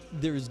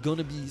 There's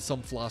gonna be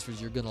some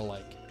philosophers you're gonna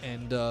like,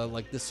 and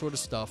like this sort of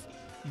stuff,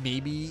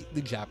 maybe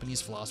the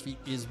Japanese philosophy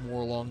is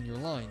more along your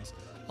lines,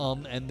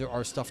 and there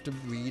are stuff to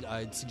read.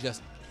 I'd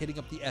suggest hitting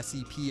up the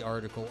SEP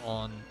article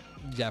on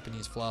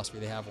Japanese philosophy.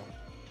 They have one.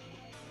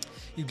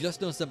 You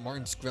just noticed that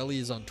Martin Shkreli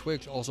is on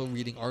Twitch, also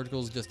reading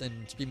articles, just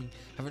and streaming.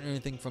 Haven't heard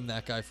anything from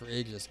that guy for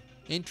ages.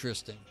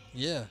 Interesting.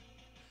 Yeah.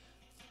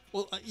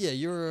 Well, yeah,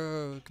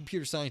 you're a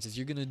computer scientist.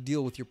 You're gonna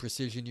deal with your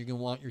precision. You're gonna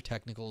want your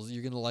technicals.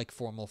 You're gonna like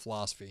formal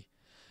philosophy.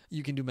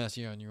 You can do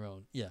Masahiro on your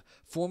own. Yeah.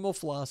 Formal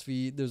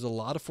philosophy, there's a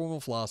lot of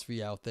formal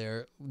philosophy out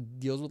there,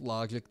 deals with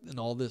logic and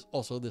all this,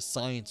 also this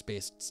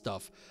science-based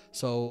stuff.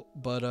 So,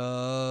 but,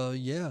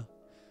 yeah.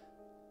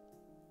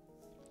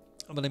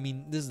 But I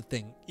mean, this is the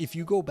thing. If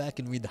you go back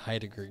and read the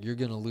Heidegger, you're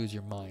going to lose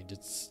your mind.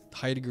 It's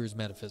Heidegger's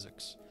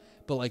metaphysics.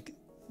 But, like,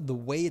 the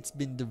way it's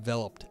been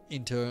developed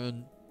in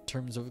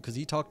terms of, because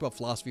he talked about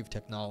philosophy of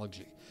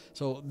technology.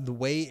 So the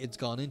way it's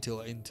gone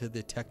into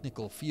the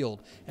technical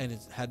field and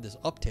it's had this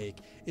uptake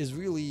is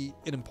really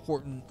an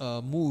important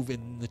move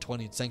in the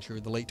 20th century,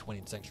 the late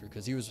 20th century,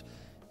 because he was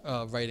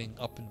writing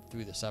up and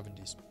through the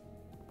 70s.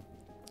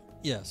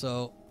 Yeah,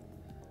 so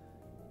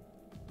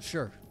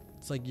sure.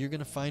 It's like you're going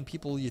to find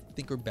people you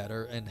think are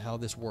better and how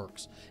this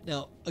works.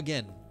 Now,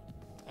 again,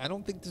 I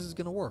don't think this is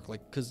going to work,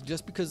 like, because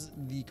just because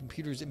the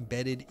computer is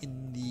embedded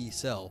in the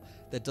cell,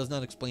 that does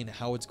not explain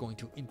how it's going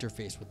to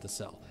interface with the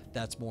cell.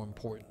 That's more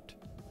important.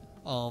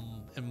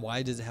 And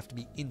why does it have to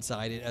be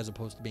inside it as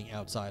opposed to being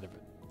outside of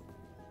it?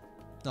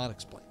 Not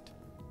explained.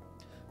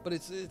 But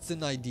it's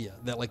an idea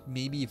that, like,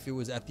 maybe if it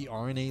was at the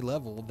RNA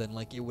level, then,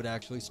 like, it would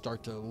actually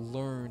start to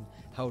learn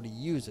how to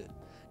use it.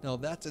 Now,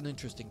 that's an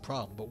interesting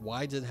problem, but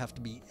why does it have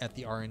to be at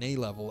the RNA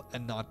level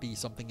and not be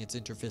something it's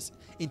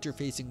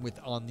interfacing with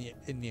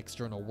in the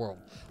external world?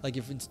 Like,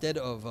 if instead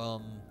of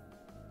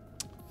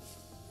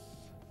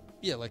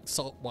yeah, like,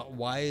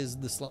 why is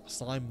the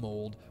slime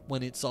mold,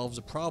 when it solves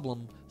a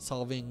problem,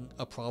 solving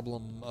a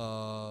problem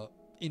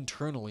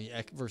internally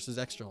versus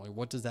externally?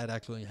 What does that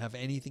actually have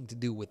anything to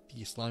do with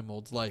the slime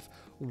mold's life,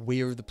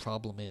 where the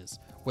problem is?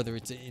 Whether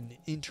it's an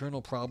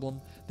internal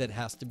problem that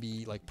has to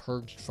be, like,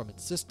 purged from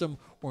its system,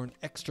 or an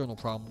external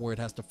problem where it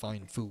has to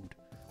find food.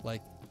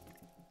 Like,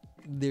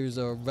 there's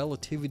a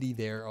relativity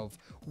there of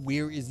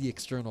where is the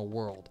external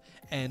world,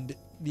 and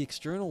the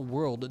external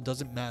world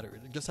doesn't matter.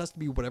 It just has to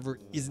be whatever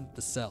isn't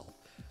the cell.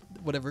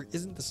 Whatever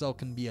isn't the cell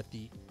can be at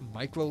the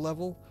micro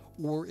level,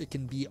 or it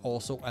can be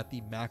also at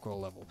the macro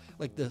level.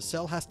 Like, the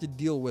cell has to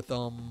deal with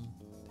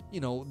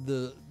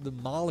the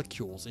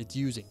molecules it's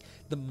using.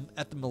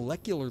 At the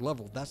molecular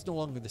level, that's no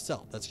longer the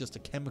cell. That's just a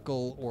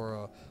chemical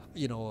or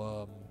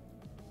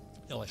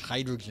like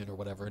hydrogen or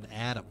whatever, an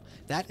atom.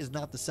 That is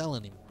not the cell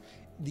anymore.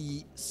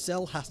 The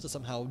cell has to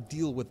somehow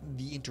deal with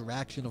the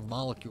interaction of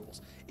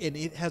molecules, and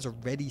it has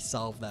already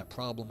solved that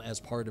problem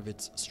as part of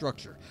its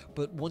structure.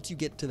 But once you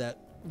get to that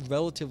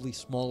relatively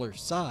smaller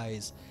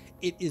size,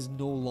 it is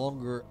no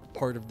longer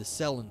part of the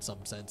cell in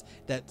some sense.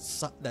 That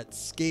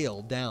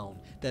scale down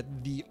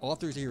that the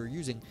authors here are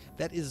using,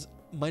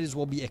 might as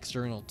well be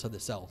external to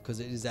the cell because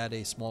it is at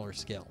a smaller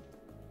scale.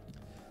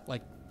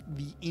 Like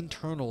the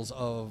internals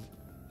of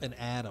an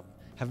atom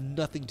have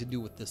nothing to do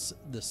with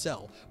the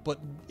cell, but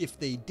if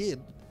they did,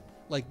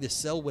 like the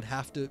cell would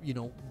have to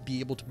be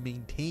able to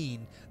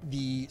maintain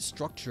the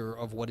structure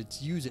of what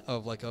it's using,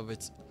 of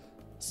its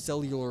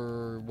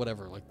cellular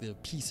whatever, like the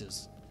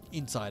pieces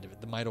inside of it,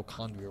 the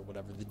mitochondria or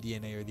whatever, the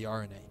DNA or the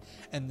RNA.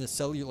 And the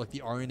cellular, like the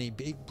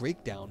RNA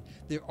breakdown,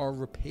 there are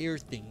repair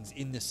things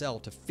in the cell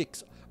to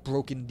fix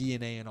broken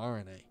DNA and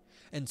RNA.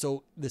 And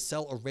so the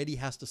cell already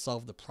has to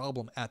solve the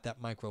problem at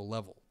that micro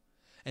level.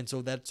 And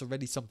so that's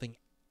already something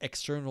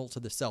external to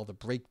the cell, the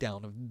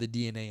breakdown of the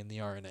DNA and the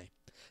RNA.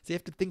 So you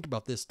have to think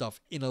about this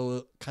stuff in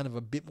a kind of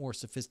a bit more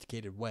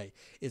sophisticated way.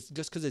 It's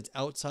just because it's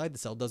outside the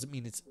cell doesn't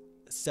mean it's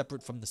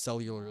separate from the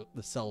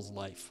cell's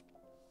life.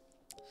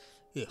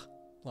 Ugh,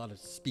 a lot of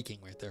speaking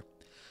right there.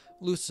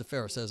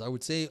 Lucifer says, I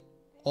would say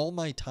your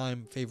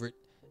all-time favorite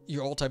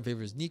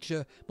is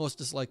Nietzsche. Most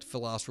disliked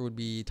philosopher would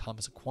be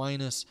Thomas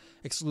Aquinas,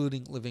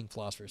 excluding living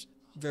philosophers.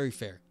 Very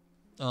fair.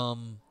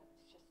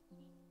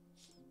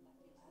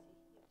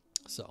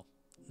 So,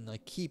 and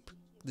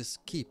this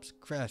keeps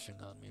crashing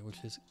on me, which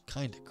is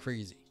kind of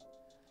crazy.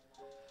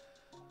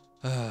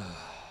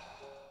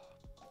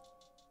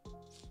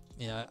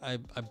 Yeah, I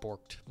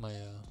borked my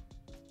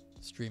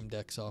Stream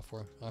Deck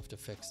software. I'll have to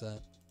fix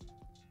that.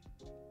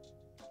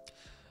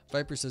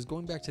 Viper says,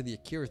 going back to the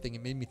Akira thing,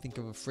 it made me think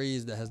of a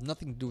phrase that has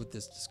nothing to do with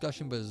this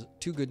discussion, but is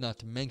too good not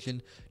to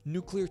mention.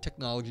 Nuclear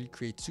technology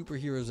creates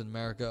superheroes in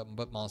America,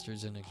 but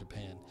monsters in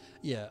Japan.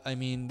 Yeah, I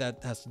mean,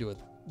 that has to do with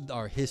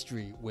our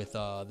history with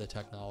the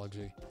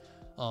technology,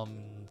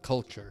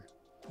 culture.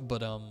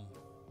 But,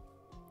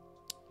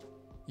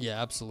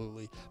 yeah,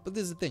 absolutely. But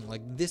this is the thing,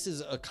 like, this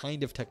is a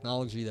kind of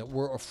technology that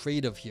we're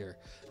afraid of here.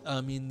 I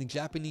mean, the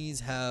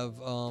Japanese have,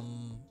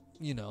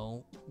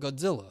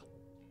 Godzilla.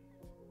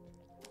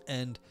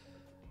 And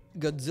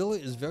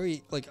Godzilla is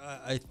very, like,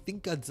 I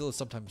think Godzilla is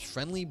sometimes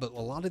friendly, but a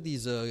lot of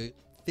these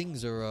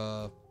things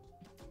are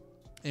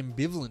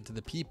ambivalent to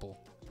the people.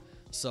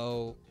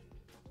 So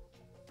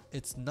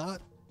it's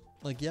not,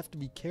 like, you have to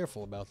be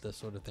careful about this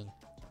sort of thing.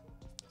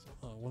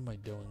 What am I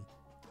doing?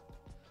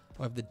 Oh,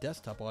 I have the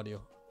desktop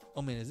audio.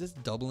 Oh man, is this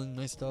doubling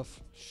my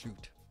stuff?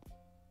 Shoot.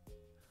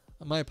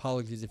 My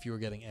apologies if you were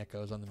getting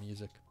echoes on the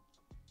music.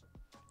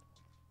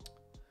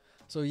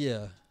 So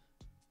yeah.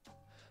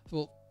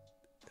 Well,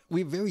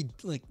 we very,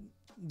 like,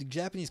 the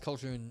Japanese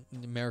culture and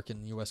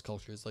American US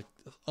culture is, like,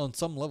 on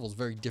some levels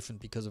very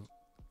different because of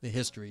the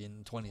history in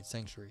the 20th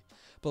century.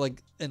 But,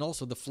 like, and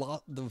also the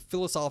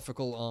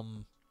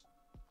philosophical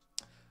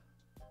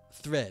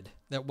thread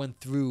that went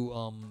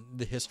through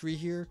the history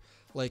here,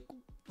 like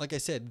I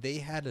said, they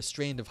had a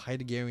strand of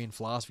Heideggerian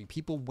philosophy.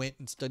 People went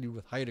and studied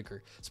with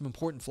Heidegger, some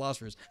important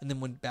philosophers, and then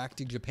went back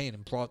to Japan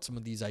and brought some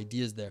of these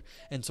ideas there.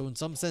 And so in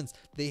some sense,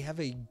 they have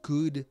a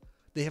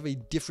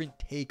different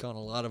take on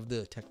a lot of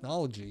the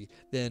technology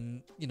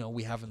than,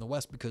 we have in the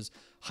West, because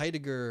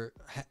Heidegger,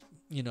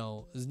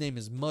 his name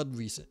is mud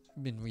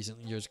in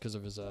recent years because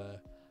of his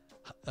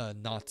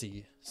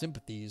Nazi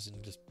sympathies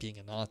and just being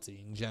a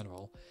Nazi in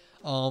general.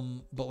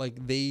 But,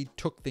 like, they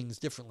took things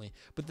differently.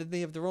 But then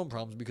they have their own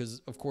problems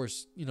because, of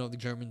course, the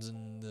Germans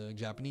and the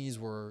Japanese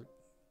were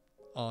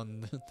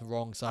on the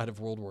wrong side of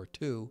World War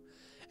II.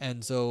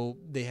 And so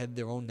they had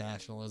their own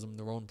nationalism,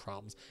 their own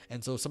problems.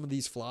 And so some of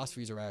these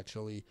philosophies are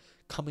actually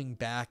coming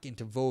back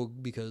into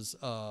vogue because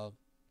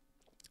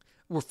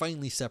we're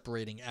finally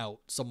separating out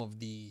some of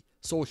the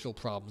social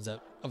problems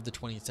of the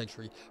 20th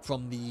century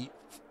from the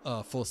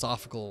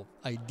philosophical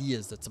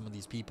ideas that some of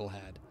these people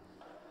had.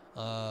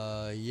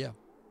 Yeah.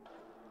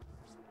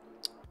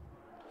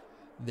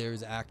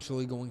 There's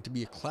actually going to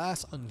be a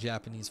class on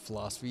Japanese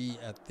philosophy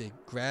at the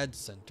Grad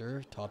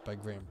Center taught by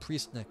Graham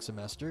Priest next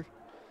semester,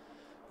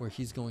 where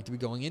he's going to be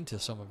going into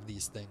some of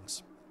these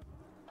things.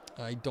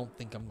 I don't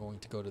think I'm going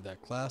to go to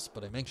that class,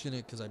 but I mention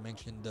it because I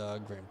mentioned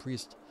Graham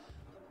Priest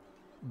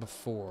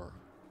before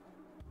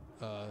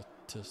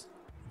to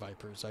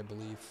Vipers, I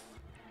believe.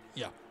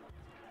 Yeah.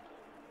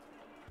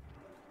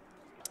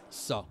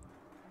 So.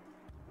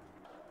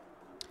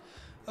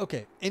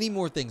 Okay, any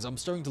more things? I'm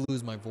starting to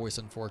lose my voice,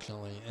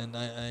 unfortunately, and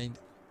I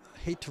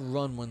hate to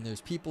run when there's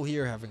people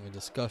here having a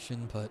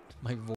discussion, but my voice